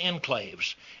organization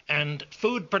enclaves, and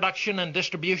food production and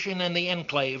distribution in the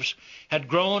enclaves had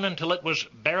grown until it was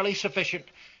barely sufficient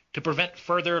to prevent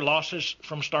further losses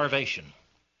from starvation.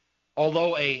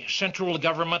 Although a central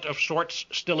government of sorts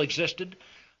still existed,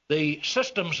 the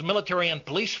system's military and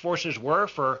police forces were,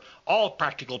 for all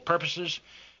practical purposes,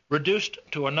 reduced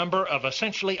to a number of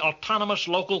essentially autonomous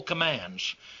local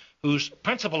commands, whose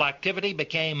principal activity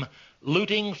became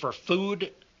looting for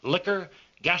food, liquor,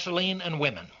 gasoline, and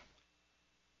women.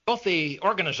 Both the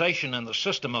organization and the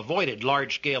system avoided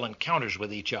large-scale encounters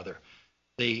with each other,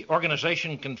 the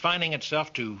organization confining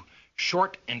itself to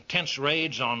short, intense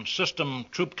raids on system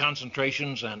troop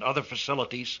concentrations and other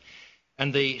facilities,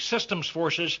 and the system's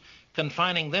forces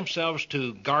confining themselves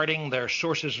to guarding their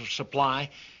sources of supply,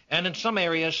 and in some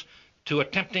areas to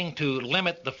attempting to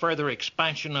limit the further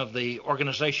expansion of the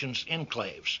organization's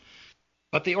enclaves.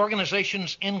 But the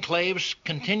organization's enclaves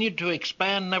continued to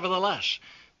expand nevertheless,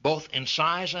 both in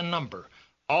size and number,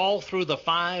 all through the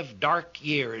 5 dark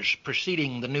years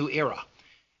preceding the new era.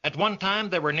 At one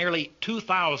time, there were nearly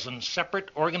 2,000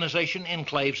 separate organization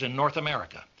enclaves in North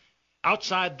America.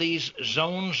 Outside these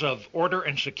zones of order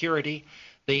and security,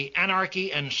 the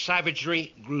anarchy and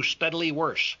savagery grew steadily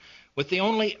worse, with the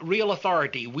only real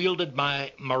authority wielded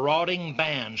by marauding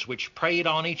bands which preyed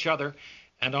on each other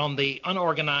and on the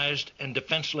unorganized and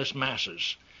defenseless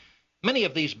masses. Many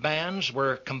of these bands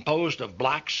were composed of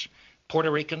blacks,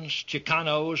 Puerto Ricans,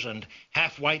 Chicanos, and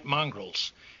half-white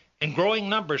mongrels. In growing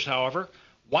numbers, however,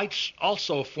 whites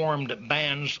also formed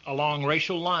bands along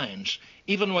racial lines,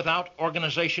 even without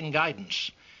organization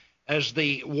guidance. As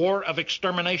the war of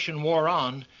extermination wore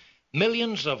on,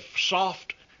 millions of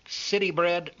soft,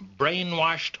 city-bred,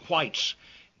 brainwashed whites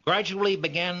gradually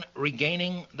began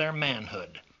regaining their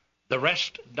manhood. The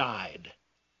rest died.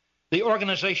 The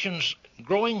organization's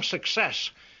growing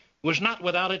success was not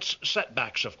without its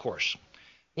setbacks, of course.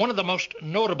 One of the most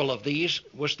notable of these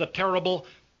was the terrible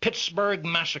Pittsburgh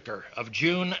Massacre of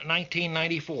June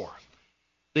 1994.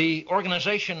 The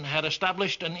organization had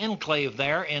established an enclave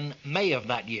there in May of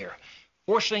that year,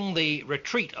 forcing the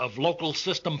retreat of local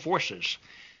system forces.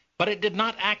 But it did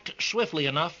not act swiftly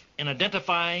enough in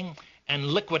identifying and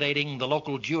liquidating the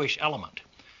local Jewish element.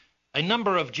 A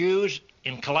number of Jews,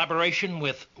 in collaboration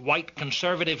with white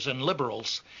conservatives and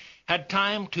liberals, had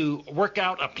time to work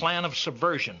out a plan of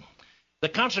subversion. The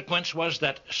consequence was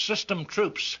that system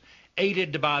troops,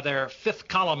 aided by their fifth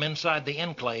column inside the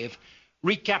enclave,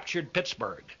 recaptured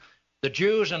Pittsburgh. The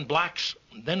Jews and blacks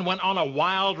then went on a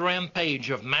wild rampage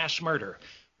of mass murder,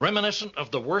 reminiscent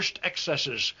of the worst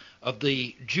excesses of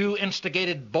the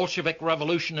Jew-instigated Bolshevik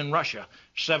Revolution in Russia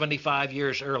 75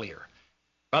 years earlier.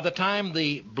 By the time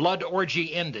the blood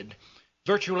orgy ended,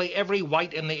 virtually every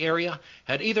white in the area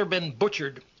had either been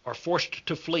butchered or forced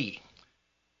to flee.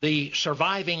 The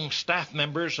surviving staff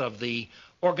members of the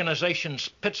organization's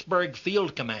Pittsburgh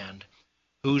Field Command,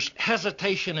 whose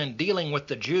hesitation in dealing with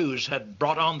the Jews had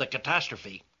brought on the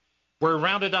catastrophe, were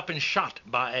rounded up and shot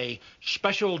by a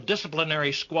special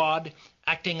disciplinary squad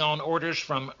acting on orders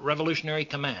from Revolutionary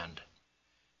Command.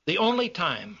 The only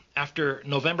time after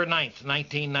November 9th,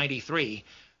 1993,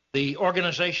 the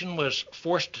organization was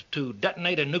forced to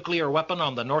detonate a nuclear weapon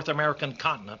on the North American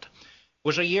continent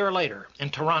was a year later in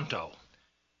Toronto.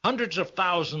 Hundreds of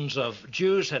thousands of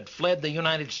Jews had fled the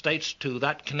United States to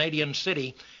that Canadian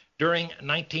city during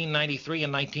 1993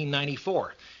 and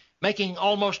 1994, making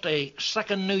almost a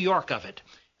second New York of it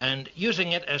and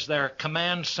using it as their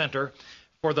command center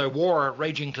for the war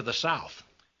raging to the south.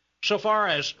 So far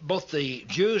as both the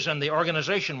Jews and the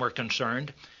organization were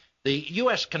concerned, the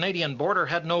U.S.-Canadian border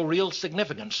had no real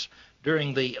significance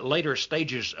during the later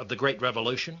stages of the Great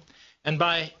Revolution, and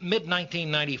by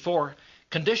mid-1994,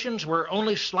 conditions were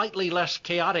only slightly less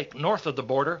chaotic north of the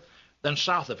border than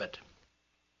south of it.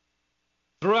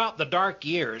 Throughout the dark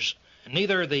years,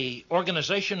 neither the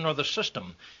organization nor the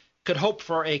system could hope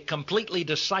for a completely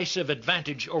decisive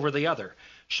advantage over the other,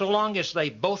 so long as they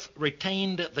both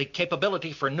retained the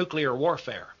capability for nuclear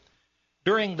warfare.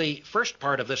 During the first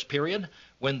part of this period,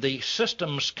 when the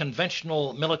system's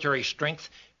conventional military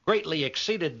strength greatly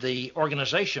exceeded the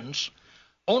organization's,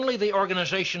 only the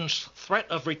organization's threat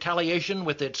of retaliation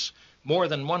with its more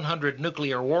than 100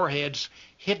 nuclear warheads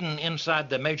hidden inside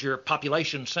the major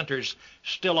population centers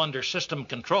still under system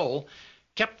control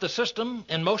kept the system,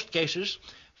 in most cases,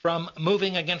 from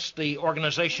moving against the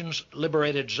organization's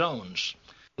liberated zones.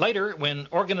 Later, when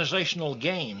organizational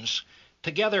gains,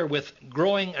 together with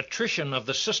growing attrition of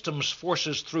the system's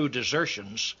forces through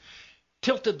desertions,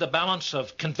 tilted the balance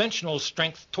of conventional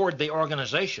strength toward the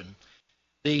organization,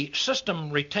 the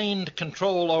system retained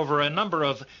control over a number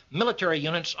of military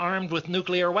units armed with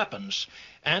nuclear weapons,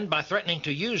 and by threatening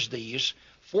to use these,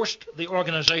 forced the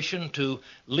organization to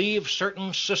leave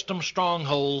certain system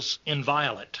strongholds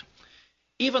inviolate.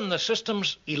 Even the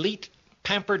system's elite,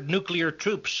 pampered nuclear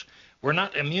troops were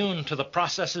not immune to the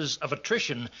processes of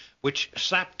attrition which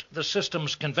sapped the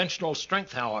system's conventional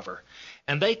strength, however,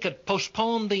 and they could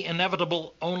postpone the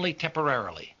inevitable only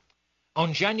temporarily.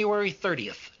 On January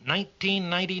 30th,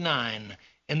 1999,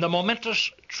 in the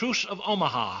momentous Truce of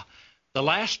Omaha, the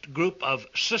last group of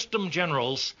system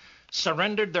generals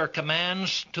surrendered their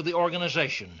commands to the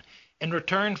organization in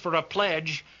return for a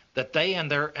pledge that they and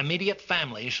their immediate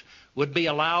families would be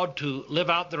allowed to live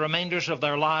out the remainders of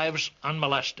their lives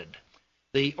unmolested.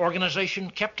 The organization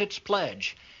kept its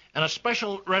pledge, and a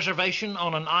special reservation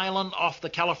on an island off the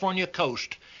California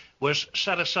coast was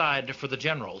set aside for the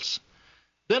generals.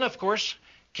 Then, of course,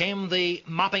 came the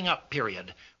mopping up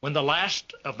period, when the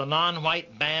last of the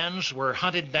non-white bands were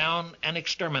hunted down and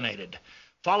exterminated,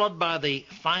 followed by the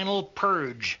final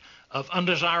purge of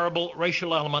undesirable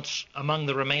racial elements among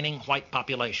the remaining white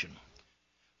population.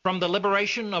 From the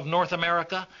liberation of North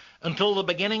America until the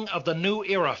beginning of the new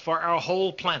era for our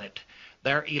whole planet,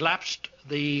 there elapsed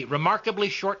the remarkably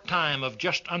short time of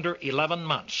just under 11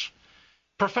 months.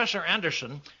 Professor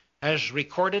Anderson has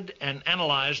recorded and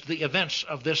analyzed the events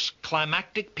of this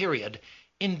climactic period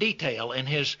in detail in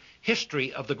his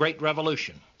History of the Great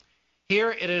Revolution.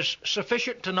 Here it is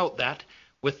sufficient to note that,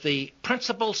 with the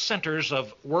principal centers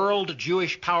of world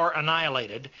Jewish power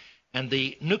annihilated and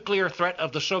the nuclear threat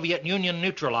of the Soviet Union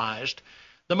neutralized,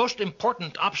 the most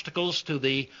important obstacles to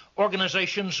the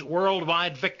organization's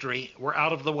worldwide victory were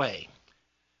out of the way.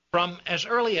 From as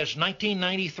early as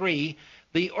 1993,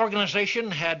 the organization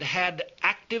had had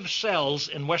active cells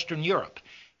in Western Europe,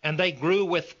 and they grew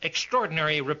with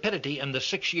extraordinary rapidity in the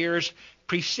 6 years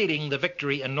preceding the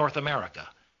victory in North America.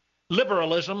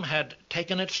 Liberalism had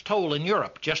taken its toll in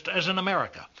Europe, just as in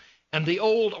America, and the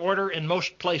old order in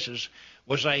most places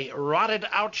was a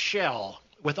rotted-out shell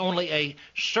with only a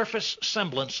surface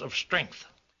semblance of strength.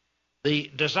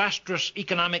 The disastrous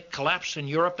economic collapse in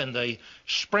Europe in the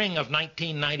spring of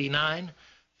 1999,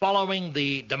 following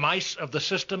the demise of the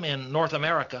system in North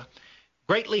America,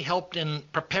 greatly helped in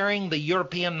preparing the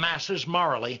European masses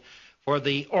morally for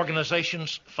the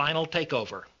organization's final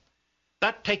takeover.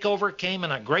 That takeover came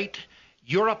in a great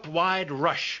Europe-wide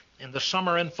rush in the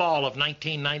summer and fall of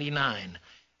 1999,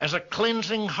 as a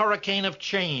cleansing hurricane of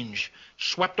change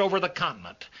swept over the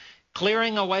continent,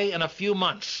 clearing away in a few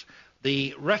months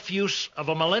the refuse of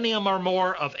a millennium or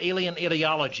more of alien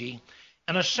ideology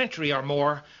and a century or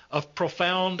more of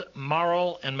profound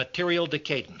moral and material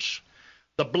decadence.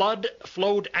 The blood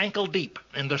flowed ankle-deep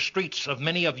in the streets of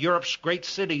many of Europe's great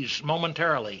cities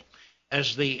momentarily,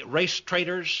 as the race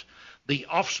traders, the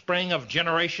offspring of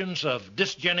generations of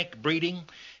dysgenic breeding,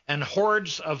 and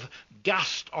hordes of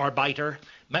Gastarbeiter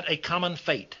met a common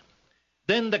fate.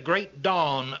 Then the great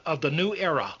dawn of the new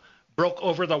era broke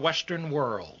over the Western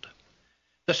world.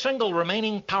 The single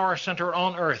remaining power center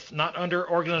on Earth not under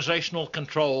organizational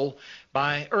control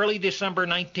by early December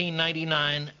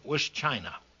 1999 was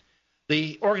China.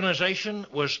 The organization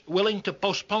was willing to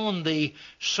postpone the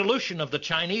solution of the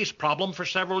Chinese problem for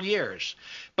several years,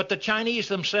 but the Chinese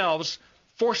themselves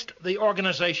forced the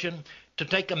organization to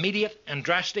take immediate and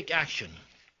drastic action.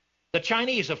 The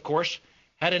Chinese, of course,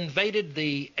 had invaded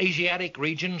the Asiatic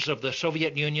regions of the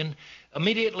Soviet Union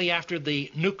immediately after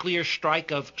the nuclear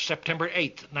strike of September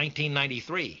 8,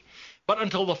 1993. But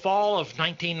until the fall of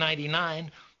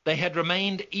 1999, they had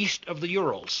remained east of the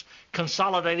Urals,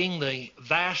 consolidating the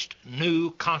vast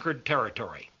new conquered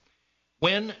territory.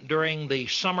 When, during the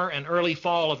summer and early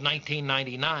fall of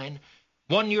 1999,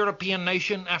 one European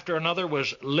nation after another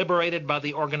was liberated by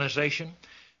the organization,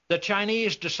 the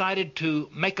Chinese decided to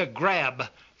make a grab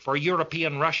for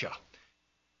European Russia.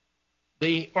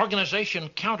 The organization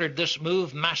countered this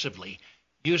move massively,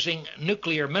 using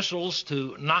nuclear missiles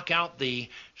to knock out the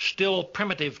still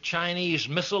primitive Chinese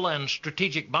missile and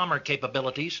strategic bomber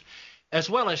capabilities, as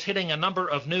well as hitting a number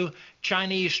of new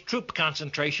Chinese troop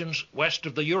concentrations west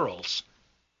of the Urals.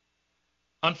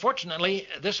 Unfortunately,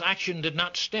 this action did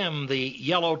not stem the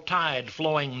yellow tide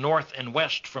flowing north and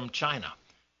west from China.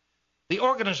 The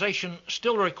organization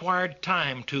still required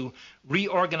time to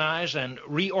reorganize and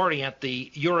reorient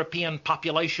the European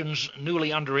populations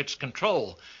newly under its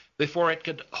control before it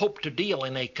could hope to deal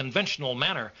in a conventional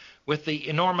manner with the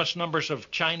enormous numbers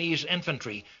of Chinese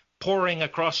infantry pouring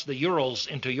across the Urals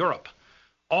into Europe.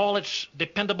 All its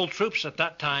dependable troops at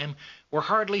that time were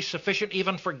hardly sufficient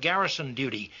even for garrison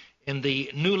duty in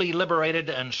the newly liberated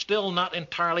and still not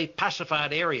entirely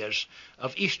pacified areas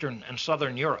of Eastern and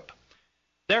Southern Europe.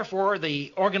 Therefore,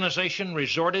 the organization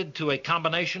resorted to a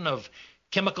combination of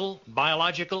chemical,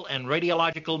 biological, and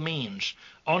radiological means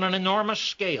on an enormous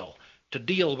scale to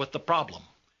deal with the problem.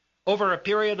 Over a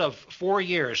period of 4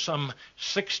 years, some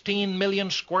 16 million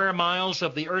square miles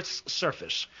of the Earth's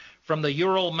surface, from the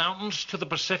Ural Mountains to the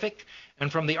Pacific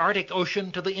and from the Arctic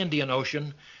Ocean to the Indian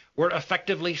Ocean, were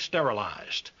effectively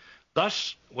sterilized.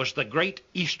 Thus was the Great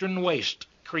Eastern Waste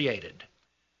created.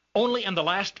 Only in the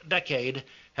last decade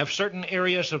have certain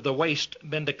areas of the waste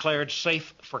been declared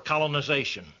safe for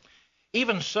colonization.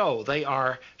 Even so, they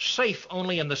are safe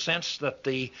only in the sense that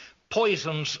the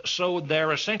poisons sowed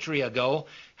there a century ago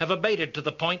have abated to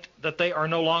the point that they are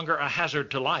no longer a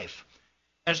hazard to life.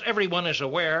 As everyone is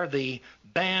aware, the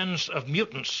bands of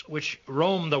mutants which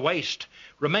roam the waste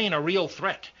remain a real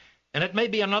threat, and it may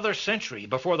be another century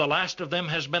before the last of them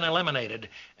has been eliminated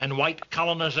and white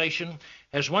colonization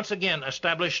has once again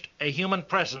established a human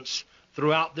presence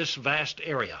throughout this vast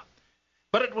area.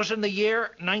 But it was in the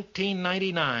year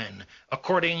 1999,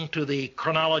 according to the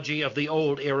chronology of the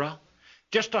old era,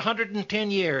 just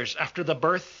 110 years after the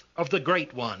birth of the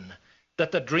Great One,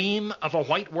 that the dream of a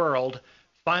white world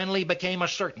finally became a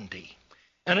certainty.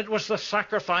 And it was the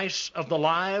sacrifice of the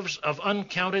lives of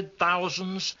uncounted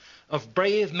thousands of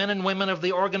brave men and women of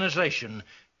the organization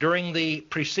during the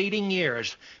preceding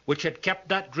years which had kept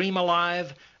that dream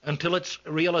alive until its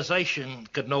realization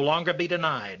could no longer be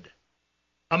denied.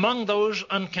 Among those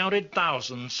uncounted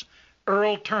thousands,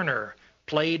 Earl Turner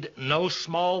played no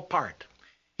small part.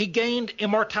 He gained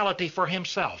immortality for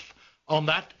himself on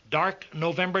that dark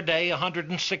November day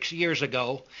 106 years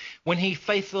ago, when he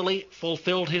faithfully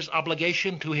fulfilled his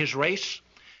obligation to his race,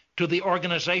 to the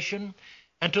organization,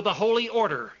 and to the holy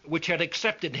order which had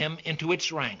accepted him into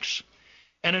its ranks.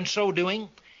 And in so doing,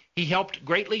 he helped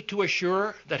greatly to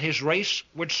assure that his race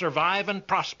would survive and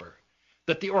prosper,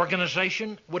 that the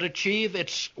organization would achieve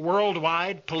its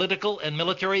worldwide political and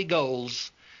military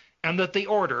goals, and that the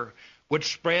order would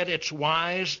spread its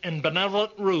wise and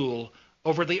benevolent rule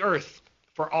over the earth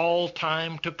for all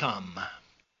time to come.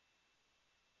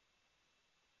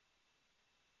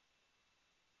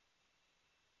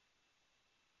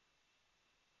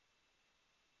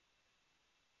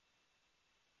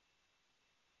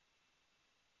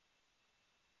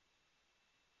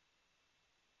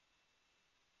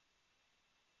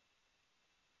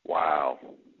 Wow.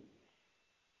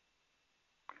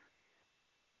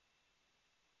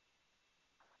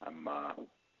 I'm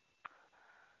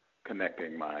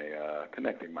connecting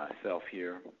myself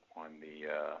here on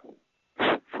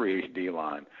the free HD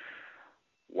line.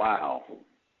 Wow.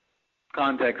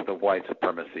 Context of white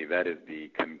supremacy. That is the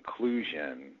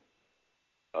conclusion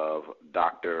of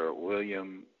Dr.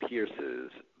 William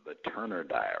Pierce's The Turner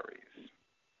Diaries.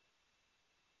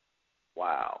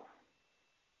 Wow.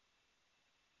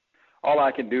 All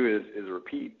I can do is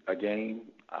repeat again,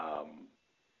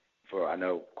 for I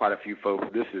know quite a few folks,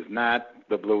 this is not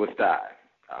the bluest eye.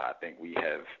 I think we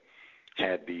have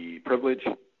had the privilege.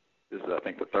 This is, I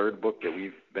think, the third book that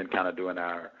we've been kind of doing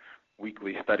our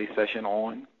weekly study session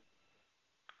on.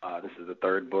 This is the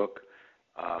third book.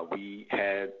 We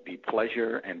had the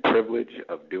pleasure and privilege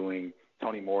of doing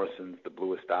Toni Morrison's The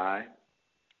Bluest Eye.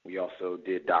 We also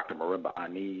did Dr. Marimba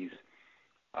Ani's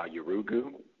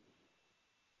Urugu.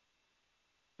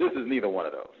 This is neither one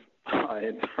of those.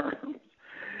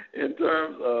 In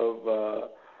terms of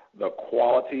the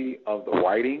quality of the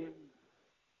writing,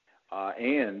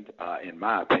 and in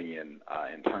my opinion,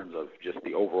 in terms of just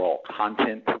the overall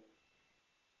content,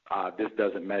 this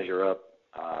doesn't measure up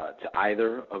to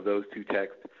either of those two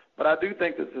texts. But I do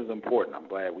think this is important. I'm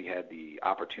glad we had the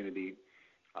opportunity,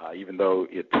 even though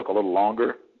it took a little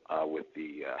longer with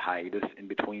the hiatus in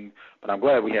between. But I'm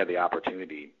glad we had the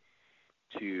opportunity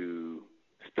to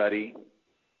study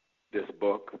this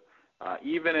book,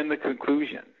 even in the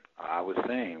conclusion. I was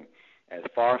saying, as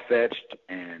far-fetched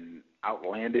and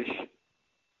outlandish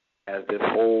as this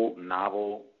whole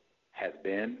novel has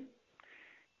been,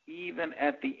 even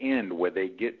at the end where they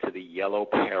get to the yellow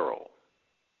peril,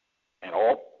 and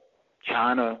all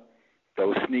China,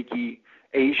 those sneaky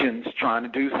Asians trying to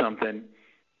do something,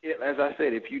 as I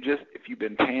said, if you've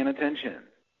been paying attention,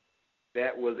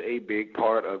 that was a big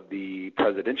part of the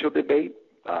presidential debate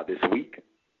this week.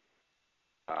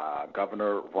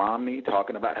 Governor Romney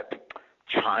talking about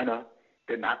China,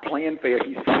 they're not playing fair.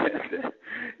 He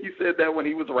said that when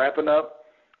he was wrapping up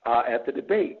at the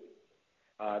debate,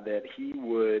 that he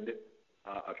would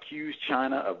accuse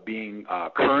China of being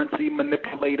currency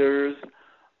manipulators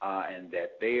and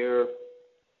that their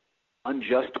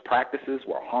unjust practices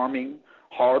were harming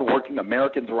hardworking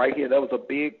Americans right here. That was a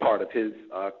big part of his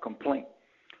complaint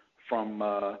from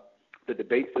the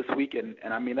debates this week.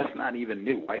 And I mean, that's not even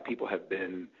new. White people have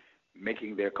been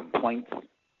making their complaints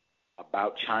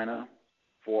about China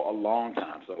for a long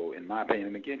time. So in my opinion,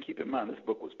 and again, keep in mind, this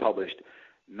book was published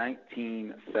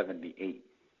 1978.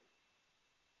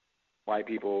 White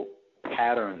people,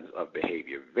 patterns of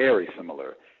behavior, very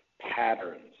similar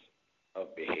patterns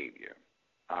of behavior.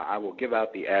 I will give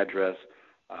out the address,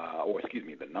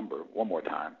 the number one more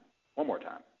time.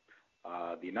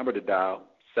 The number to dial,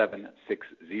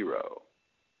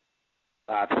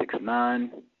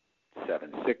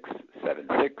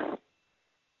 760-569-7676,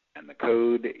 and the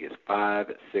code is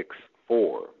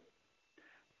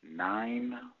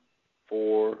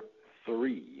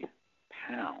 564-943#.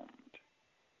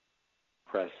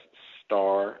 Press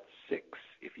 *6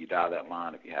 if you dial that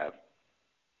line, if you have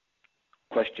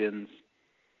questions,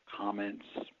 comments,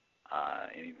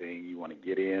 anything you want to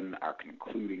get in our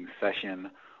concluding session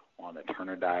on the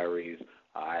Turner Diaries.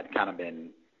 I had kind of been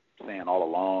saying all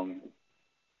along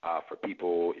for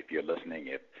people, if you're listening,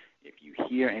 if you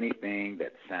hear anything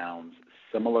that sounds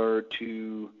similar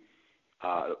to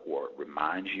or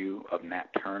reminds you of Nat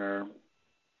Turner,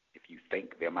 if you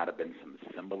think there might have been some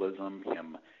symbolism,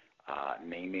 him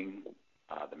naming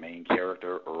the main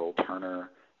character, Earl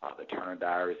Turner, the Turner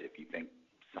Diaries, if you think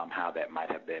somehow that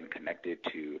might have been connected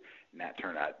to Nat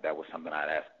Turner, that was something I'd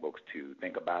ask folks to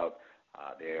think about.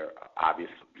 There are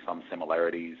obviously some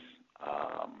similarities,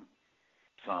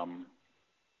 some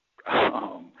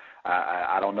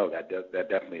I don't know. That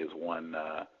definitely is one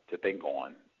to think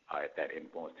on. If that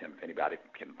influenced him, if anybody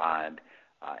can find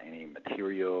any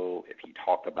material, if he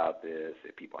talked about this,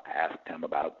 if people asked him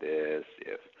about this,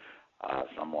 if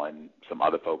some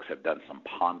other folks have done some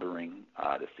pondering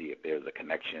to see if there's a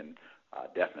connection,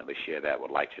 definitely share that.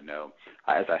 Would like to know.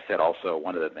 As I said, also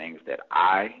one of the things that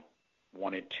I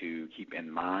wanted to keep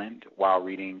in mind while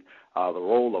reading the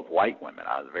role of white women.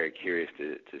 I was very curious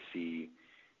to see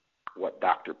what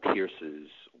Dr. Pierce's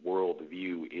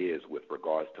worldview is with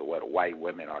regards to what white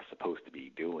women are supposed to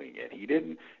be doing. And he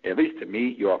didn't, at least to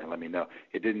me, you all can let me know,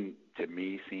 it didn't to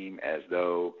me seem as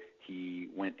though he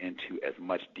went into as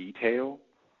much detail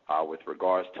with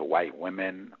regards to white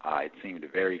women. It seemed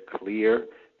very clear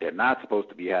they're not supposed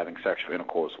to be having sexual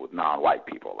intercourse with non-white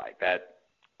people like that.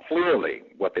 Clearly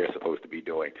what they're supposed to be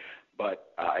doing.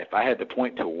 But if I had to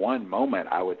point to one moment,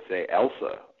 I would say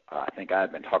Elsa. I think I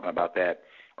had been talking about that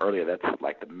earlier. That's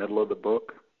like the middle of the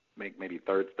book, maybe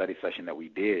third study session that we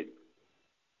did,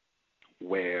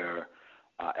 where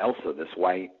Elsa, this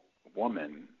white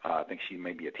woman, I think she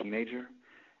may be a teenager,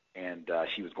 and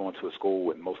she was going to a school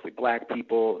with mostly black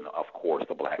people, and of course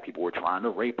the black people were trying to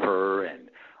rape her,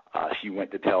 and she went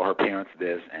to tell her parents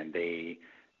this, and they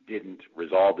didn't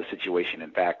resolve the situation. In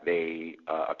fact, they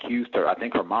accused her. I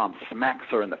think her mom smacks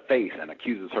her in the face and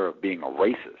accuses her of being a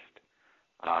racist.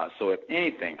 So if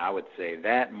anything, I would say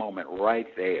that moment right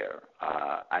there,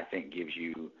 I think gives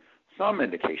you some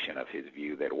indication of his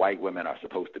view that white women are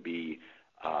supposed to be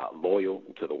loyal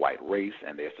to the white race,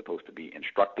 and they're supposed to be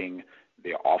instructing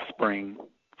their offspring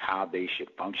how they should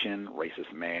function,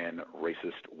 racist man,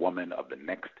 racist woman of the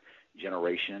next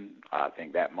generation. I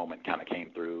think that moment kind of came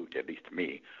through, at least to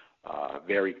me,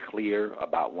 very clear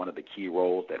about one of the key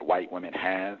roles that white women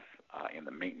have in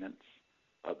the maintenance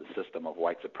of the system of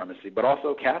white supremacy. But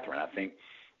also Catherine, I think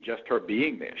just her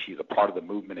being there, she's a part of the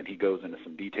movement, and he goes into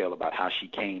some detail about how she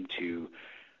came to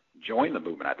join the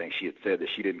movement. I think she had said that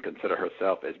she didn't consider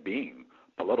herself as being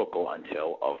political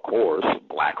until, of course,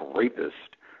 black rapist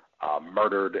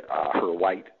murdered her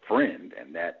white friend,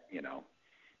 and that,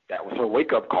 that was her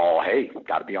wake-up call. Hey,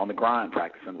 got to be on the grind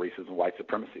practicing racism and white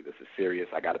supremacy. This is serious.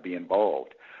 I got to be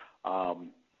involved.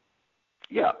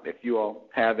 If you all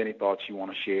have any thoughts you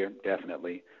want to share,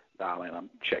 definitely dial in. I'm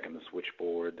checking the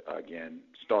switchboard. Again,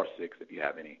 *6 if you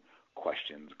have any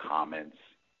questions, comments,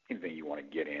 anything you want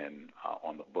to get in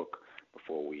on the book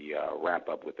before we wrap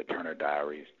up with the Turner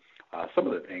Diaries. Some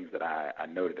of the things that I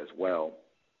noted as well,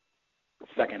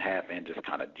 second half and just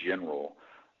kind of general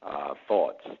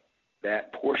thoughts,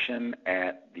 that portion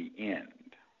at the end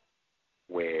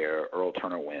where Earl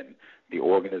Turner, when the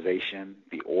organization,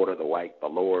 the order, the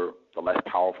less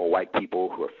powerful white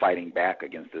people who are fighting back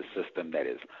against this system that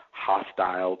is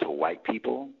hostile to white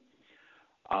people,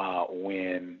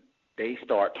 when they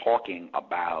start talking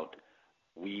about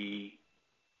we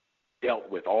dealt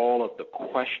with all of the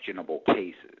questionable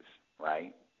cases,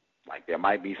 right? Like there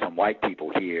might be some white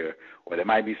people here, or there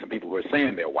might be some people who are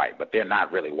saying they're white, but they're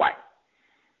not really white.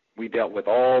 We dealt with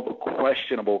all the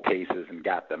questionable cases and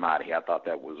got them out of here. I thought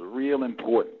that was real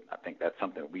important. I think that's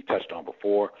something we touched on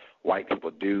before. White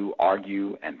people do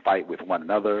argue and fight with one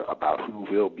another about who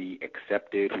will be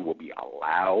accepted, who will be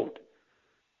allowed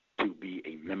to be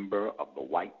a member of the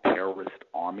white terrorist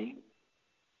army.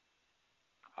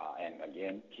 And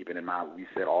again, keeping in mind what we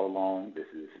said all along, this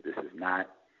is not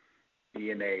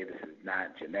DNA, this is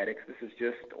not genetics, this is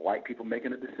just white people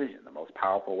making a decision. The most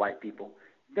powerful white people,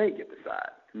 they get to decide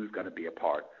who's going to be a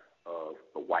part of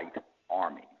the white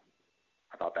army.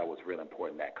 I thought that was real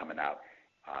important, that coming out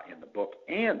in the book,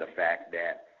 and the fact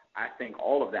that I think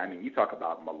all of that, I mean, you talk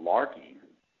about malarkey,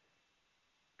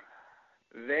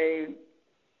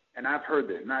 and I've heard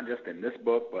this, not just in this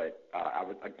book, but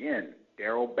again,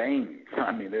 Daryl Baines.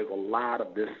 I mean, there's a lot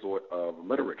of this sort of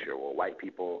literature where white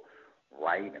people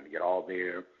write and get all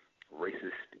their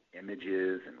racist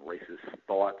images and racist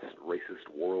thoughts, racist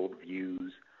worldviews,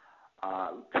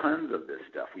 tons of this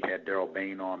stuff. We had Daryl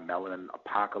Bain on Melanin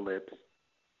Apocalypse,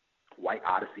 White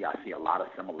Odyssey. I see a lot of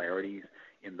similarities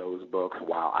in those books.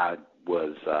 While I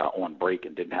was on break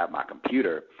and didn't have my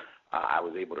computer, I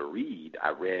was able to read.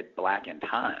 I read Black in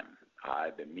Time.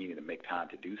 I've been meaning to make time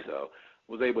to do so.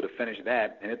 Was able to finish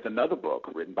that, and it's another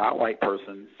book written by a white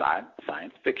person,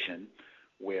 science fiction,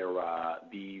 where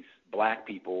these black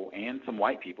people and some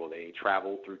white people, they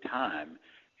travel through time,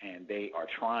 and they are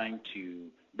trying to,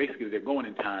 basically they're going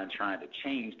in time trying to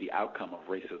change the outcome of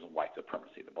racism, white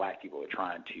supremacy. The black people are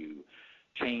trying to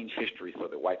change history so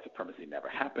that white supremacy never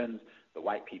happens. The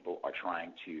white people are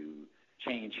trying to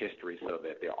change history so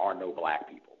that there are no black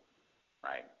people,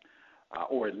 right?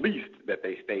 Or at least that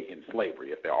they stay in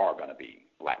slavery if there are going to be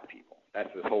black people. That's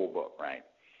this whole book, right?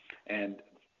 And,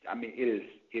 I mean,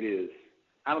 it is,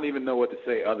 I don't even know what to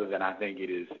say other than I think it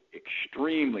is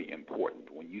extremely important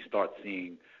when you start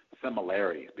seeing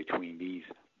similarities between these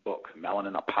books,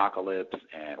 Melanin Apocalypse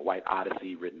and White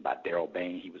Odyssey, written by Daryl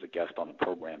Bain. He was a guest on the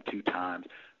program 2 times.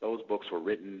 Those books were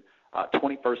written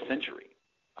 21st century.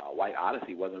 White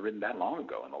Odyssey wasn't written that long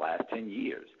ago, in the last 10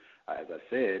 years. As I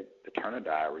said, the Turner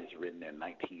Diaries, written in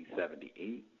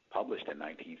 1978, published in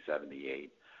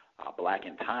 1978. Black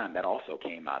in Time, that also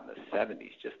came out in the 70s.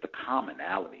 Just the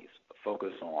commonalities, the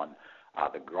focus on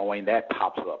the growing, that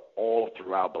pops up all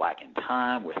throughout Black in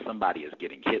Time, where somebody is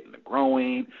getting hit in the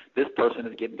groin. This person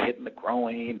is getting hit in the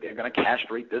groin. They're going to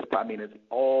castrate this. I mean, it's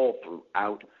all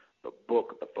throughout the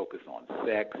book, the focus on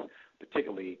sex,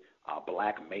 particularly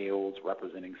black males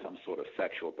representing some sort of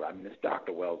sexual. But I mean, it's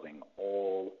Dr. Welsing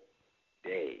all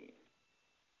day.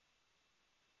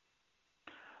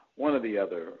 One of the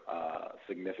other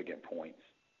significant points,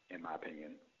 in my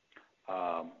opinion,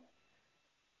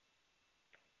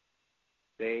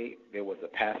 there was a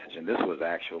passage, and this was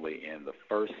actually in the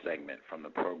first segment from the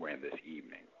program this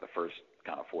evening, the first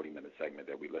kind of 40-minute segment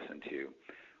that we listened to,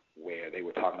 where they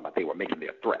were talking about they were making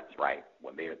their threats, right?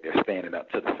 When they're standing up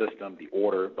to the system, the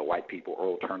order, the white people,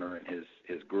 Earl Turner and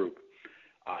his group,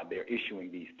 they're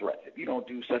issuing these threats. If you don't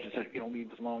do such and such, if you don't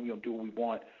leave us alone, you don't do what we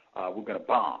want, we're going to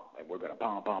bomb, and we're going to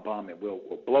bomb, and we'll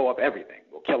blow up everything.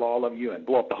 We'll kill all of you and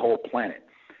blow up the whole planet.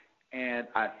 And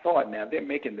I thought, now, they're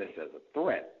making this as a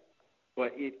threat,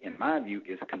 but it, in my view,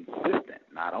 is consistent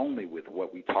not only with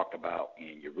what we talked about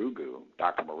in Yurugu,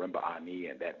 Dr. Marimba Ani,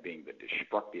 and that being the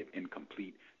destructive,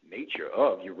 incomplete nature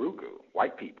of Yurugu,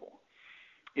 white people.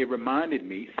 It reminded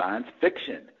me, science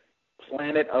fiction,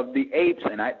 Planet of the Apes,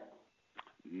 and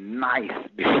nice,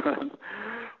 because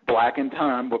Black in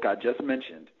Time, book I just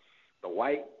mentioned, the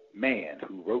white man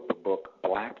who wrote the book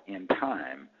Black in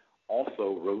Time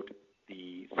also wrote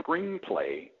the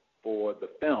screenplay for the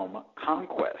film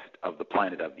Conquest of the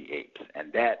Planet of the Apes.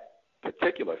 And that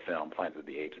particular film, Planet of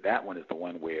the Apes, that one is the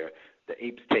one where the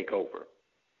apes take over.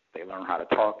 They learn how to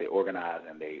talk, they organize,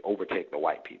 and they overtake the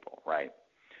white people, right?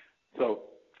 So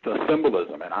the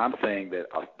symbolism, and I'm saying that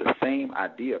the same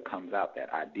idea comes out,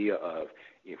 that idea of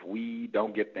if we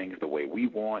don't get things the way we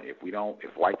want, if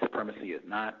white supremacy is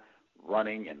not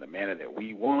running in the manner that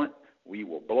we want, we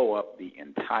will blow up the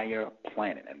entire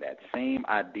planet. And that same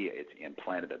idea, it's in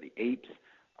Planet of the Apes,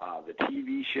 the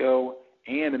TV show,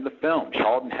 and in the film,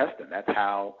 Charlton Heston. That's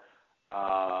how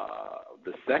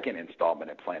the second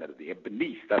installment in Planet of the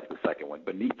Apes, that's the second one,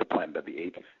 Beneath the Planet of the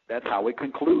Apes, that's how it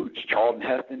concludes. Charlton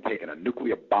Heston taking a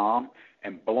nuclear bomb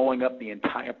and blowing up the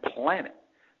entire planet.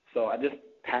 So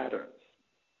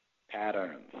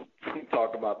patterns. We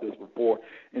talked about this before,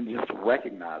 and just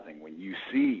recognizing when you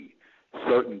see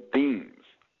certain themes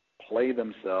play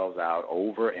themselves out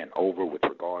over and over with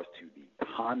regards to the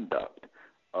conduct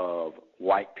of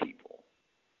white people.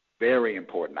 Very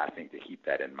important, I think, to keep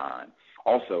that in mind.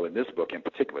 Also, in this book in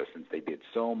particular, since they did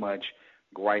so much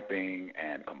griping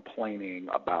and complaining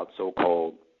about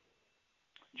so-called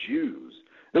Jews,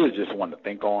 this is just one to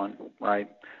think on, right?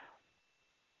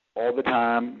 All the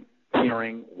time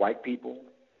hearing white people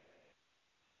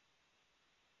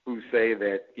who say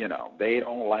that, they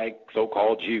don't like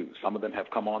so-called Jews. Some of them have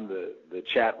come on the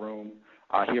chat room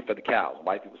here for the cows.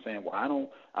 White people saying, well,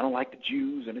 I don't like the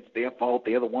Jews, and it's their fault.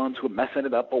 They're the ones who are messing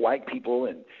it up for white people,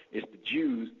 and it's the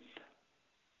Jews.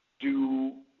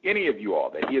 Do any of you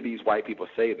all that hear these white people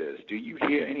say this, do you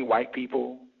hear any white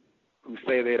people who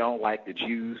say they don't like the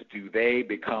Jews? Do they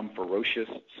become ferocious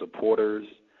supporters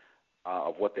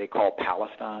of what they call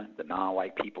Palestine, the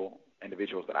non-white people,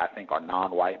 individuals that I think are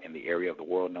non-white in the area of the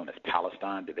world known as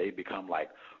Palestine? Do they become like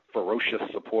ferocious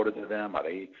supporters of them? Are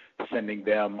they sending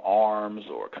them arms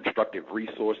or constructive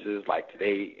resources? Like, do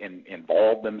they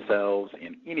involve themselves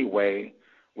in any way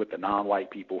with the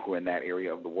non-white people who are in that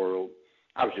area of the world?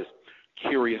 I was just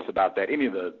curious about that. Any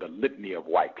of the litany of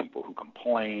white people who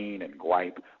complain and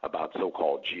gripe about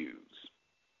so-called Jews.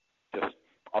 Just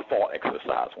a thought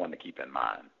exercise, one to keep in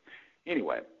mind.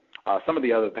 Anyway, some of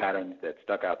the other patterns that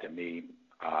stuck out to me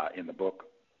in the book,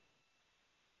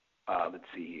 let's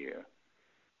see here.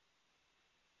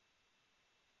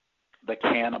 The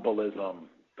cannibalism.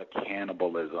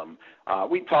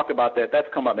 We talked about that. That's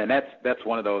come up, and that's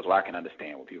one of those where I can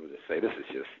understand when people just say, this is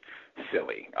just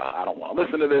silly. I don't want to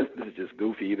listen to this. This is just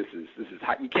goofy. This is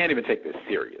how, you can't even take this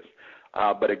serious.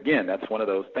 But again, that's one of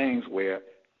those things where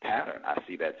pattern. I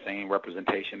see that same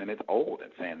representation, and it's old,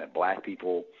 and saying that black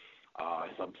people are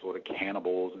some sort of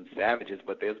cannibals and savages,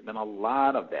 but there's been a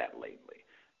lot of that lately,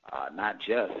 not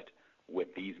just with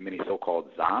these many so-called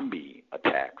zombie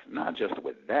attacks, not just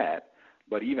with that,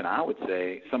 but even I would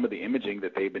say some of the imaging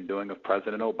that they've been doing of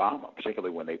President Obama,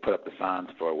 particularly when they put up the signs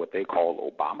for what they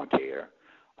call Obamacare,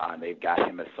 and they've got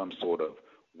him as some sort of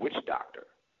witch doctor.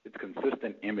 It's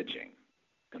consistent imaging,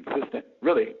 consistent,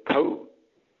 really, code.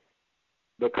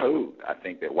 The code, I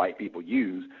think, that white people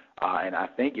use, and I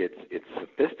think it's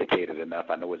sophisticated enough.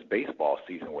 I know it's baseball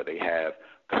season where they have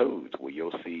codes where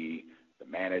you'll see the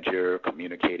manager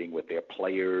communicating with their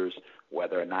players,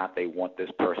 whether or not they want this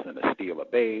person to steal a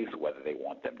base, whether they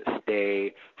want them to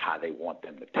stay, how they want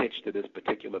them to pitch to this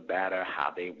particular batter,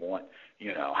 how they want,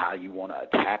 how you want to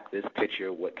attack this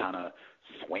pitcher, what kind of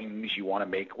swings you want to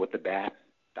make with the bat,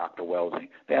 Dr.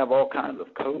 Wellesley. They have all kinds of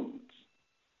codes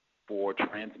for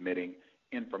transmitting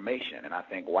information, and I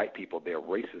think white people, their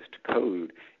racist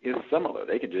code is similar.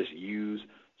 They can just use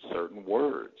certain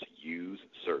words, use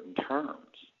certain terms,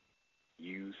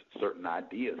 use certain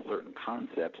ideas, certain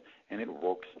concepts, and it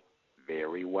works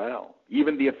very well.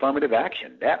 Even the affirmative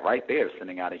action, that right there is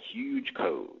sending out a huge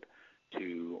code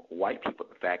to white people.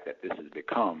 The fact that this has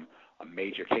become a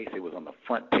major case. It was on the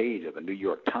front page of the New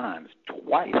York Times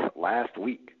twice last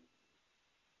week.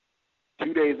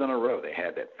 2 days in a row they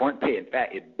had that front page. In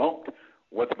fact, it bumped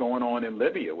what's going on in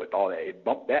Libya with all that. It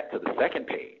bumped that to the second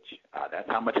page. That's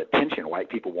how much attention white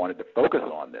people wanted to focus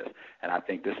on this. And I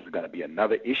think this is going to be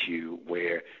another issue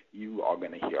where you are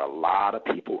going to hear a lot of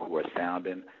people who are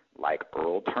sounding like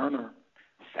Earl Turner,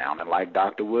 sounding like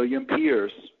Dr. William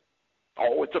Pierce.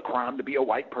 Oh, it's a crime to be a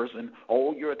white person.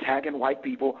 Oh, you're attacking white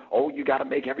people. Oh, you got to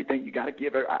make everything. You got to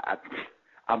give it.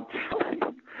 I'm telling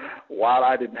you, while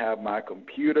I didn't have my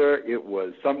computer,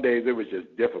 some days it was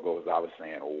just difficult, as I was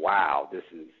saying, wow, this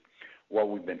is what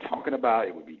we've been talking about.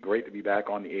 It would be great to be back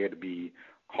on the air, to be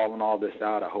calling all this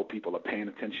out. I hope people are paying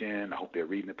attention. I hope they're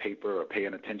reading the paper or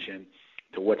paying attention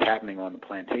to what's happening on the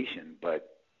plantation.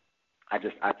 But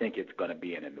I think it's going to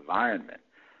be an environment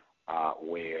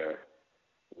where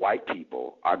white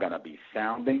people are going to be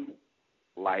sounding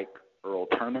like Earl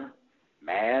Turner,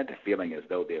 mad, feeling as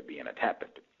though they're being attacked. But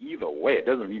either way, it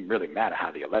doesn't even really matter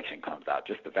how the election comes out.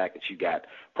 Just the fact that you got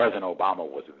President Obama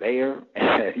was there and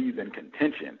that he's in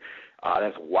contention,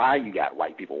 that's why you got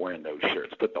white people wearing those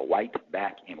shirts. Put the white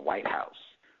back in White House,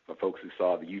 for folks who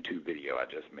saw the YouTube video I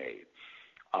just made.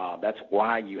 That's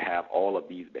why you have all of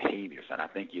these behaviors, and I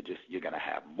think you're going to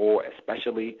have more,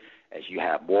 especially as you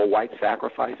have more white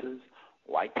sacrifices,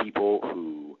 white people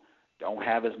who don't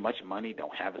have as much money,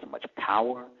 don't have as much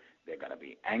power. They're going to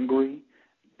be angry.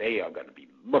 They are going to be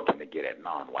looking to get at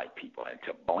non-white people and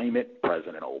to blame it.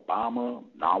 President Obama,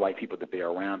 non-white people that they're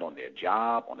around on their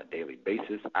job on a daily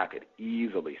basis, I could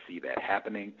easily see that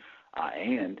happening.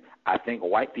 And I think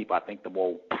the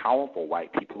more powerful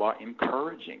white people are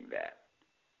encouraging that.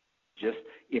 Just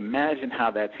imagine how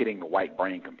that's hitting the white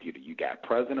brain computer. You got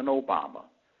President Obama,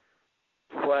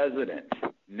 President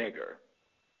Nigger,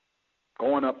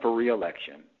 going up for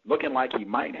re-election, looking like he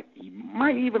might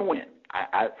even win.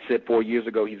 I said 4 years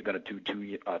ago he's going to do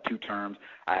two terms.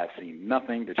 I have seen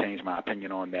nothing to change my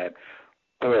opinion on that.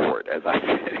 Forward, as I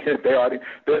said,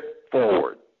 they're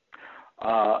forward.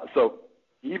 So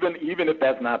even if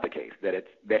that's not the case,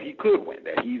 that he could win,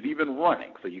 that he's even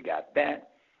running. So you got that.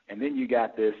 And then you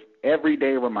got this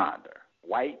everyday reminder.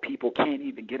 White people can't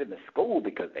even get into school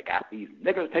because they got these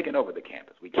niggers taking over the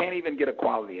campus. We can't even get a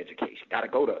quality education. Got to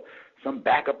go to some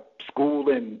backup school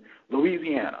in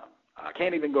Louisiana. I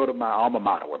can't even go to my alma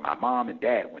mater where my mom and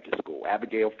dad went to school,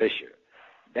 Abigail Fisher.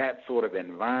 That sort of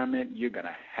environment you're going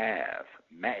to have.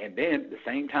 And then at the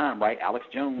same time, right, Alex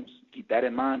Jones, keep that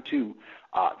in mind too.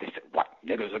 They said, white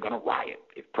niggers are going to riot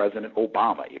if President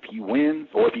Obama, if he wins,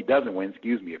 or if he doesn't win,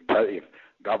 if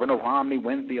Governor Romney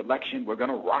wins the election, we're going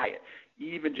to riot.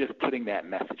 Even just putting that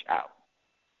message out.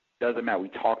 Doesn't matter. We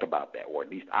talked about that, or at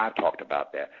least I've talked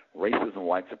about that. Racism,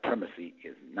 white supremacy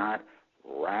is not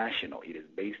rational. It is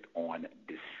based on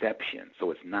deception.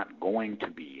 So it's not going to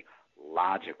be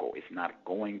logical. It's not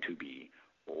going to be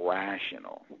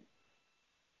rational.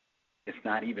 It's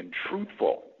not even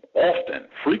truthful. Often,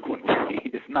 frequently,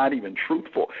 it's not even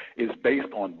truthful. It's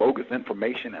based on bogus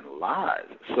information and lies.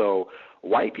 So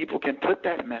white people can put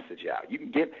that message out. You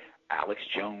can get Alex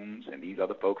Jones and these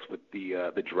other folks with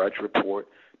the Drudge Report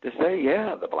to say,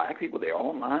 yeah, the black people, they're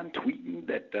online tweeting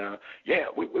that,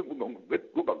 we're going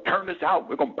to turn this out.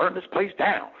 We're going to burn this place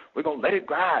down. We're going to let it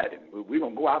ride, and we're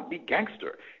going to go out and be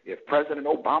gangster if President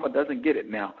Obama doesn't get it.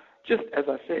 Now, just as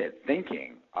I said,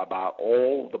 thinking about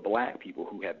all the black people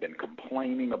who have been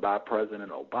complaining about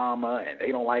President Obama, and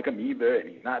they don't like him either, and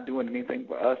he's not doing anything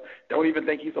for us, don't even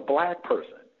think he's a black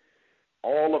person.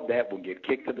 All of that will get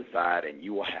kicked to the side, and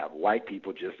you will have white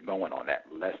people just going on that.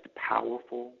 Less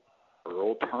powerful,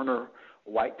 Earl Turner,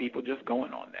 white people just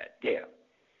going on that. Yeah,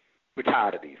 we're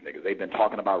tired of these niggas. They've been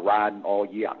talking about riding all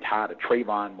year. I'm tired of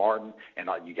Trayvon Martin, and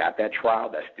you got that trial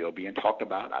that's still being talked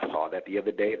about. I saw that the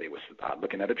other day. They were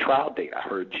looking at a trial date. I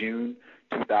heard June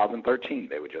 2013.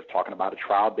 They were just talking about a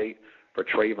trial date for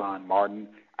Trayvon Martin.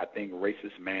 I think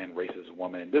racist man, racist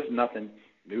woman. And there's nothing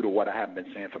new to what I haven't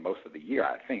been saying for most of the year,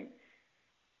 I think.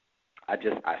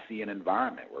 I see an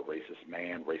environment where racist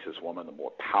man, racist woman, the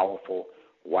more powerful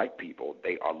white people,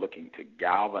 they are looking to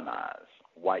galvanize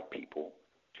white people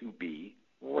to be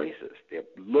racist. They're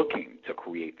looking to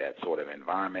create that sort of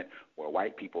environment where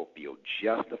white people feel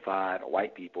justified,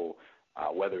 white people,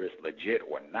 whether it's legit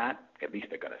or not, at least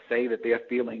they're going to say that they're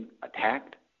feeling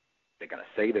attacked. They're going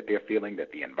to say that they're feeling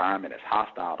that the environment is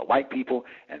hostile to white people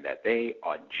and that they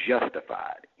are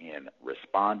justified in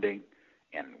responding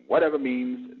in whatever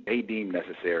means they deem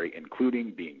necessary,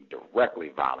 including being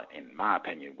directly violent, in my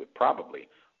opinion, with probably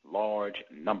large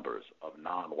numbers of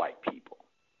non-white people.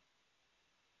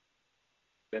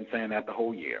 Been saying that the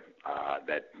whole year.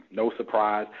 That no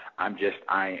surprise.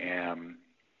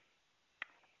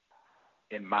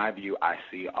 In my view, I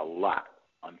see a lot,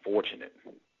 unfortunate,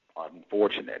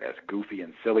 as goofy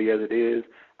and silly as it is,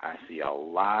 I see a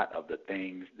lot of the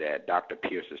things that Dr.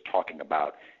 Pierce is talking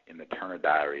about in the Turner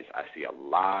Diaries. I see a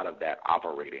lot of that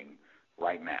operating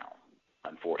right now,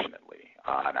 unfortunately.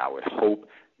 And I would hope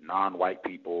non-white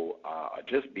people are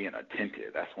just being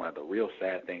attentive. That's one of the real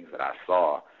sad things that I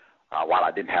saw while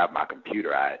I didn't have my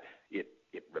computer.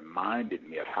 It reminded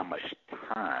me of how much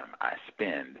time I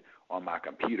spend on my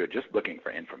computer just looking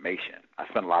for information. I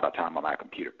spend a lot of time on my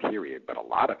computer, period, but a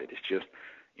lot of it is just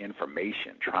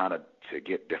information, trying to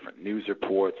get different news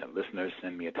reports, and listeners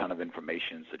send me a ton of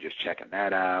information, so just checking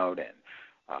that out. And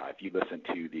if you listen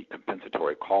to the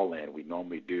compensatory call-in, we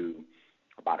normally do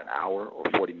about an hour or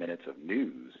 40 minutes of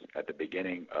news at the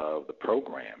beginning of the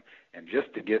program. And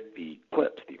just to get the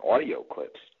clips, the audio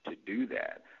clips, to do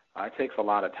that, it takes a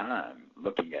lot of time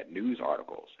looking at news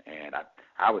articles, and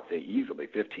I would say easily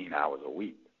 15 hours a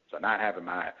week. So not having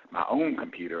my own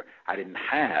computer, I didn't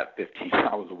have 15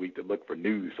 hours a week to look for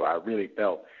news, so I really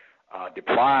felt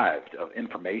deprived of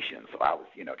information. So I was,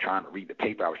 trying to read the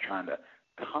paper. I was trying to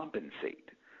compensate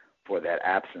for that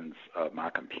absence of my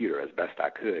computer as best I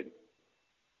could.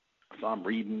 So I'm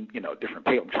reading, different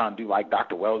papers. I'm trying to do like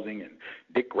Dr. Welsing and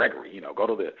Dick Gregory,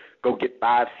 go get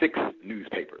 5, 6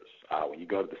 newspapers when you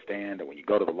go to the stand or when you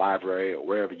go to the library or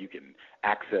wherever you can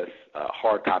access a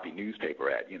hard copy newspaper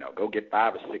at. Go get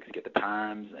 5 or 6, get the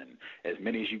Times and as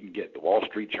many as you can get, the Wall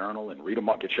Street Journal, and read them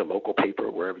up, get your local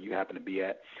paper wherever you happen to be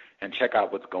at, and check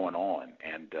out what's going on.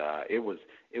 And it was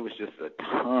just a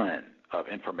ton of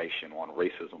information on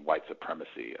racism, white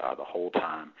supremacy the whole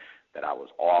time that I was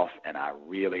off, and I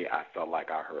felt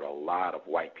like I heard a lot of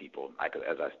white people,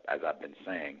 as I've been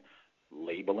saying,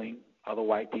 labeling other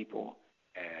white people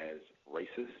as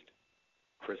racist.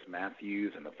 Chris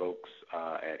Matthews and the folks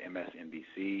at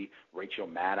MSNBC, Rachel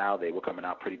Maddow, they were coming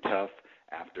out pretty tough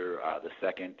after the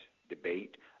second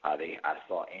debate. I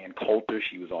saw Ann Coulter.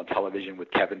 She was on television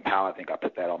with Kevin Powell. I think I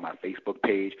put that on my Facebook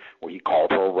page where he called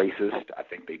her a racist. I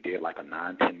think they did like a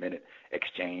 9-10 minute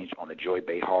exchange on the Joy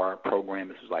Behar program.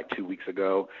 This was like 2 weeks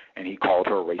ago, and he called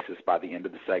her a racist by the end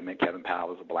of the segment. Kevin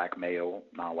Powell is a black male,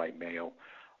 non-white male.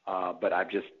 But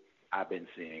I've been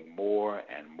seeing more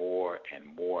and more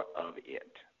and more of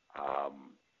it.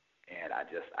 And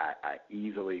I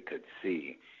easily could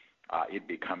see it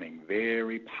becoming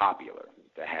very popular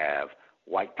to have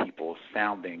white people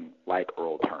sounding like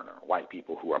Earl Turner, white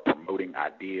people who are promoting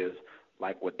ideas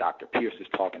like what Dr. Pierce is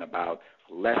talking about,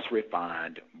 less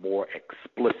refined, more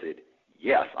explicit.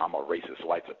 Yes, I'm a racist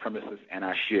white supremacist, and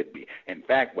I should be. In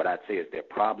fact, what I'd say is they're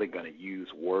probably going to use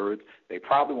words. They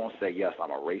probably won't say, yes,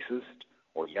 I'm a racist,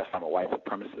 or yes, I'm a white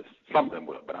supremacist. Some of them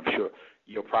will, but I'm sure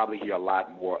you'll probably hear a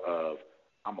lot more of,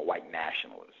 I'm a white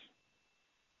nationalist,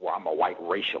 or I'm a white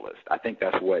racialist. I think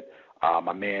that's what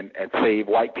my man at Save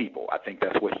White People, I think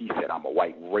that's what he said. I'm a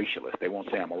white racialist. They won't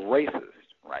say I'm a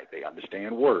racist, right? They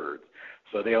understand words.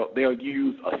 So they'll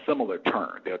use a similar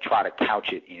term. They'll try to couch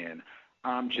it in,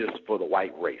 I'm just for the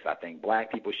white race. I think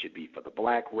black people should be for the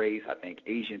black race. I think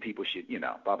Asian people should,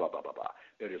 blah, blah, blah, blah, blah.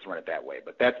 They'll just run it that way.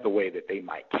 But that's the way that they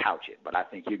might couch it. But I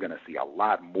think you're going to see a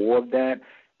lot more of that.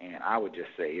 And I would just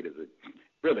say it is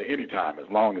really any time, as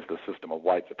long as the system of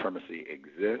white supremacy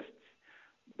exists.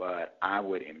 But I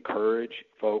would encourage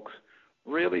folks,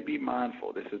 really be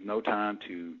mindful. This is no time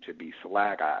to be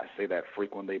slack. I say that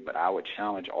frequently, but I would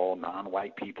challenge all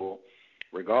non-white people,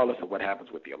 regardless of what happens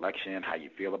with the election, how you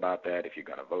feel about that, if you're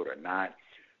going to vote or not,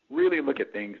 really look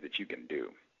at things that you can do.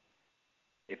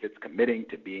 If it's committing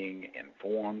to being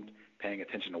informed, paying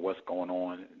attention to what's going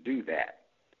on, do that.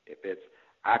 If it's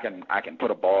I can put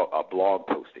a blog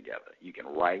post together. You can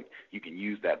write. You can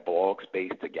use that blog space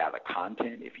to gather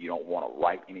content if you don't want to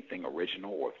write anything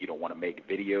original, or if you don't want to make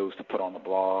videos to put on the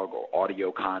blog, or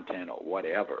audio content, or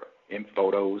whatever, in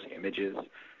photos, images.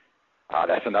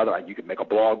 That's another. You could make a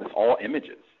blog that's all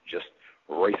images, just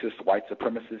racist, white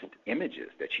supremacist images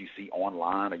that you see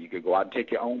online, or you could go out and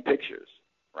take your own pictures,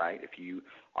 right? If you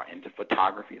are into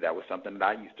photography, that was something that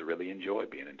I used to really enjoy,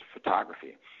 being into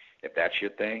photography. If that's your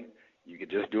thing, you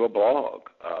could just do a blog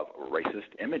of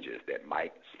racist images that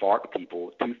might spark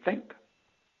people to think.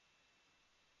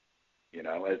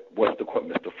 What's the quote?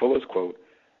 Mr. Fuller's quote,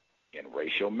 in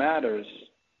racial matters,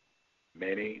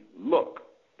 many look,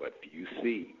 but few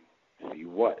see. See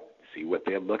what? See what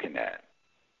they're looking at.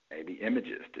 Maybe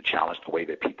images to challenge the way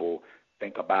that people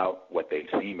think about what they've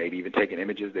seen, maybe even taking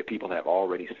images that people have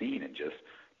already seen and just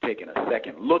taking a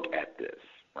second look at this,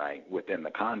 right, within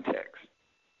the context.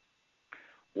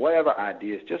 Whatever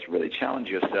ideas, just really challenge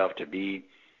yourself to be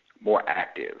more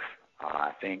active.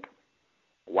 I think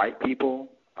white people,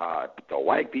 the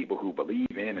white people who believe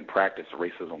in and practice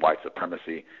racism, white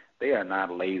supremacy, they are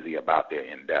not lazy about their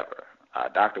endeavor.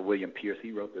 Dr. William Pierce,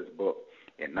 he wrote this book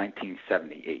in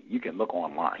 1978. You can look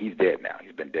online. He's dead now.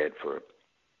 He's been dead for,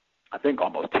 I think,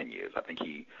 almost 10 years. I think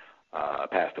he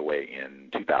passed away in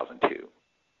 2002.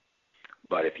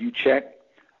 But if you check,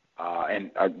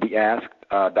 and we asked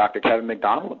Dr. Kevin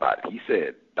McDonald about it. He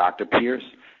said Dr. Pierce,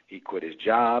 he quit his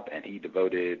job and he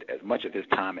devoted as much of his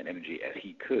time and energy as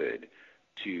he could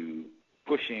to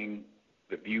pushing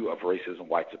the view of racism,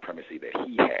 white supremacy that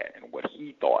he had and what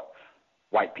he thought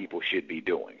white people should be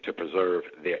doing to preserve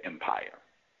their empire.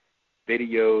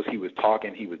 Videos, he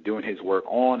was doing his work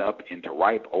on up into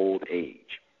ripe old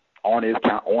age, on his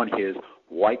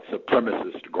white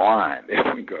supremacist grind.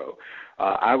 There we go.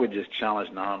 I would just challenge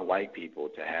non-white people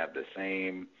to have the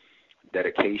same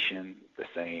dedication, the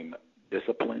same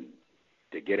discipline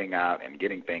to getting out and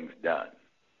getting things done,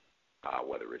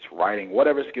 whether it's writing,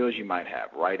 whatever skills you might have,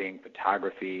 writing,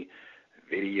 photography,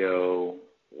 video,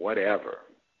 whatever.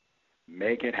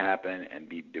 Make it happen and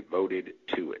be devoted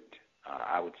to it.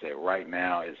 I would say right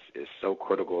now is so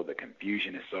critical. The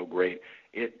confusion is so great.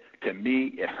 To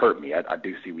me, it hurt me. I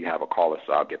do see we have a caller,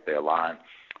 so I'll get their line.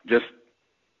 Just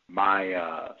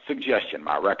my suggestion,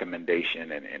 my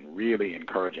recommendation, and really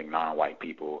encouraging non-white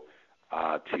people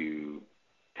to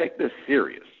take this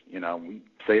serious. You know, we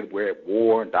say we're at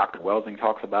war, and Dr. Welsing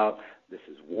talks about this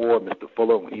is war. Mr.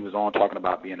 Fuller, when he was on talking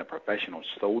about being a professional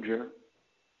soldier,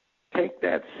 take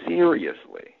that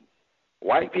seriously.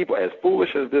 White people, as foolish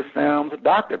as this sounds,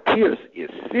 Dr. Pierce is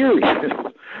serious,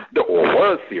 or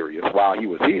was serious while he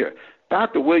was here.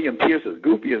 Dr. William Pierce, as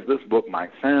goofy as this book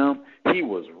might sound, he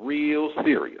was real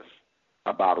serious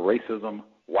about racism,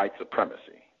 white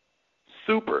supremacy.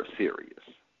 Super serious.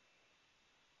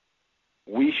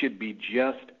 We should be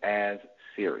just as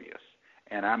serious.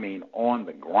 And I mean on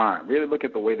the grind. Really look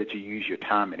at the way that you use your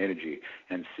time and energy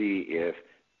and see if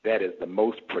that is the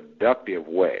most productive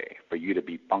way for you to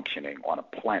be functioning on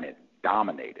a planet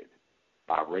dominated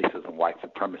by racism, white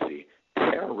supremacy,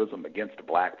 terrorism against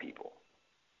black people.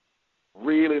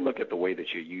 Really look at the way that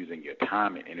you're using your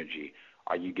time and energy.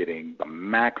 Are you getting the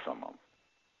maximum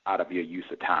out of your use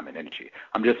of time and energy?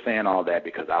 I'm just saying all that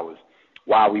because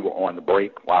while we were on the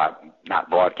break, while not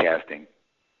broadcasting,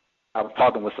 I was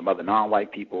talking with some other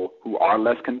non-white people who are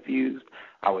less confused.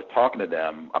 I was talking to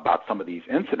them about some of these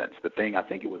incidents. I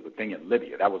think it was the thing in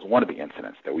Libya. That was one of the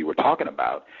incidents that we were talking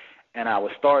about. And I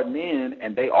was starting in,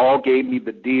 and they all gave me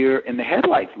the deer in the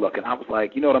headlights look. And I was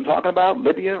like, you know what I'm talking about?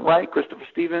 Libya, right? Christopher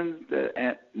Stevens?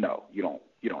 And no, you don't.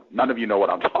 None of you know what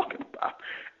I'm talking about.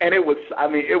 And it was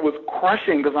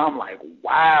crushing because I'm like,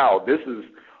 wow,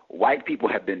 white people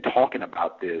have been talking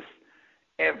about this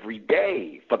every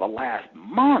day for the last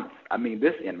month. I mean,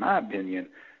 this, in my opinion,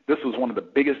 this was one of the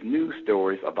biggest news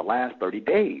stories of the last 30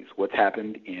 days, what's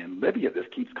happened in Libya. This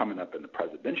keeps coming up in the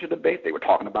presidential debate. They were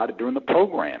talking about it during the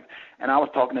program. And I was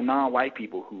talking to non-white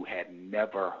people who had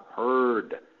never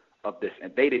heard of this,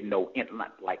 and they didn't know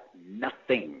like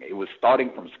nothing. It was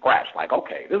starting from scratch, like,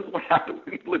 okay, this is what happened.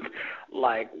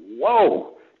 Like,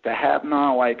 whoa, to have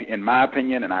non-white, in my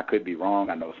opinion, and I could be wrong.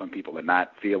 I know some people are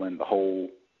not feeling the whole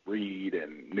read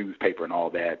and newspaper and all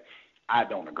that. I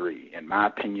don't agree. In my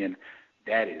opinion,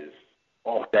 that is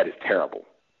terrible.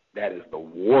 That is the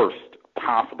worst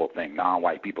possible thing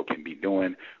non-white people can be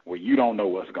doing, where you don't know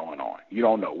what's going on. You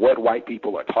don't know what white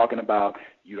people are talking about.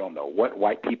 You don't know what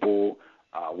white people,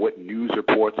 what news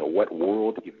reports or what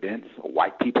world events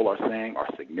white people are saying are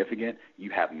significant.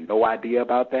 You have no idea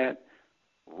about that.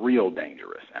 Real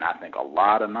dangerous. And I think a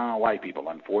lot of non-white people,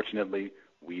 unfortunately,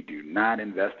 we do not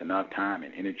invest enough time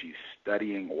and energy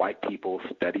studying white people,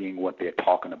 studying what they're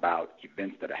talking about,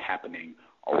 events that are happening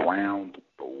around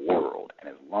the world. And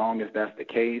as long as that's the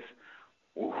case,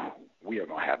 we are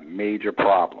going to have major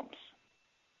problems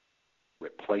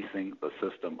replacing the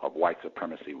system of white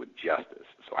supremacy with justice.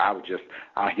 So I'll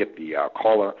hit the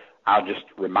caller. I'll just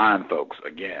remind folks,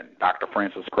 again, Dr.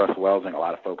 Frances Cress Welsing, a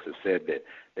lot of folks have said that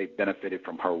they've benefited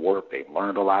from her work. They've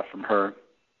learned a lot from her.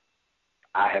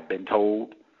 I have been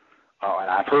told, and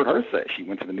I've heard her say, she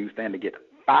went to the newsstand to get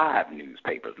 5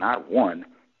 newspapers, not 1,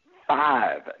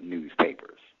 5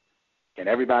 newspapers. And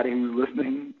everybody who's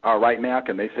listening right now,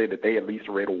 can they say that they at least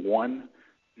read 1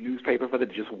 newspaper for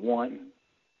just 1?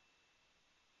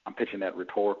 I'm pitching that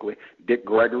rhetorically. Dick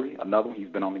Gregory, another one, he's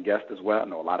been on the guest as well. I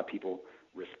know a lot of people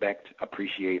respect,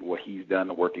 appreciate what he's done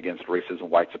to work against racism,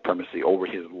 white supremacy over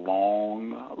his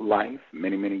long life,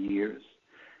 many, many years.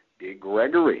 Dick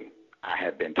Gregory, I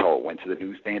have been told, went to the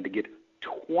newsstand to get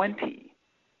 20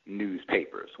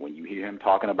 newspapers. When you hear him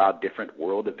talking about different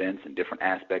world events and different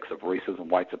aspects of racism,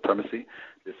 white supremacy,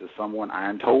 this is someone, I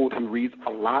am told, who reads a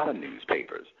lot of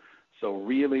newspapers. So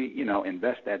really,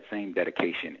 invest that same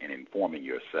dedication in informing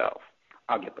yourself.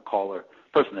 I'll get the caller.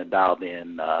 Person that dialed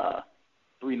in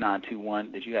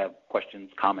 3921. Did you have questions,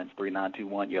 comments?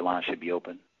 3921. Your line should be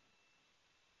open.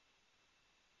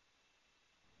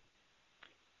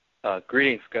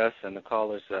 Greetings, Gus, and the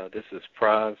callers. This is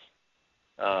Praz.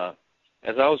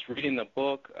 As I was reading the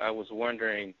book, I was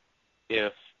wondering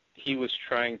if he was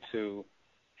trying to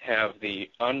have the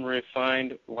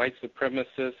unrefined white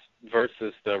supremacists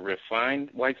versus the refined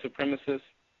white supremacists,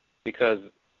 because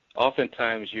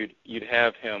oftentimes you'd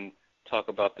have him talk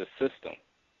about the system,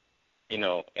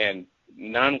 and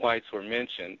non-whites were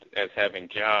mentioned as having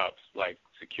jobs like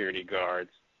security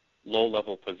guards,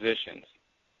 low-level positions.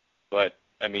 But,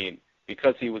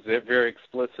 because he was very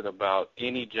explicit about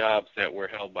any jobs that were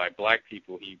held by black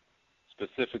people, he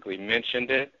specifically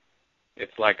mentioned it.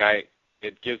 It's like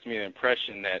it gives me the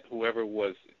impression that whoever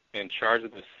was in charge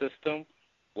of the system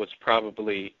was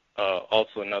probably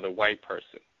also another white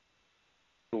person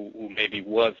who maybe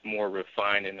was more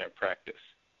refined in their practice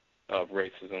of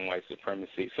racism, white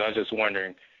supremacy. So I was just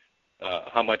wondering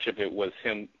how much of it was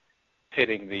him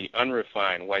pitting the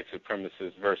unrefined white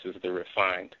supremacists versus the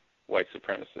refined white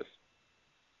supremacists.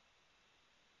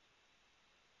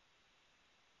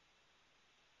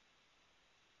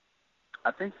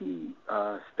 I think he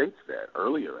states that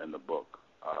earlier in the book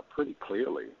pretty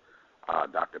clearly,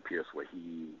 Dr. Pierce, where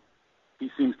he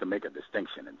seems to make a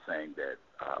distinction in saying that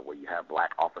where you have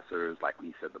black officers, like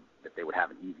he said, that they would have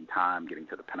an easy time getting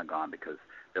to the Pentagon because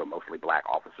there were mostly black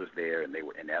officers there and they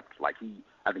were inept. I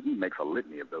think he makes a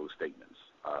litany of those statements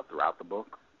throughout the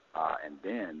book, and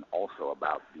then also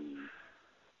about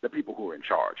the people who are in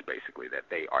charge, basically, that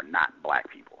they are not black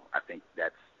people. I think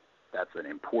that's an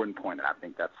important point, and I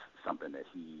think that's something that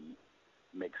he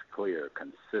makes clear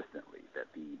consistently, that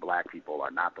the black people are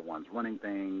not the ones running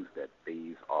things, that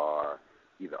these are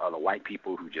either other white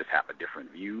people who just have a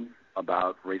different view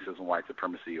about racism, white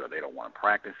supremacy, or they don't want to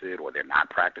practice it, or they're not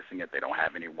practicing it, they don't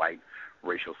have any white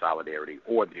racial solidarity,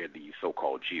 or they're the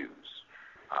so-called Jews.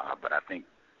 But I think,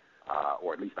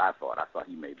 or at least I thought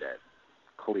he made that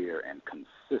clear and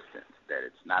consistent, that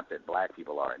it's not that black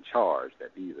people are in charge,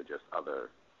 that these are just other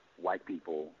white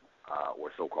people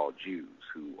or so-called Jews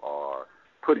who are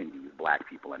putting these black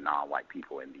people and non-white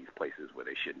people in these places where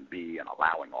they shouldn't be and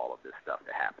allowing all of this stuff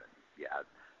to happen. Yeah,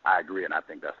 I agree, and I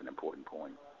think that's an important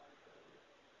point.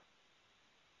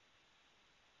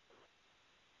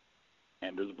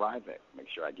 Anders Breivik, make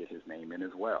sure I get his name in as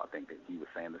well. I think that he was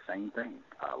saying the same thing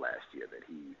last year, that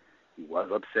he was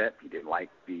upset. He didn't like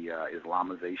the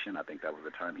Islamization. I think that was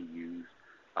the term he used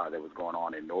that was going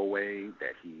on in Norway,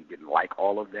 that he didn't like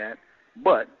all of that,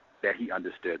 but that he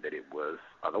understood that it was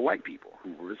other white people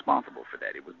who were responsible for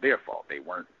that. It was their fault. They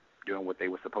weren't doing what they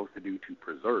were supposed to do to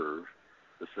preserve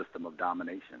the system of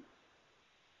domination.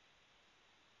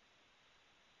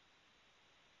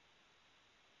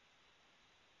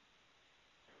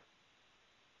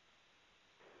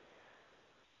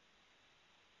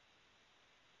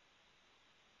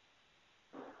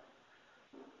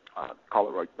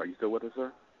 Caller, are you still with us,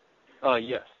 sir?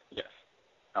 Yes.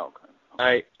 Oh,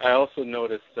 okay. I also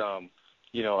noticed,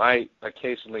 I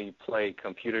occasionally play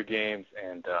computer games,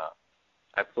 and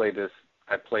I played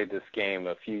this game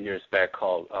a few years back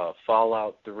called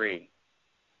Fallout 3,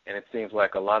 and it seems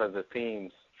like a lot of the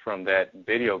themes from that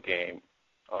video game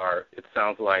it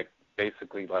sounds like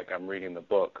basically like I'm reading the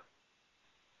book.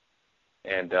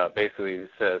 And basically it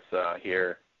says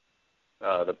here,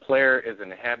 the player is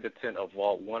an inhabitant of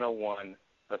Vault 101,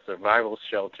 a survival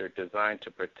shelter designed to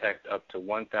protect up to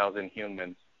 1,000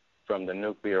 humans from the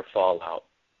nuclear fallout.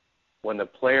 When the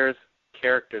player's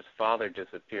character's father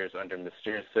disappears under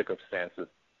mysterious circumstances,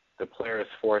 the player is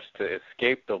forced to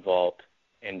escape the vault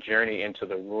and journey into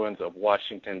the ruins of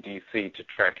Washington, D.C. to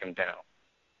track him down.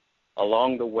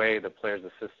 Along the way, the player is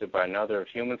assisted by another of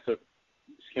human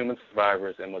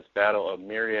survivors and must battle a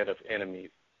myriad of enemies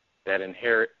that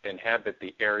inhabit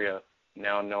the area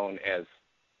now known as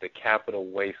the Capital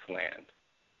Wasteland.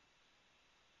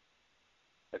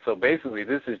 And so basically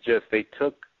this is just, they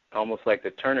took almost like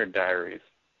the Turner Diaries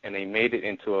and they made it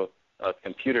into a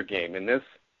computer game. And this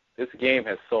game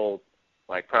has sold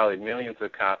like probably millions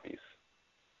of copies.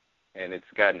 And it's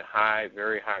gotten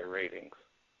very high ratings.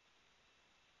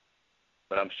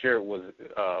 But I'm sure it was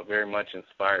very much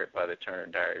inspired by the Turner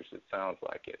Diaries. It sounds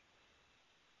like it.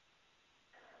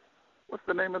 What's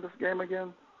the name of this game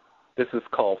again? This is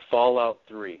called Fallout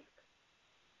 3.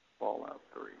 Fallout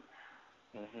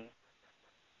 3.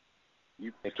 Mm-hmm.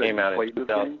 It came out in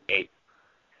 2008.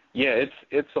 Yeah,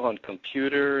 it's on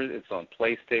computer. It's on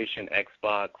PlayStation,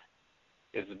 Xbox.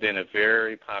 It's been a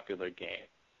very popular game.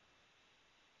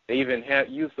 They even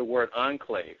used the word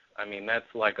enclave. I mean, that's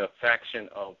like a faction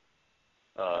of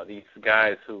these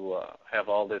guys who have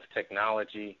all this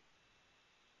technology.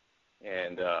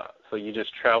 And so you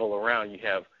just travel around. You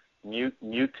have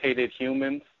mutated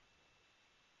humans.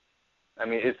 I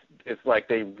mean, it's like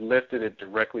they lifted it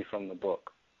directly from the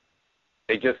book.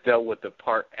 They just dealt with the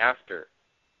part after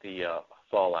the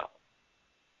fallout.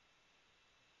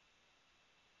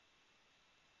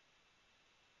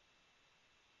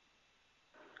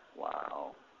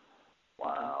 Wow.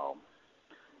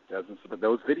 But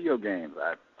those video games,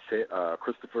 I said,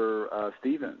 Christopher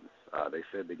Stevens, they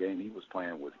said the game he was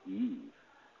playing was Eve,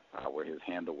 where his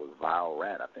handle was Vile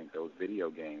Rat. I think those video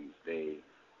games,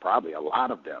 probably a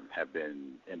lot of them have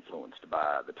been influenced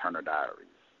by the Turner Diaries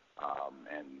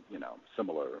and,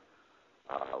 similar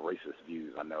racist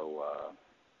views. I know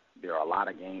there are a lot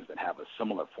of games that have a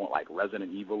similar form, like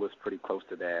Resident Evil is pretty close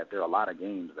to that. There are a lot of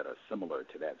games that are similar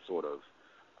to that sort of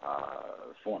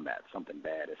format. Something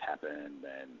bad has happened,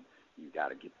 and you got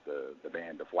to get the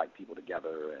band of white people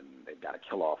together, and they've got to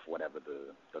kill off whatever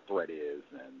the threat is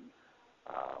and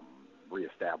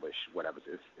reestablish whatever.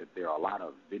 There are a lot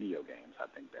of video games, I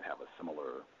think, that have a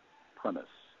similar premise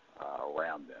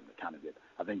around them to kind of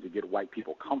get white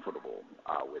people comfortable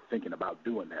with thinking about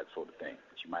doing that sort of thing.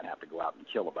 That you might have to go out and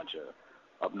kill a bunch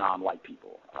of non-white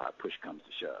people, push comes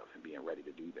to shove, and being ready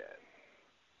to do that.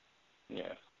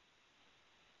 Yes.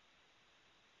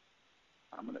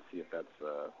 I'm going to see if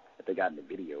if they got any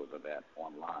videos of that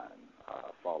online,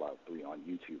 Fallout 3 on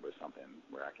YouTube or something,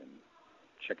 where I can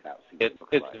check it out. See what it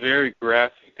looks like. It's very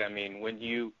graphic. I mean, when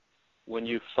you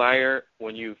fire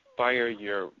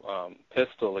your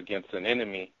pistol against an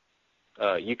enemy,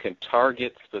 you can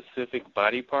target specific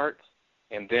body parts,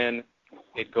 and then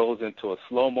it goes into a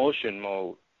slow motion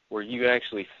mode where you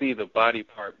actually see the body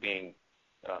part being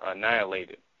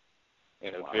annihilated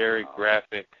in a very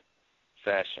graphic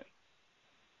fashion.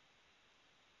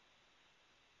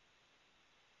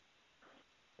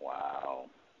 Wow.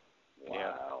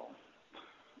 Yeah.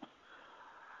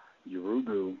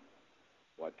 Urugu,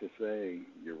 what to say,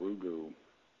 Urugu.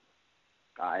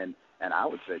 And I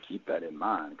would say keep that in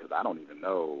mind, because I don't even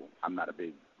know. I'm not a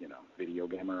big, video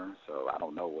gamer, so I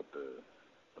don't know what the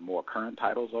more current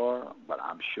titles are, but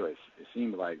I'm sure it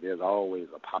seems like there's always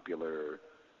a popular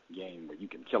game where you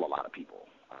can kill a lot of people,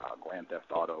 Grand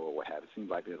Theft Auto or what have you. It seems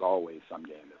like there's always some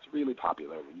game that's really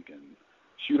popular where you can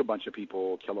shoot a bunch of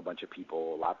people, kill a bunch of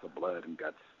people, lots of blood and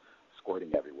guts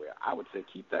squirting everywhere. I would say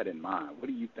keep that in mind. What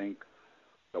do you think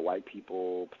the white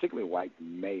people, particularly white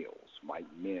males, white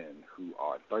men who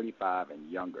are 35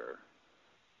 and younger,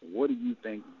 what do you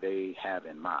think they have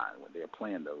in mind when they're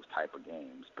playing those type of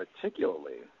games,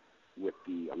 particularly with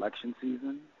the election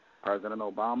season, President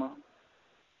Obama,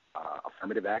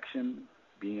 affirmative action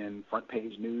being front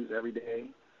page news every day?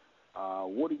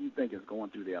 What do you think is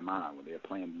going through their mind when they're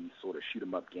playing these sort of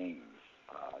shoot-'em-up games?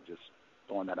 Just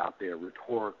throwing that out there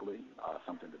rhetorically,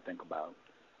 something to think about.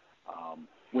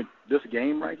 With this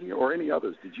game right here, or any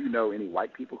others, did you know any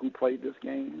white people who played this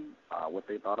game? What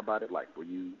they thought about it? Like, were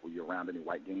you around any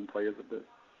white game players of this?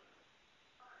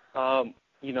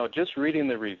 Just reading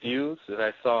the reviews that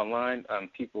I saw online,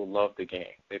 people loved the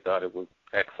game. They thought it was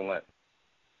excellent,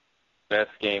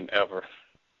 best game ever.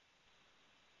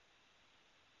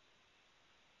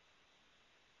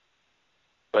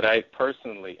 But I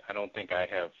don't think I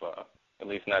have, at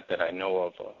least not that I know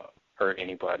of, heard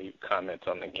anybody comment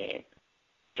on the game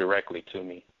directly to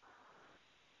me.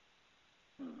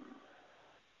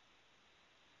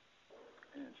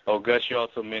 Oh, Gus, you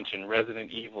also mentioned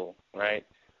Resident Evil, right?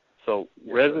 So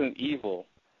Resident Evil,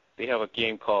 they have a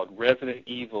game called Resident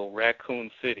Evil Raccoon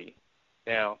City.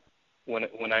 Now, when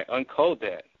I uncode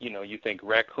that, you think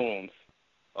raccoons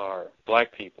are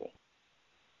black people.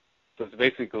 So it's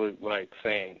basically like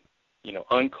saying,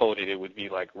 uncoded, it would be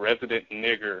like Resident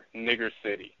Nigger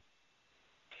City.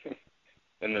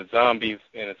 And the zombies,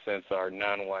 in a sense, are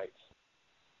non-whites.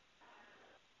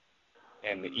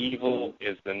 And the evil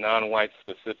is the non-whites,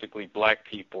 specifically black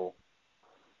people.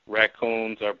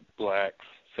 Raccoons are blacks,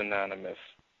 synonymous.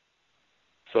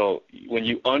 So when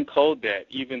you uncode that,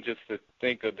 even just to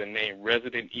think of the name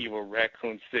Resident Evil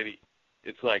Raccoon City,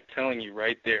 it's like telling you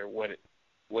right there what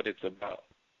it's about.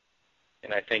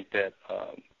 And I think that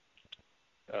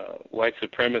white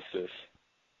supremacists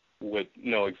would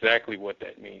know exactly what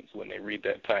that means when they read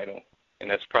that title. And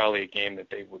that's probably a game that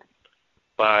they would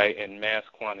buy in mass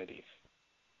quantities.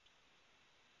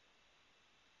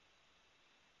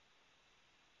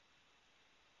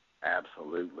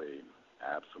 Absolutely.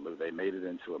 They made it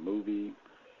into a movie.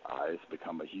 It's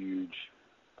become a huge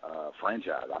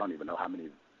franchise. I don't even know how many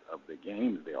of the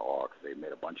games there are, because they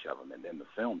made a bunch of them. And then the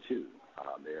film, too.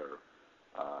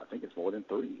 I think it's more than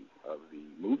 3 of the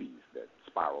movies that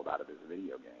spiraled out of this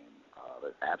video game.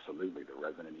 But absolutely, the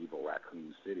Resident Evil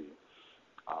Raccoon City.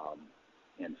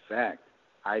 In fact,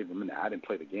 I didn't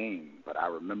play the game, but I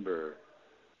remember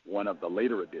one of the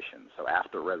later editions. So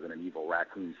after Resident Evil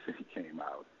Raccoon City came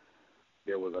out,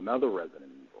 there was another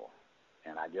Resident Evil,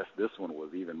 and I guess this one was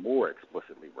even more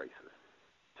explicitly racist,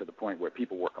 to the point where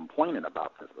people were complaining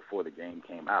about this before the game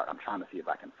came out. I'm trying to see if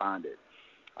I can find it.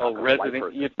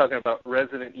 You're talking about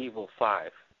Resident Evil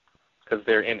 5, because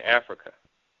they're in Africa.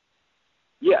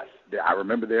 Yes, I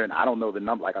remember there, and I don't know the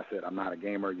number. Like I said, I'm not a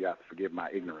gamer. You have to forgive my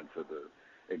ignorance of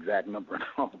the exact number and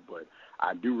all, but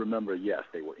I do remember, yes,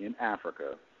 they were in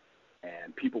Africa,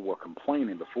 and people were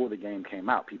complaining before the game came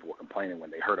out. People were complaining when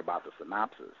they heard about the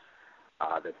synopsis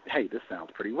that, hey, this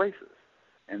sounds pretty racist.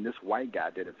 And this white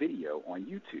guy did a video on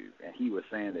YouTube, and he was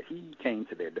saying that he came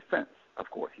to their defense.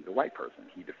 Of course, he's a white person.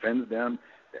 He defends them.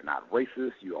 They're not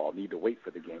racist. You all need to wait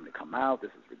for the game to come out.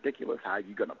 This is ridiculous. How are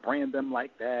you going to brand them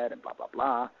like that, and blah, blah,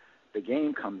 blah. The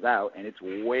game comes out, and it's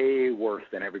way worse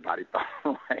than everybody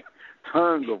thought. Right?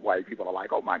 Tons of white people are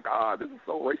like, oh, my God, this is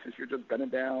so racist. You're just gunning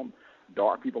down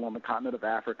dark people on the continent of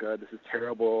Africa. This is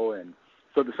terrible. And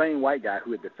so the same white guy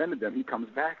who had defended them, he comes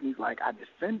back and he's like, I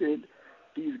defended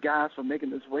these guys for making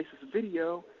this racist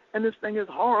video, and this thing is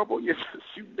horrible. You're just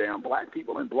shooting down black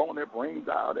people and blowing their brains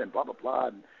out and blah, blah, blah.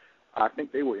 And I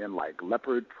think they were in, like,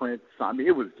 leopard print. So, I mean,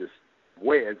 it was just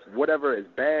whatever, as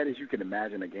bad as you can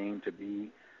imagine a game to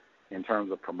be in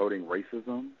terms of promoting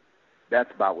racism, that's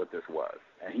about what this was.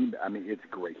 And it's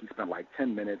great. He spent like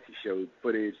 10 minutes. He showed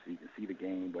footage so you can see the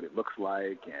game, what it looks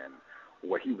like, and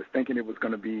what he was thinking it was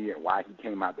going to be, and why he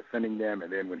came out defending them.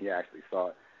 And then when he actually saw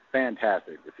it,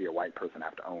 fantastic to see a white person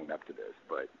have to own up to this.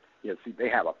 But, see, they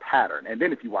have a pattern. And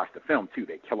then if you watch the film, too,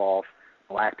 they kill off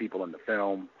black people in the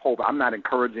film. I'm not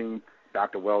encouraging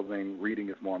Dr. Welsing. Reading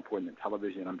is more important than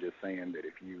television. I'm just saying that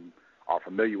if you are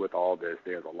familiar with all this,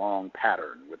 there's a long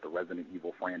pattern with the Resident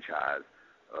Evil franchise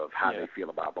of how they feel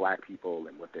about black people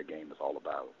and what their game is all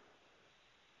about.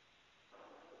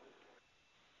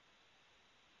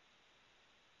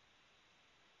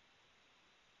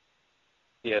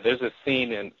 Yeah, there's a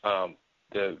scene in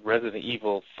the Resident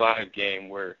Evil 5 game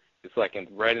where it's like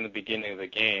right in the beginning of the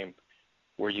game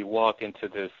where you walk into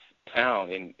this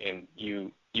town and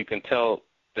you can tell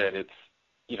that it's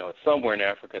it's somewhere in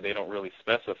Africa. They don't really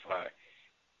specify.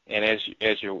 And as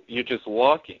you're just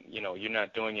walking, you're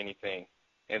not doing anything,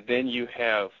 and then you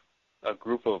have a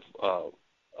group of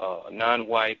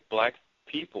non-white black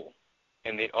people,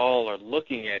 and they all are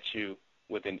looking at you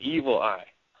with an evil eye.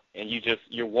 And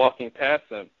you're walking past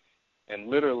them, and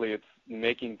literally it's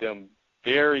making them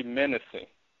very menacing.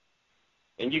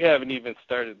 And you haven't even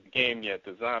started the game yet.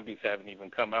 The zombies haven't even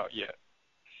come out yet.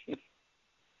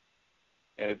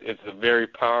 And it's a very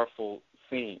powerful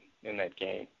scene in that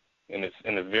game, and it's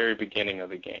in the very beginning of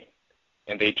the game.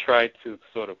 And they try to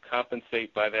sort of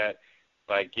compensate by that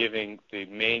by giving the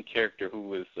main character,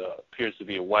 who appears to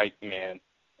be a white man,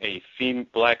 a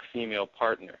black female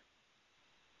partner.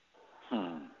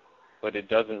 But it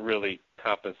doesn't really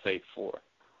compensate for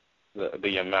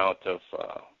the amount of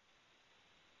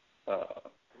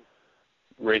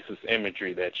racist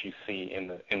imagery that you see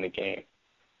in the game.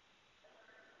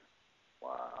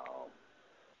 Wow.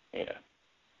 Yeah.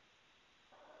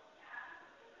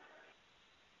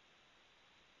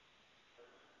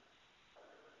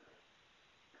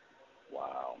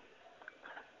 Wow.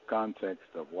 Context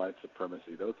of white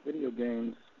supremacy. Those video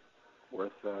games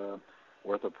worth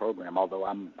a program. Although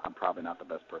I'm probably not the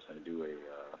best person to do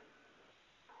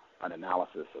an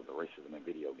analysis of the racism in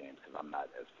video games, because I'm not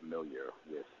as familiar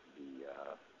with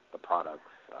the products,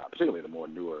 particularly the more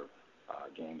newer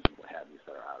games and what have you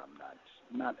that are out.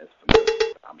 I'm not as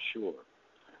familiar. I'm sure.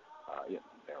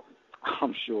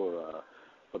 I'm sure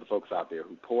for the folks out there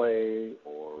who play,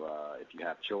 or if you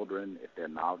have children, if they're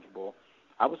knowledgeable,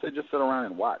 I would say just sit around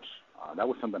and watch. That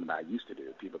was something that I used to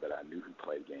do. People that I knew who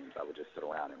played games, I would just sit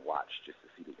around and watch just to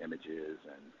see the images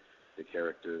and the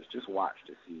characters. Just watch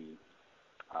to see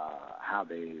how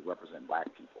they represent black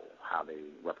people, how they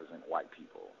represent white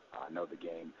people. I know the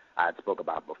game I had spoke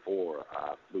about before,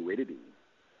 Fluidity.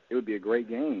 It would be a great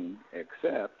game,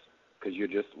 except because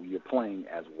you're playing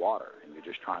as water, and you're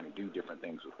just trying to do different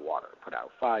things with water, put out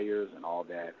fires and all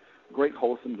that. Great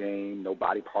wholesome game, no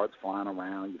body parts flying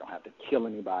around. You don't have to kill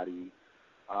anybody.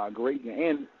 Great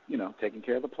game, and, taking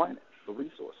care of the planet, the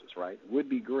resources, right? Would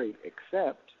be great,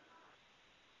 except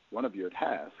one of your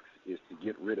tasks is to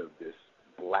get rid of this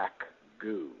black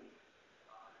goo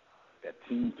that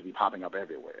seems to be popping up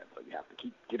everywhere. So you have to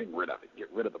keep getting rid of it, get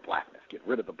rid of the blackness, get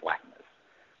rid of the blackness.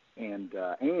 And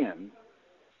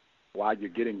while you're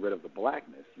getting rid of the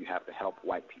blackness, you have to help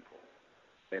white people.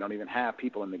 They don't even have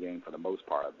people in the game for the most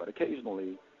part, but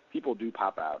occasionally people do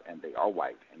pop out, and they are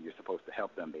white, and you're supposed to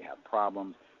help them. They have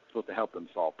problems. You're supposed to help them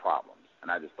solve problems.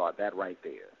 And I just thought that right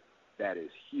there, that is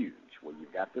huge, where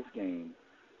you've got this game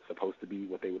supposed to be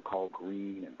what they would call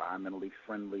green, environmentally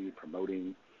friendly,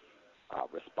 promoting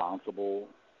responsible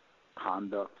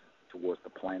conduct towards the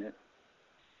planet.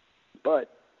 But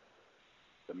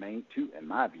the main two, in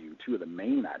my view, two of the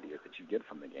main ideas that you get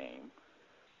from the game,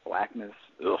 blackness,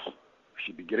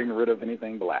 should be getting rid of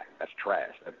anything black. That's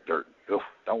trash. That's dirt.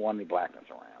 Don't want any blackness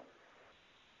around.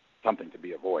 Something to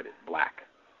be avoided, black.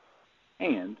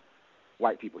 And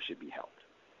white people should be helped.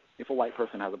 If a white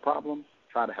person has a problem,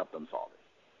 try to help them solve it.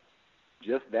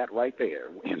 Just that right there,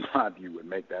 in my view, would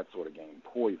make that sort of game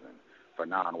poison for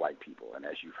non-white people. And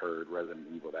as you've heard, Resident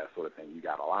Evil, that sort of thing, you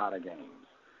got a lot of games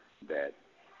that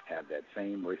have that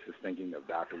same racist thinking of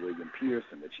Dr. William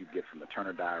Pearson that you get from the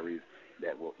Turner Diaries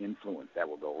that will influence, that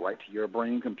will go right to your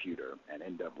brain computer and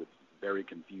end up with very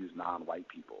confused non-white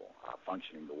people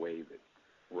functioning the way that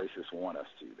racists want us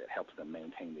to, that helps them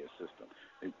maintain their system.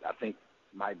 I think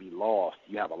might be lost,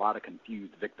 you have a lot of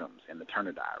confused victims in the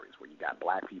Turner Diaries, where you got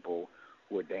black people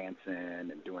who are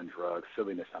dancing and doing drugs,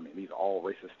 silliness. I mean, these are all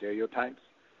racist stereotypes.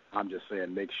 I'm just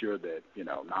saying, make sure that,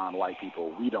 non-white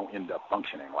people, we don't end up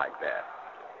functioning like that.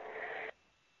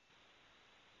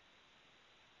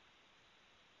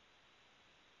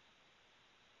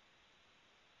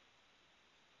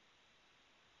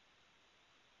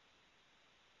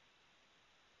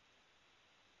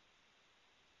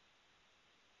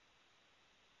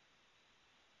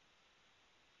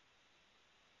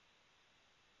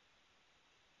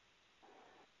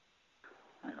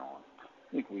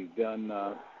 I think we've done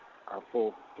our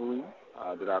full three.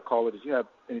 Did our caller, did you have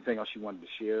anything else you wanted to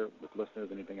share with listeners,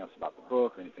 anything else about the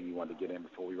book, anything you wanted to get in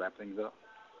before we wrap things up?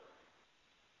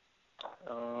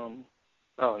 Oh,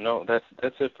 no,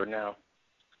 that's it for now.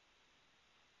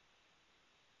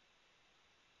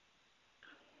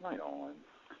 Right on.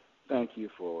 Thank you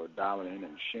for dialing in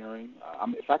and sharing.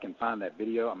 If I can find that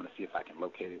video, I'm going to see if I can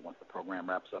locate it once the program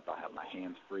wraps up. I'll have my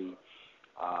hands free.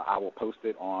 I will post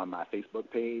it on my Facebook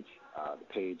page, the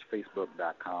page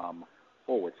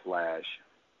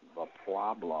facebook.com/The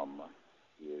Problem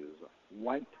is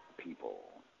White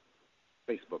People.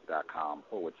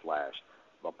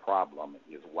 Facebook.com/The Problem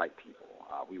is White People.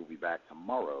 We will be back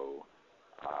tomorrow,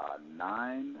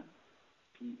 9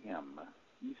 p.m.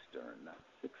 Eastern,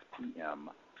 6 p.m.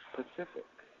 Pacific.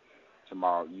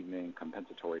 Tomorrow evening,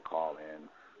 compensatory call-in,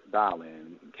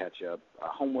 dial-in, and catch up.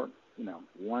 Homework.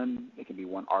 It can be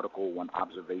one article, one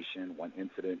observation, one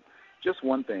incident, just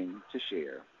one thing to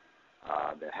share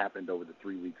that happened over the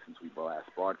 3 weeks since we last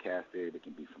broadcasted. It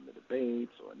can be from the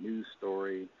debates or a news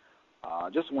story,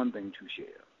 just one thing to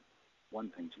share. One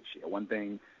thing to share. One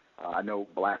thing, I know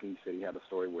Blackie said he had a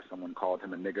story where someone called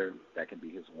him a nigger. That can be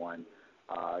his one.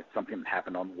 Something that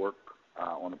happened on work,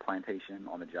 on a plantation,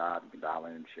 on a job. You can dial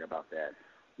in and share about that.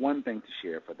 One thing to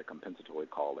share for the compensatory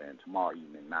call-in tomorrow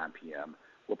evening, 9 p.m.,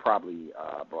 we'll probably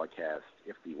broadcast,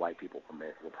 if the white people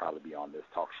permit, we'll probably be on this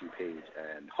Talk Shoe page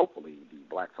and hopefully the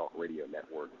Black Talk Radio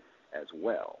Network as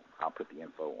well. I'll put the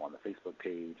info on the Facebook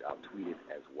page. I'll tweet it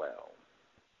as well.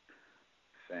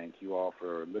 Thank you all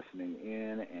for listening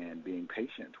in and being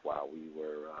patient while we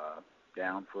were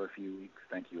down for a few weeks.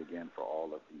 Thank you again for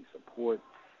all of the support,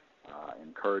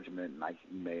 encouragement, nice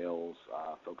emails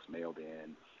folks mailed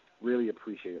in. Really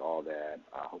appreciate all that.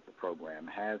 I hope the program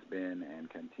has been and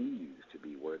continues to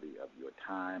be worthy of your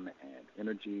time and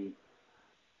energy.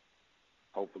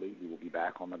 Hopefully we will be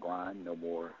back on the grind. No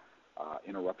more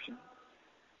interruptions.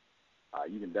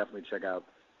 You can definitely check out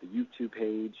the YouTube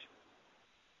page.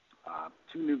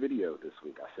 2 new videos this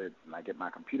week. I said when I get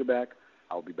my computer back,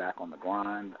 I'll be back on the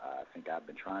grind. I think I've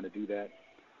been trying to do that.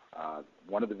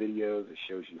 One of the videos, it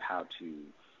shows you how to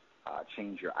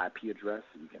change your IP address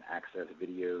so you can access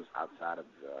videos outside of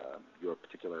your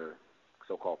particular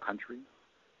so-called country.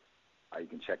 You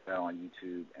can check that on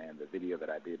YouTube, and the video that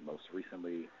I did most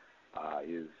recently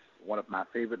is one of my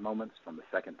favorite moments from the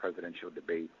second presidential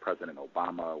debate, President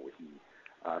Obama, where he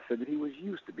said that he was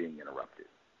used to being interrupted.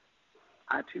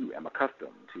 I, too, am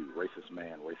accustomed to racist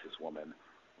man, racist woman,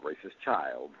 racist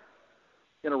child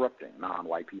interrupting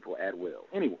non-white people at will,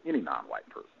 any non-white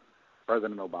person,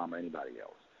 President Obama, anybody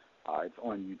else. It's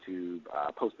on YouTube.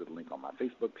 I posted a link on my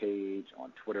Facebook page,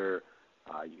 on Twitter.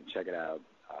 You can check it out.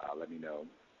 Let me know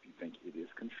if you think it is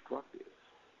constructive.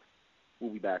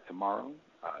 We'll be back tomorrow.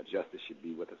 Justice should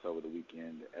be with us over the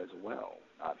weekend as well.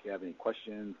 If you have any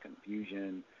questions,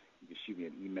 confusion, you can shoot me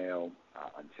an email,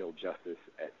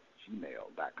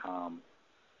 untiljustice@gmail.com.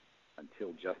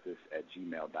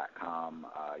 Untiljustice@gmail.com.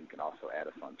 You can also add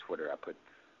us on Twitter. I put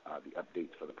the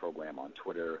updates for the program on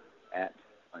Twitter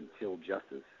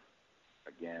 @untiljustice.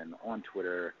 Again, on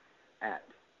Twitter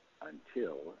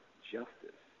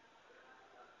 @untiljustice.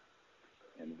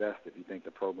 Invest if you think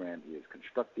the program is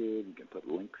constructive. You can put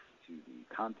links to the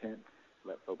content.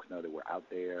 Let folks know that we're out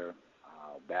there,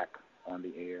 back on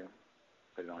the air.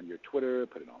 Put it on your Twitter.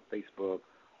 Put it on Facebook.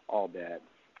 All that.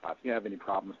 If you have any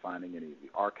problems finding any of the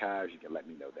archives, you can let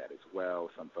me know that as well.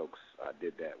 Some folks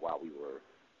did that while we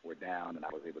were down, and I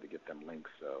was able to get them links.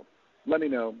 So let me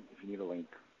know if you need a link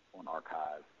on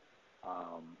archives.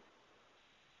 I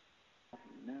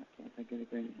can't think of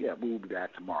anything. Yeah, we'll be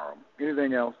back tomorrow.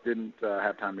 Anything else, didn't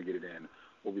have time to get it in,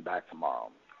 we'll be back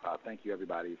tomorrow. Thank you,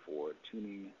 everybody, for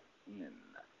tuning in.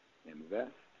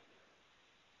 Invest.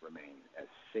 Remain as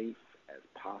safe as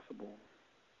possible.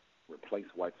 Replace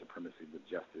white supremacy with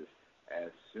justice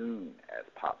as soon as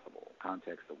possible.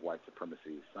 Context of white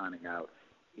supremacy, signing out.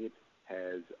 It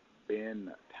has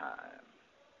been time.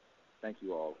 Thank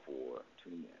you all for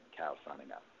tuning in. Cal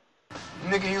signing out.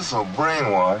 Nigga, you so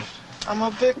brainwashed. I'm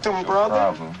a victim, What's your brother.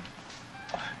 problem?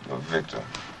 A victim.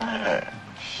 Yeah.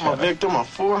 I'm a victim of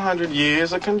 400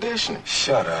 years of conditioning.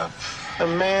 Shut up. The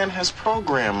man has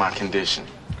programmed my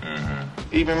conditioning.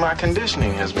 Even my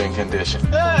conditioning has been conditioned.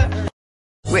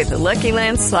 With the Lucky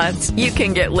Land Slots, you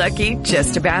can get lucky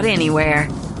just about anywhere.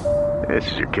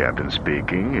 This is your captain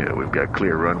speaking. We've got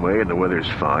clear runway and the weather's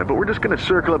fine, but we're just going to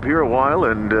circle up here a while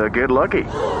and get lucky.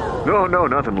 No,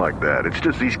 nothing like that. It's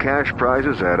just these cash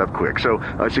prizes add up quick. So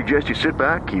I suggest you sit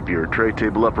back, keep your tray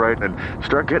table upright, and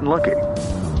start getting lucky.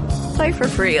 Play for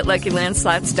free at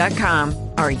LuckyLandSlots.com.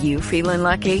 Are you feeling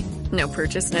lucky? No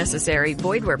purchase necessary.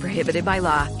 Void where prohibited by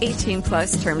law.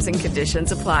 18+ terms and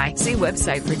conditions apply. See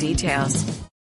website for details.